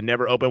carry the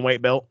never open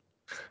weight belt.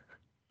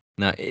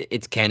 No,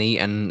 it's Kenny,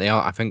 and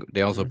I think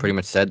they also pretty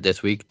much said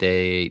this week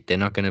they're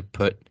not going to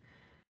put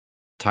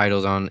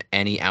titles on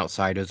any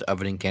outsiders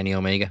other than Kenny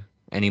Omega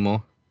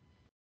anymore.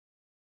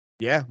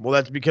 Yeah, well,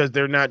 that's because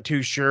they're not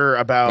too sure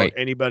about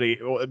anybody.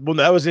 Well,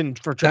 that was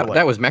for AAA.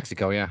 That was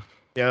Mexico, yeah.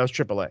 Yeah, that was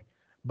AAA.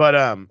 But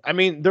I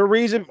mean, the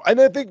reason, and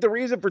I think the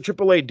reason for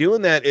AAA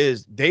doing that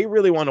is they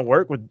really want to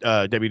work with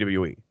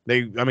WWE.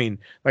 I mean,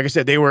 like I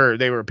said, they were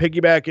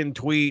piggybacking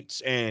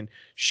tweets and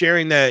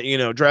sharing that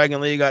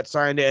Dragon Lee got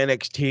signed to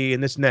NXT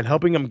and this and that,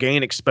 helping them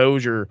gain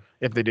exposure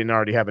if they didn't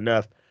already have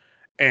enough.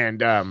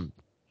 And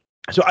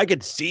so I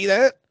could see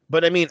that.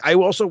 But I mean, I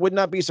also would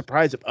not be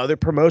surprised if other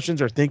promotions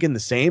are thinking the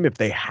same if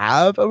they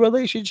have a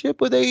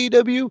relationship with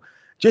AEW,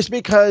 just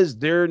because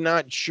they're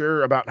not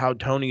sure about how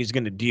Tony is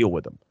going to deal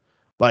with them.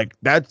 Like,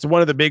 that's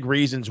one of the big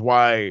reasons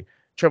why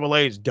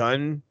AAA is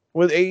done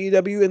with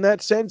AEW in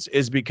that sense,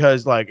 is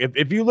because, like,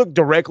 if you look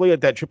directly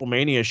at that Triple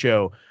Mania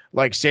show,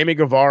 like, Sammy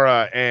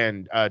Guevara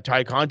and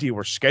Ty Conti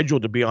were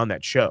scheduled to be on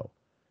that show.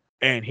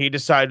 And he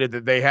decided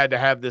that they had to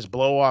have this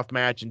blow-off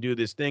match and do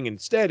this thing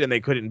instead, and they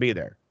couldn't be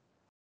there.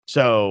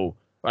 So,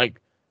 like,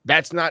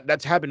 that's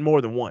happened more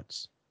than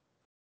once.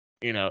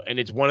 And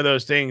it's one of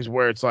those things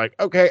where it's like,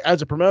 okay,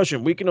 as a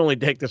promotion, we can only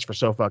take this for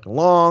so fucking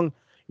long,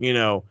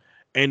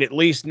 and at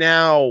least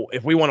now,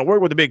 if we want to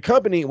work with a big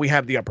company, we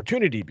have the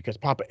opportunity because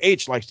Papa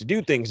H likes to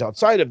do things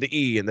outside of the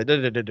E and the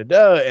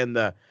da-da-da-da-da and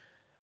the...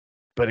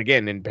 But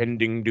again,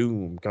 impending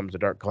doom comes the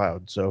dark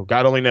cloud. So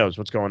God only knows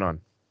what's going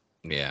on.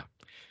 Yeah.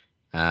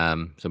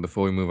 So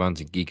before we move on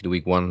to Geek of the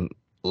Week, one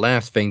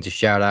last thing to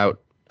shout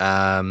out.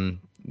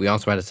 We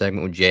also had a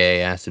segment with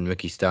JAS and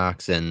Ricky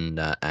Starks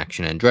and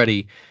Action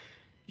Andretti.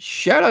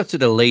 Shout out to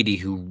the lady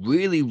who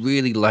really,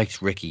 really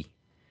likes Ricky.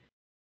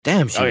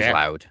 Damn, she was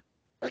loud.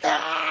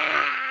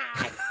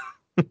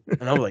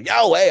 And I'm like,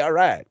 yo, hey, all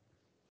right.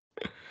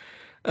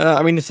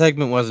 I mean, the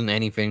segment wasn't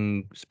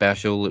anything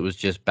special. It was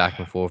just back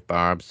and forth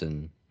barbs,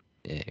 and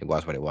it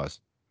was what it was.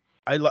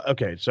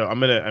 Okay, so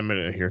I'm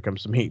gonna. Here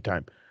comes some heat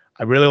time.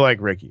 I really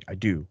like Ricky. I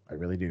do. I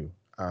really do.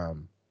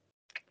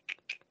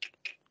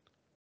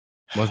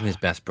 Wasn't his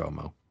best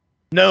promo.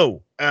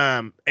 No.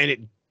 And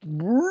it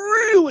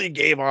really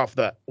gave off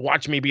the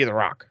 "Watch me be the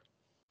Rock,"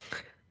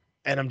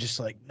 and I'm just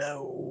like,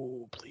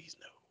 no, please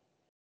no.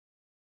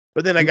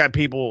 But then I got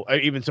people,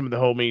 even some of the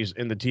homies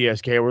in the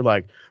TSK were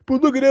like,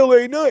 but look at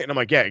LA Knight. And I'm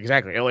like, yeah,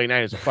 exactly. LA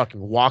Knight is a fucking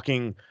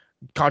walking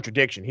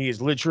contradiction. He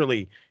is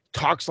literally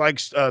talks like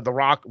The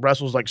Rock,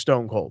 wrestles like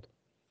Stone Cold,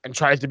 and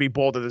tries to be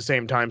both at the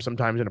same time,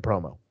 sometimes in a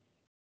promo.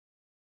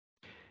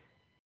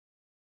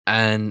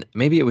 And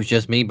maybe it was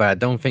just me, but I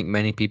don't think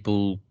many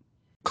people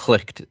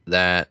clicked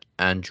that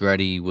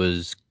Andretti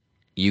was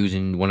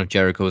using one of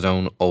Jericho's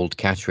own old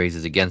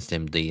catchphrases against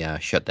him, the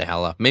shut the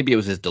hell up. Maybe it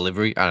was his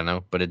delivery, I don't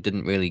know, but it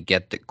didn't really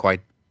get quite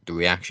the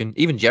reaction.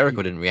 Even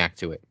Jericho didn't react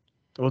to it.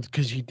 Well, it's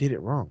because he did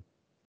it wrong.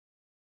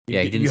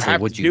 Yeah, he didn't say,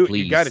 would you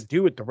please? You got to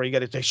do it the way. You got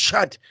to say,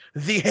 shut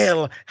the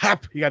hell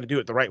up. You got to do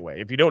it the right way.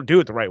 If you don't do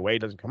it the right way, it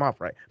doesn't come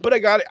off right. But I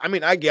got it. I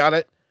mean, I got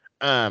it.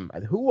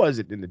 Who was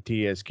it in the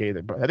TSK? I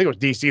think it was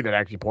DC that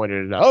actually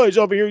pointed it out. Oh, he's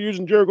over here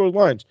using Jericho's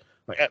lines.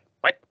 Like,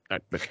 what? I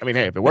mean,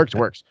 hey, if it works, it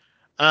works.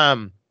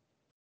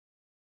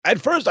 At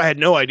first, I had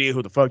no idea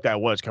who the fuck that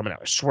was coming out.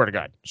 I swear to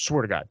God.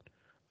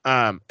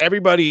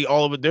 Everybody,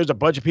 all of it, there's a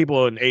bunch of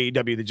people in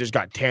AEW that just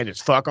got tanned as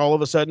fuck all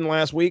of a sudden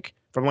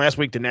from last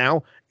week to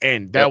now.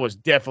 And that was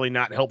definitely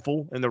not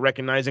helpful in the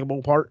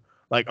recognizable part.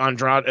 Like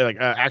Andrade,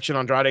 Action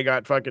Andrade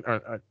got fucking,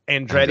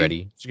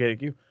 Andretti.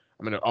 Thank you.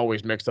 I'm going to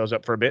always mix those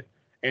up for a bit.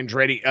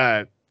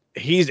 Andretti,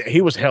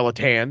 he was hella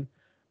tan.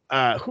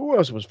 Who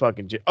else was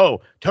fucking?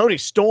 Tony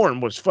Storm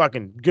was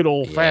fucking good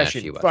old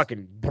fashioned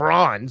fucking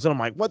bronze. And I'm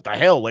like, what the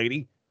hell,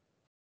 lady?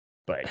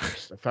 But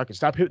fucking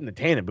stop hitting the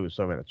tanning booth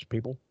so much,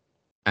 people.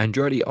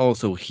 Andretti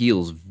also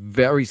heals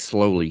very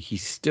slowly.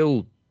 He's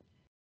still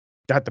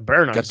got the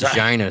burn on got the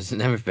shiners and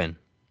everything.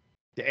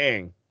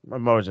 Dang, my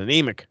mother's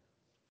anemic.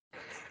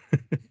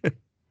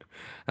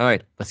 All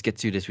right, let's get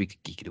to this week's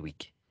Geek of the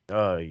Week.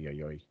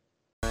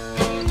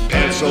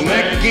 Pencil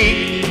neck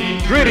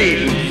geek,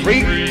 gritty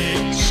freak,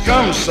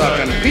 scum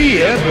sucking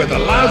peahead with a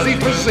lousy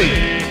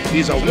physique.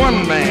 He's a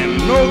one-man,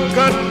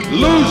 no-cut,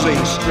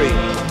 losing streak.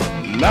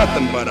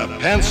 Nothing but a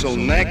pencil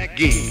neck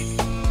geek.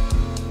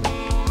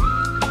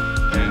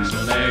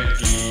 Pencil neck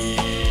geek.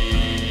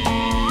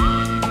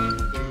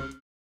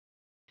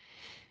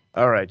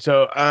 All right,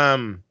 so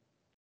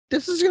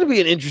this is going to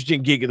be an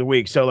interesting Geek of the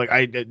Week. So,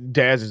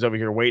 Daz is over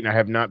here waiting. I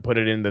have not put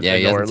it in the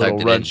thing or a little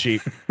run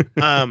sheet.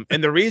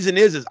 And the reason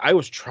is I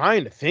was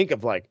trying to think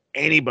of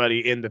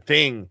anybody in the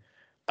thing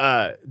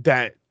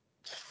that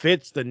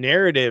fits the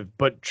narrative.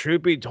 But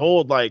truth be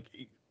told,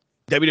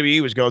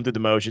 WWE was going through the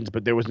motions,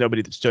 but there was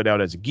nobody that stood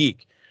out as a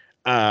geek.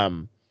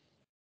 AEW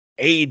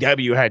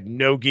had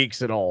no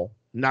geeks at all.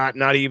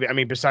 Not even, I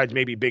mean, besides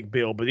maybe Big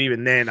Bill, but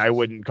even then I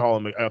wouldn't call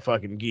him a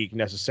fucking geek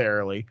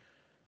necessarily.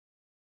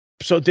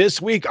 So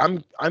this week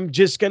I'm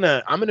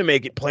gonna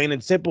make it plain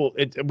and simple.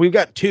 We've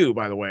got two,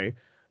 by the way.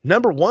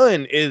 Number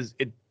one is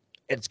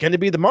it's gonna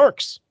be the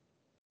Marks.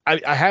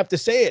 I have to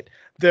say it.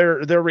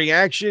 Their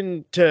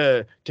reaction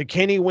to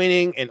Kenny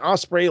winning and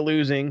Ospreay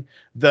losing,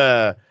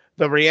 the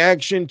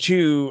reaction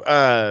to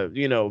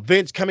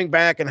Vince coming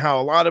back and how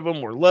a lot of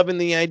them were loving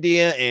the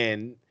idea,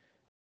 and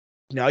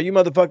now you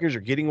motherfuckers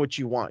are getting what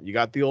you want. You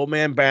got the old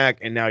man back,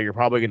 and now you're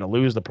probably going to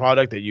lose the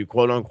product that you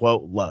quote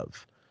unquote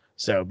love.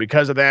 So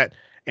because of that,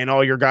 and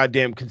all your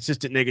goddamn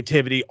consistent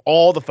negativity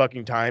all the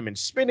fucking time, and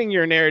spinning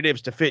your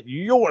narratives to fit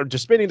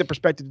spinning the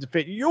perspective to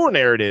fit your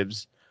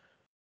narratives,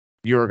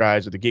 your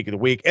guys are the Geek of the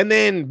Week. And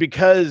then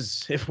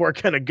because if we're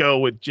going to go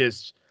with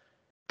just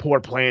poor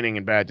planning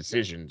and bad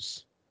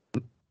decisions,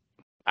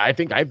 I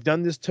think I've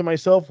done this to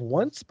myself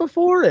once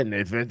before, and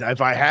if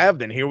I have,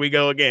 then here we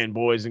go again,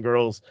 boys and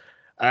girls.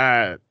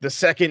 The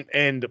second,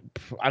 and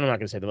I'm not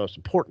going to say the most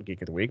important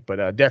Geek of the Week,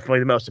 but definitely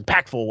the most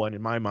impactful one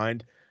in my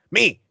mind,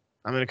 me.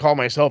 I'm going to call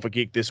myself a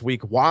geek this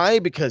week. Why?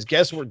 Because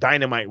guess where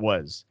Dynamite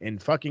was? In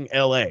fucking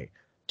LA.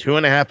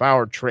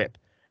 2.5-hour trip.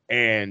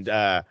 And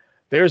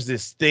there's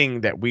this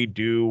thing that we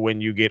do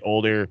when you get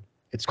older.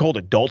 It's called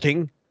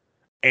adulting.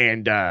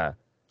 And I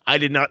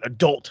did not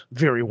adult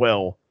very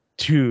well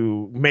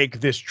to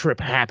make this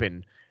trip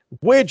happen,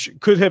 which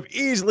could have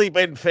easily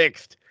been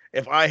fixed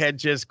if I had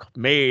just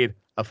made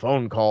a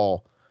phone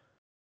call.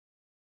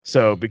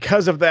 So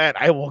because of that,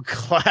 I will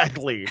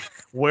gladly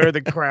wear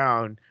the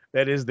crown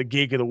that is the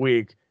Geek of the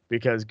Week,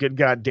 because good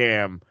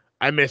goddamn,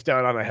 I missed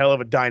out on a hell of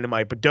a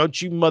Dynamite. But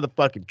don't you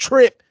motherfucking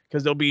trip,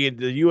 because they'll be at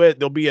the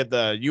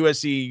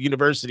USC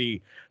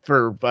University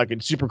for fucking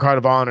Supercard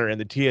of Honor,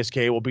 and the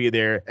TSK will be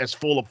there as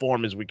full of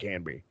form as we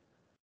can be.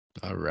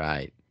 All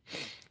right.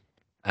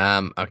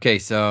 Okay,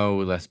 so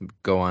let's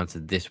go on to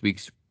this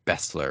week's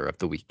Wrestler of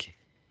the Week.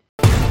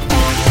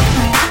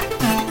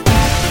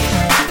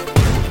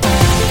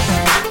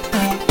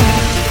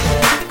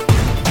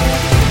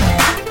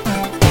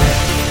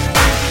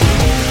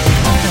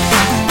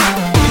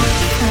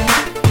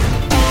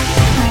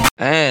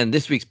 And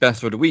this week's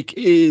Best of the Week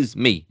is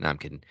me. No, I'm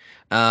kidding.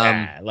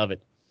 I love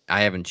it.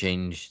 I haven't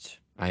changed.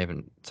 I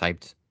haven't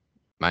typed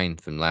mine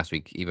from last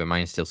week either.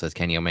 Mine still says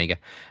Kenny Omega.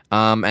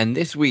 And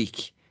this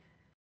week,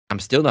 I'm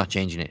still not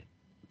changing it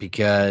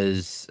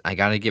because I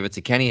got to give it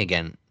to Kenny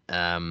again.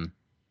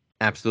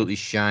 Absolutely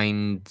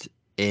shined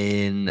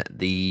in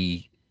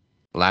the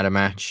ladder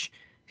match.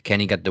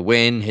 Kenny got the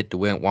win, hit the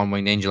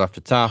one-winged angel off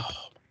the top.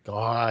 Oh,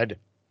 God.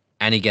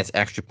 And he gets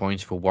extra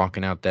points for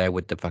walking out there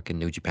with the fucking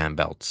New Japan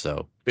belt.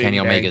 So Big Kenny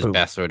Omega's boom.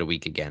 Best of the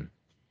Week again.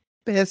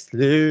 Best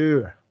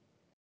Lou.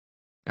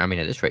 I mean,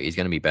 at this rate, he's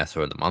going to be Best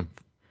of the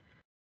Month.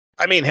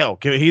 I mean, hell,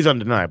 he's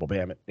undeniable,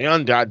 damn it.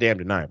 Goddamn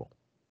deniable.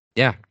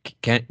 Yeah,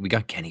 we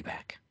got Kenny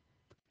back.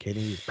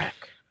 Kenny's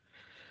back.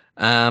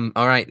 All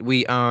right,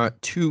 we are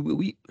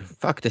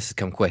fuck, this has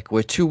come quick.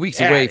 We're 2 weeks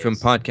away from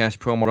Podcast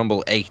Promo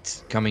Rumble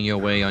 8 coming your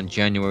way on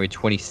January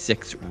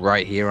 26th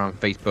right here on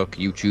Facebook,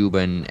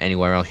 YouTube, and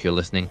anywhere else you're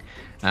listening.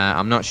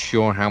 I'm not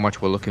sure how much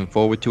we're looking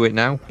forward to it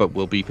now, but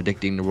we'll be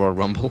predicting the Royal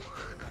Rumble.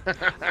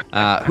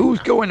 Who's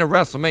going to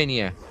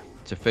WrestleMania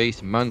to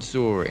face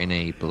Mansoor in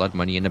a Blood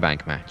Money in the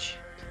Bank match?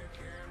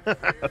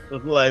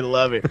 I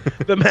love it.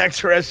 The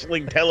Max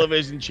Wrestling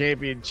Television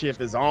Championship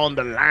is on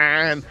the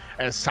line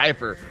as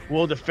Cypher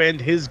will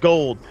defend his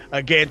gold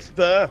against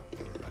the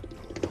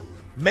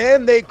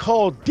man they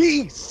call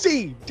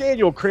DC.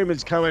 Daniel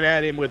Crimmins coming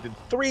at him with the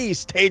 3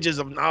 stages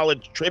of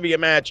knowledge trivia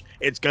match.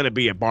 It's going to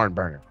be a barn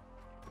burner.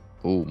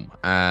 Ooh,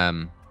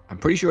 I'm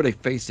pretty sure they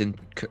faced in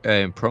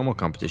promo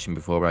competition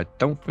before, but I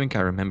don't think I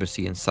remember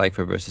seeing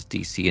Cypher versus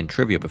DC in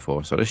trivia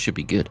before, so this should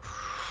be good.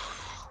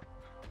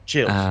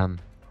 Chills.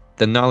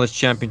 The Knowledge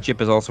Championship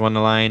is also on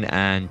the line,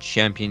 and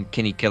champion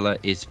Kenny Killer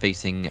is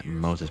facing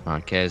Moses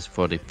Marquez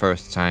for the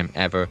first time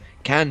ever.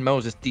 Can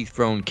Moses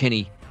dethrone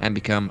Kenny and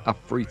become a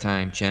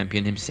 3-time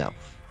champion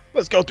himself?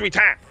 Let's go 3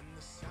 times.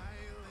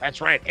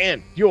 That's right.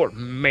 And your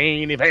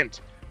main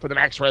event for the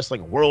Max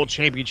Wrestling World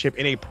Championship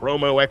in a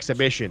promo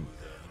exhibition.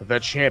 The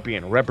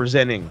champion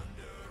representing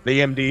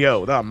the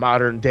MDO, the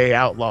Modern Day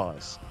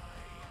Outlaws,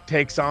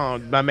 takes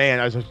on my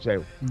man, I was going to say,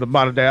 the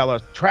Modern Day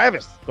Outlaws,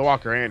 Travis the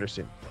Walker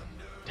Anderson.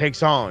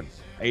 Takes on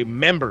a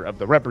member of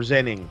the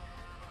representing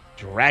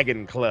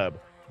Dragon Club,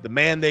 the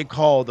man they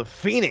call the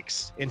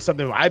Phoenix, in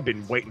something I've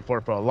been waiting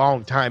for a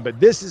long time. But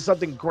this is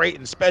something great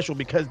and special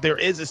because there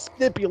is a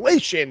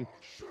stipulation,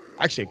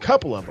 actually a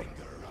couple of them.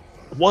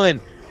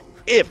 One,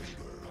 if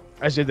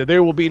I said that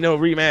there will be no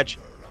rematch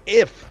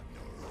if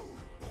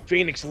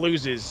Phoenix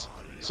loses,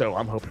 so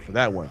I'm hoping for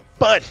that one.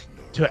 But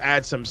to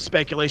add some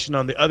speculation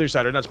on the other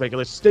side, or not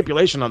speculation,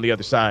 stipulation on the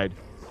other side,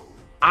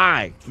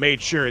 I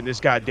made sure in this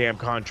goddamn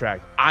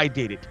contract, I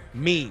did it.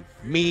 Me.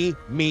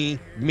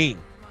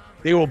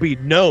 There will be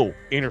no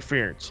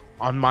interference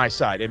on my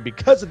side. And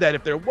because of that,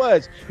 if there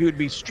was, he would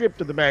be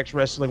stripped of the Max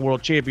Wrestling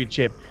World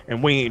Championship,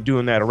 and we ain't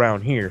doing that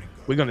around here.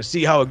 We're going to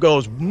see how it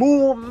goes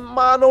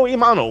mano a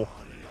mano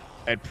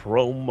at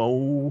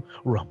Promo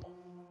Rumble.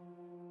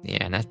 Yeah,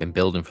 and that's been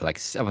building for like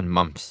 7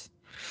 months.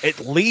 At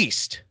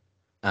least.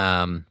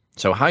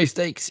 So high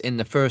stakes in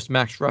the first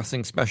Max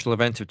Wrestling special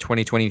event of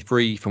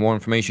 2023. For more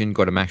information,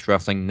 go to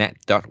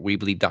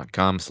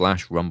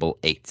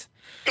maxwrestlingnet.weebly.com/rumble8.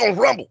 Go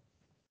Rumble!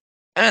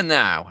 And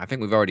now, I think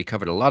we've already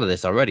covered a lot of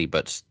this already,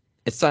 but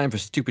it's time for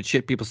stupid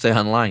shit people say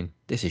online.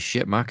 This is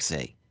shit Mark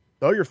say.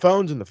 Throw your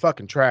phones in the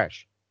fucking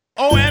trash.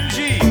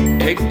 OMG.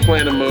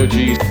 Eggplant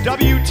emoji.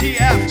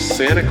 WTF.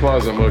 Santa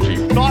Claus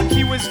emoji. Thought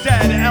he was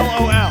dead.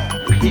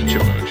 LOL. Peach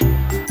emoji.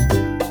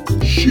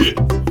 Shit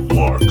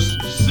marks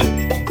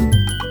city.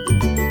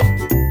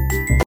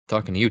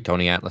 Talking to you,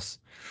 Tony Atlas.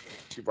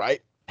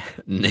 Right?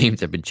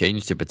 Names have been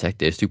changed to protect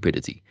their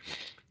stupidity.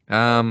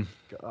 God.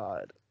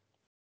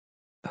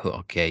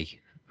 Okay.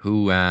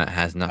 Who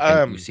has not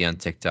been Lucy on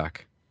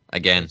TikTok?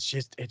 Again. It's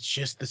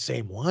just the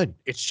same one.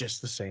 It's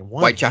just the same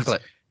one. White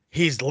chocolate.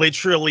 He's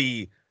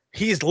literally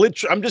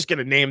I'm just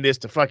gonna name this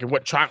to fucking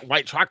what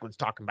white chocolate's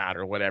talking about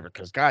or whatever,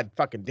 because God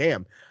fucking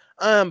damn.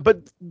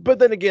 But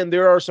then again,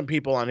 there are some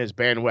people on his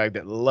bandwagon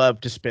that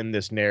love to spin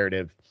this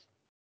narrative.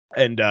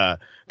 And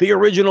the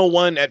original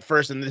one at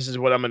first, and this is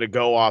what I'm gonna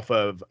go off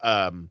of.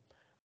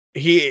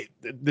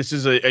 This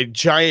is a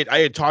giant. I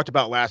had talked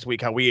about last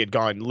week how we had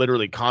gone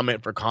literally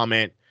comment for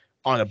comment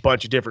on a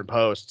bunch of different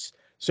posts.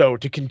 So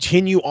to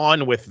continue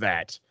on with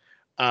that,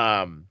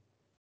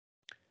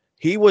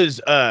 he was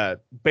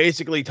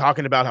basically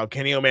talking about how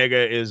Kenny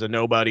Omega is a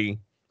nobody,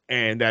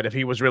 and that if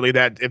he was really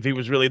that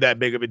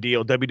big of a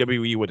deal,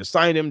 WWE would have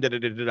signed him.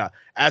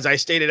 As I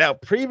stated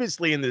out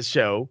previously in this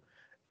show,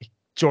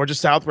 Georgia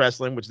South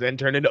Wrestling, which then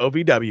turned into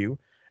OVW,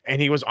 and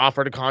he was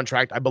offered a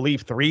contract, I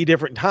believe, 3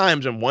 different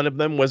times, and one of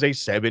them was a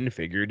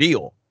 7-figure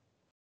deal.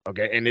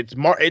 Okay, and it's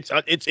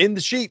in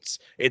the sheets.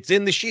 It's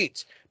in the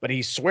sheets. But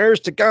he swears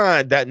to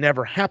God that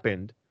never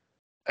happened.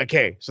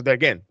 Okay, so that,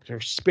 again, they're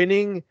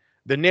spinning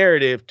the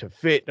narrative to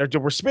fit, or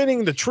we're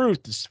spinning the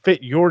truth to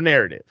fit your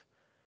narrative.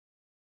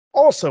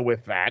 Also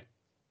with that,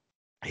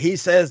 he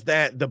says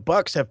that the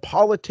Bucks have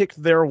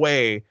politicked their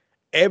way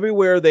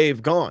everywhere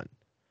they've gone,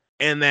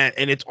 and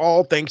it's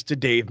all thanks to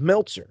Dave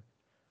Meltzer.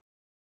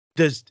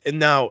 And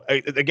now,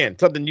 again,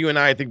 something you and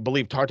I think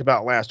talked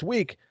about last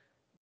week,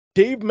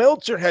 Dave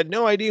Meltzer had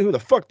no idea who the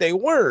fuck they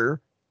were,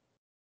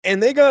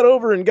 and they got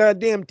over in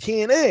goddamn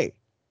TNA.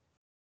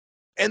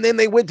 And then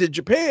they went to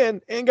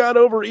Japan and got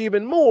over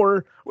even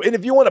more. And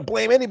if you want to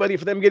blame anybody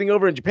for them getting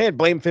over in Japan,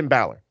 blame Finn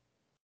Balor.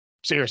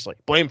 Seriously,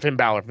 blame Finn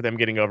Balor for them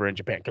getting over in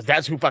Japan, because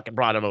that's who fucking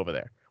brought him over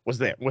there. Was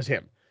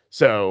him.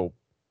 So,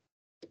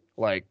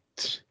 like,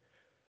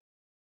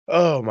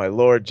 oh my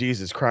Lord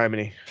Jesus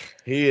criminy,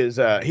 he is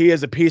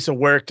a piece of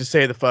work, to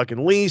say the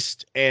fucking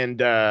least, and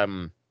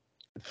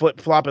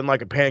flip-flopping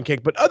like a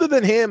pancake. But other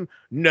than him,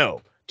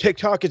 no.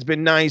 TikTok has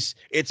been nice.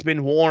 It's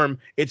been warm.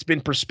 It's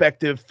been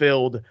perspective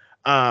filled.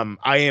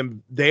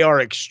 They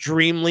are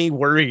extremely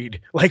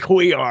worried, like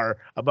we are,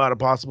 about a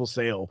possible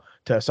sale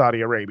to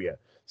Saudi Arabia.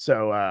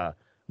 So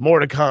more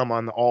to come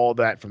on all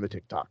that from the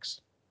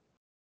TikToks.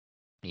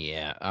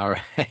 Yeah, all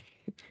right.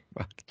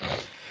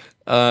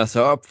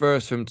 So up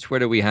first from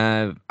Twitter we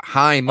have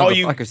Hi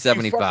Motherfucker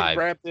 75. You fucking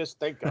grabbed this,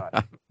 thank God.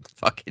 I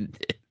fucking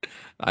did.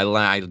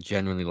 I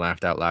genuinely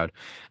laughed out loud.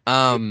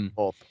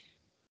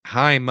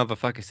 Hi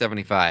Motherfucker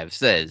 75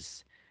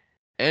 says,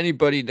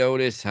 anybody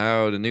notice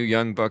how the new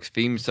Young Bucks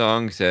theme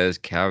song says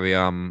 "Carry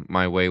on,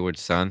 my wayward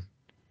son"?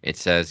 It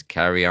says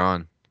 "Carry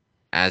on,"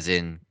 as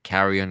in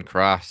Karrion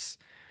Kross.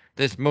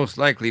 This most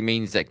likely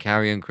means that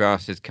Karrion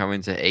Kross is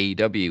coming to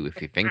AEW.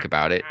 If you think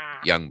about it,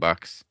 Young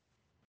Bucks.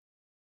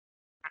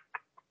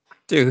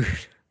 Dude.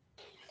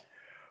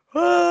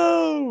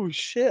 Oh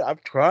shit! I'm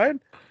crying.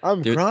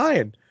 I'm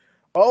crying.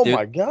 Oh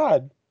my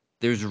God.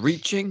 There's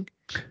reaching,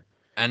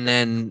 and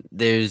then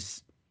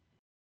there's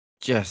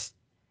just,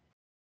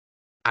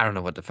 I don't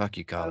know what the fuck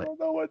you call it. I don't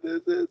know what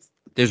this is.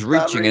 There's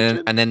reaching,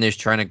 and then there's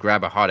trying to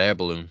grab a hot air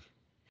balloon.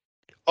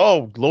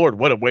 Oh Lord,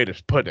 what a way to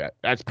put that.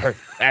 That's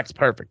perfect. That's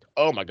perfect.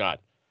 Oh my God.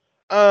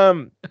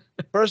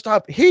 First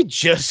off, he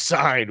just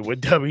signed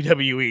with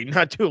WWE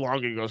not too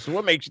long ago. So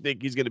what makes you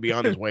think he's going to be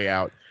on his way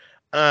out?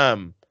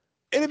 And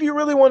if you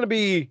really want to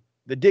be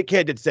the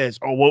dickhead that says,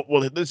 "Oh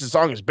well, this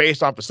song is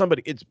based off of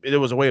somebody," it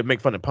was a way to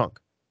make fun of Punk.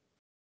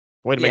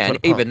 Way to make fun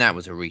of Punk. Even that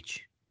was a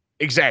reach.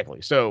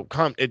 Exactly. So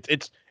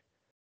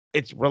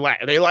it's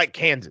relaxed. They like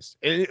Kansas.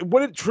 And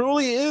what it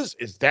truly is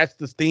that's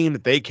the theme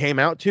that they came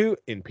out to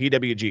in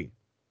PWG.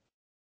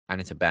 And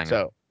it's a banger.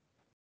 So,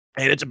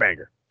 and it's a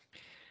banger.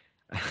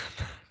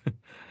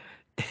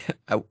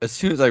 As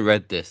soon as I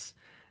read this,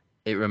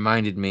 it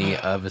reminded me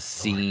of a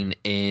scene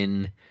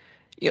in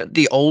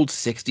the old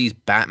 60s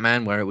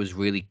Batman where it was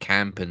really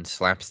camp and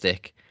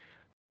slapstick.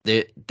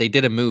 They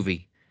did a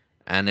movie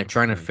and they're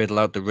trying to fiddle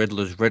out the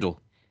Riddler's riddle.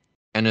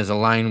 And there's a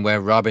line where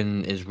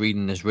Robin is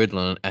reading this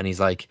riddle and he's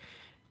like,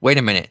 wait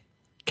a minute,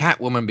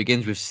 Catwoman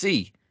begins with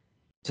C.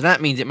 So that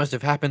means it must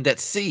have happened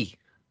at sea.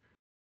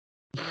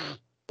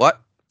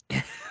 What?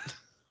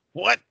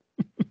 What?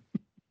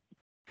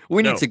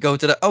 We need to go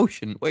to the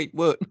ocean. Wait,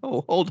 what?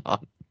 No, hold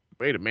on.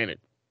 Wait a minute.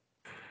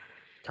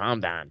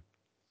 Calm down.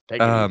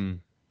 Take it easy.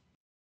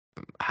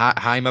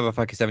 Hi,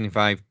 Motherfucker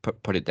 75.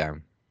 Put it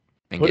down.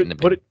 And put get in the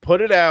bin.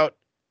 Put it out.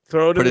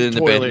 Throw it in the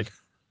toilet.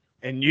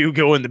 Bin. And you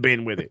go in the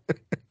bin with it.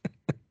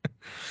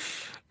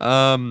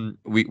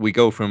 We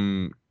go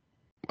from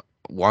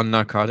one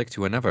narcotic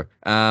to another.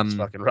 That's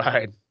fucking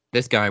right.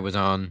 This guy was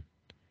on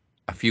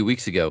a few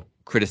weeks ago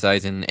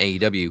criticizing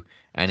AEW,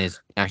 and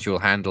his actual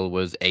handle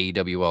was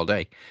AEW all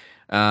day.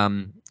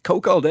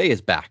 Coke All Day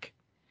is back.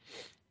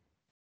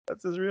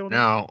 That's his real name?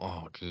 No.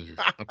 Oh, Jesus.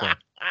 Okay.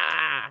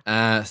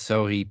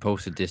 So he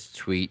posted this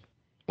tweet.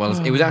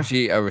 Well, it was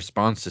actually a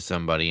response to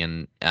somebody,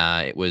 and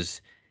it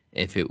was,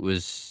 if it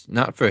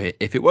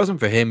wasn't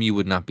for him, you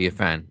would not be a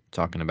fan.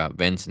 Talking about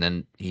Vince, and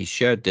then he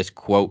shared this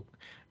quote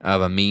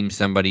of a meme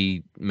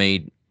somebody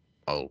made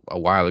a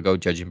while ago,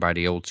 judging by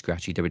the old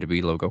scratchy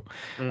WWE logo.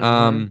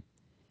 Mm-hmm.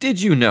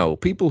 Did you know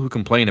people who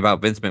complain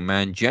about Vince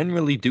McMahon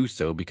generally do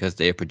so because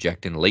they are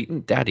projecting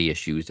latent daddy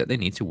issues that they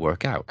need to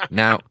work out?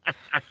 Now,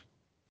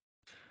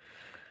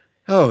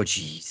 oh,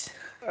 jeez.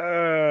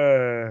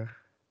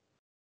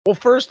 Well,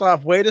 first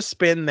off, way to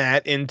spin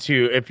that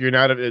into if you're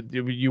not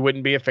you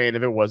wouldn't be a fan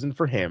if it wasn't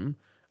for him.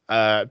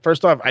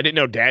 First off, I didn't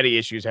know daddy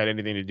issues had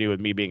anything to do with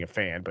me being a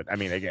fan, but I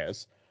mean, I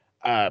guess.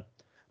 But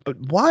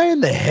why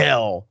in the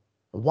hell?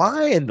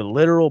 Why in the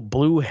literal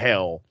blue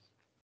hell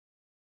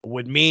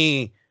would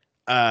me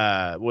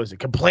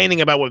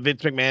complaining about what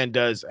Vince McMahon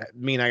does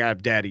mean I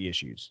have daddy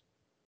issues?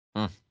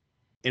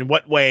 In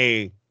what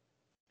way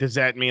does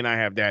that mean I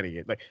have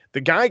daddy? Like,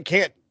 the guy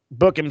can't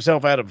book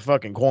himself out of a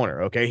fucking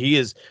corner, okay?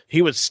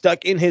 He was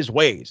stuck in his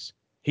ways.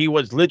 He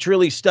was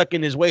literally stuck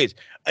in his ways.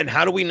 And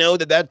how do we know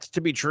that that's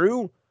to be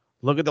true?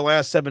 Look at the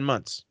last 7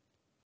 months.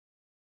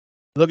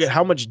 Look at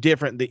how much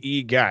different the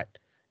E got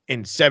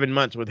in 7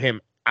 months with him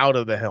out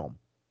of the helm.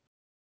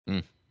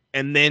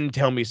 And then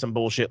tell me some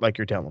bullshit like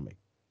you're telling me.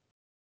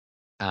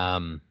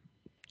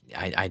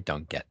 I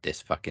don't get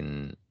this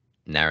fucking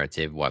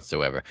narrative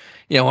whatsoever.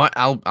 You know what?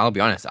 I'll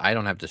be honest. I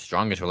don't have the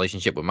strongest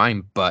relationship with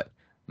mine, but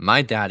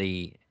my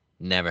daddy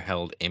never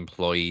held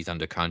employees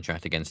under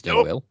contract against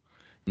their will.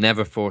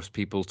 Never forced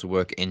people to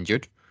work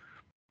injured.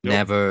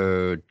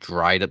 Never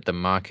dried up the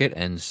market,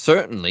 and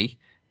certainly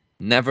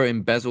never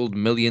embezzled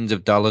millions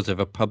of dollars of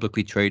a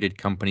publicly traded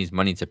company's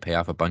money to pay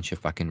off a bunch of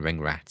fucking ring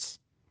rats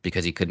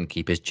because he couldn't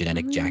keep his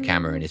genetic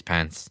jackhammer in his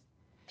pants.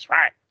 That's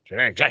right.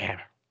 Genetic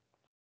jackhammer.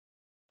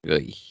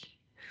 Oy.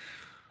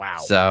 Wow.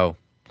 So,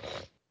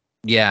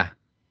 yeah,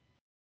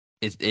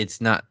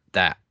 it's not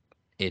that.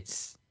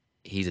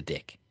 He's a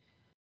dick.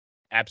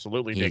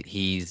 Absolutely dick.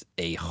 He's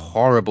a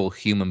horrible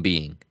human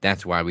being.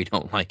 That's why we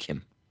don't like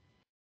him.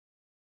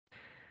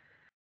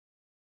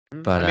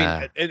 But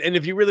I mean, and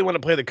if you really want to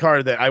play the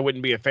card that I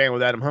wouldn't be a fan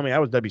with Adam, homie, I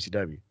was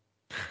WCW.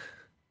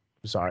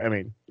 Sorry, I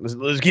mean,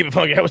 let's keep it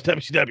funky. I was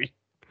WCW.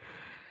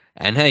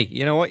 And hey,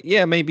 you know what?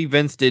 Yeah, maybe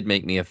Vince did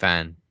make me a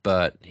fan,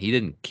 but he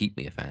didn't keep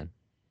me a fan.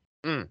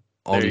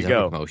 All these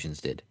other promotions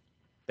did.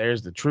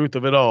 There's the truth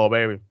of it all,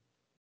 baby.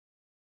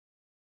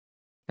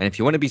 And if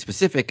you want to be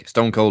specific,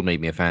 Stone Cold made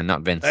me a fan,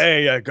 not Vince.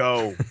 There you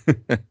go.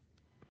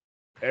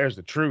 There's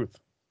the truth.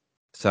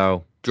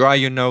 So dry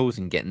your nose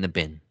and get in the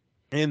bin.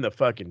 In the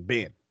fucking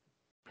bin.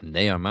 And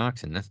they are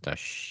marks, and that's the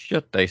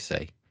shit they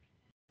say.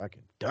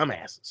 Fucking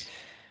dumbasses.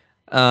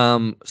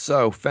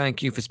 So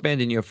thank you for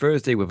spending your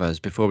Thursday with us.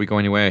 Before we go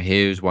anywhere,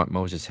 here's what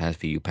Moses has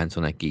for you,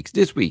 Pencil Neck Geeks,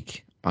 this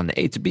week on the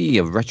A to B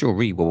of Retro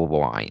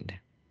Rewind.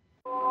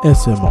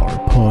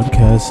 SMR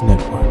Podcast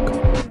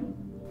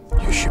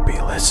Network. You should be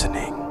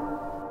listening.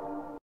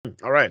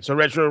 All right, so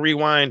Retro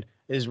Rewind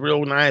is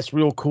real nice,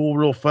 real cool,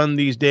 real fun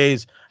these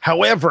days.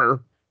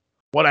 However,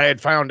 what I had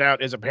found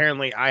out is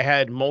apparently I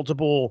had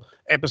multiple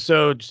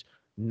episodes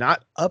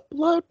not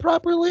upload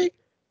properly,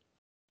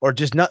 or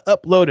just not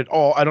upload at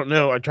all. I don't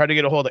know. I tried to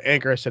get a hold of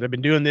Anchor. I said, I've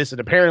been doing this, and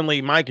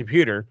apparently my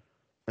computer,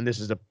 and this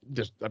is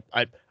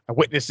I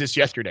witnessed this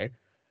yesterday.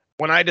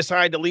 When I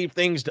decide to leave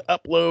things to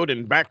upload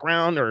and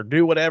background or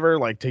do whatever,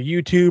 like to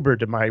YouTube or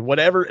to my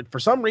whatever, for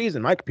some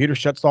reason, my computer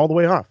shuts all the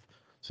way off.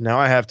 So now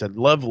I have to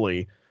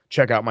lovely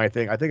check out my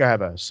thing. I think I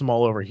have a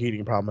small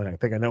overheating problem, and I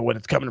think I know what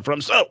it's coming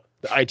from. So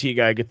the IT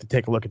guy gets to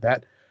take a look at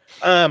that.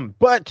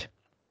 But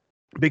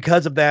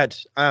because of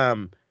that,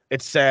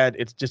 it's sad.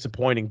 It's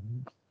disappointing.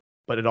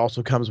 But it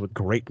also comes with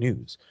great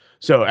news.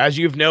 So as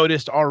you've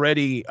noticed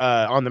already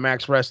on the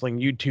Max Wrestling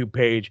YouTube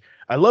page,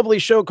 a lovely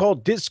show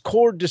called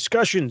Discord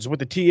Discussions with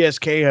the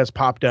TSK has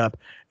popped up.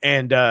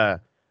 And,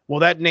 well,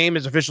 that name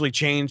is officially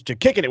changed to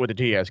Kicking It with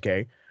the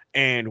TSK.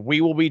 And we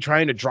will be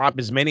trying to drop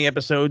as many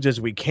episodes as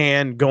we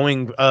can,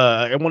 going,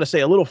 I want to say,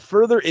 a little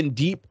further in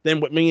deep than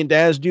what me and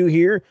Daz do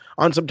here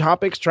on some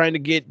topics, trying to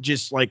get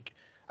just like,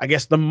 I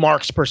guess, the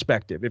Mark's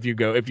perspective, if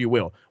you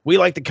will. We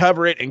like to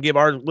cover it and give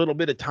our little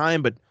bit of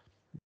time, but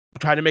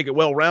try to make it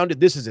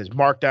well-rounded. This is as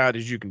marked out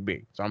as you can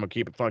be. So I'm going to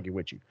keep it funky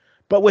with you.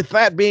 But with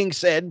that being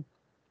said,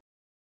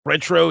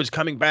 Retro is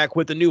coming back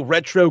with a new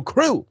Retro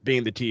crew,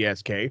 being the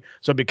TSK.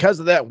 So because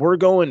of that, we're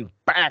going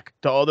back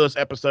to all those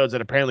episodes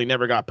that apparently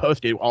never got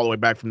posted all the way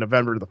back from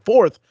November the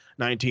 4th,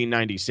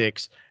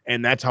 1996.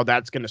 And that's how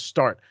that's going to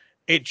start.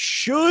 It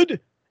should,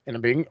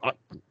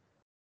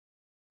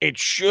 it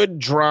should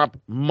drop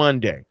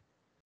Monday.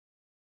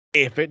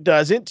 If it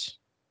doesn't,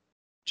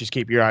 just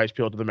keep your eyes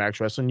peeled to the Max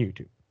Wrestling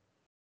YouTube.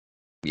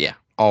 Yeah,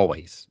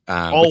 always.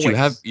 Always.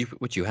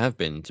 Which you have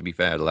been, to be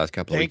fair, the last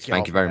couple of weeks.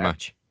 Thank you very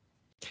much.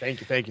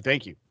 Thank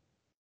you.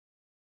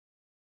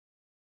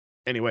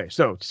 Anyway,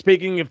 so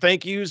speaking of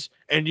thank yous,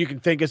 and you can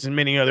thank us in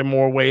many other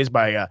more ways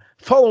by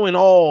following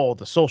all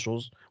the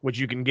socials, which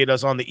you can get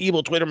us on the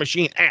evil Twitter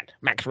machine at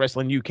Max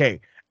Wrestling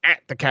UK,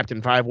 at the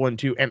Captain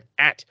 512, and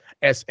at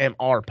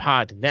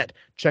SMRPodNet.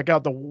 Check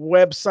out the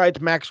website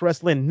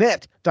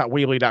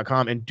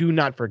maxwrestlingnet.weebly.com, and do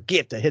not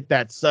forget to hit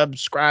that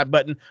subscribe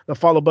button, the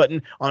follow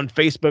button on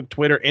Facebook,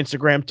 Twitter,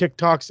 Instagram,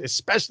 TikToks,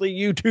 especially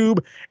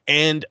YouTube,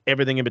 and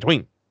everything in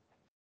between.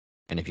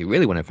 And if you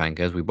really want to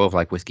thank us, we both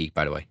like whiskey,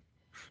 by the way.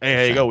 Hey,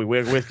 there you go. We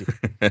work with you.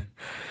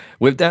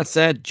 With that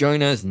said,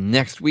 join us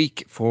next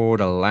week for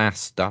the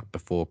last stop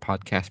before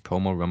Podcast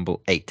Promo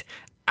Rumble 8.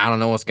 I don't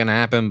know what's going to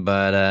happen,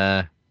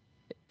 but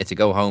it's a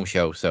go-home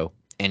show, so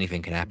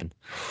anything can happen.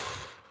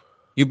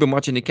 You've been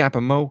watching the Cap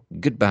and Mo.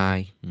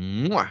 Goodbye.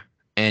 Mwah,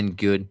 and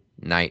good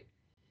night.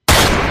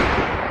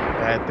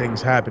 Bad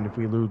things happen if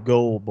we lose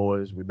gold,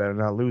 boys. We better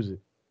not lose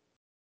it.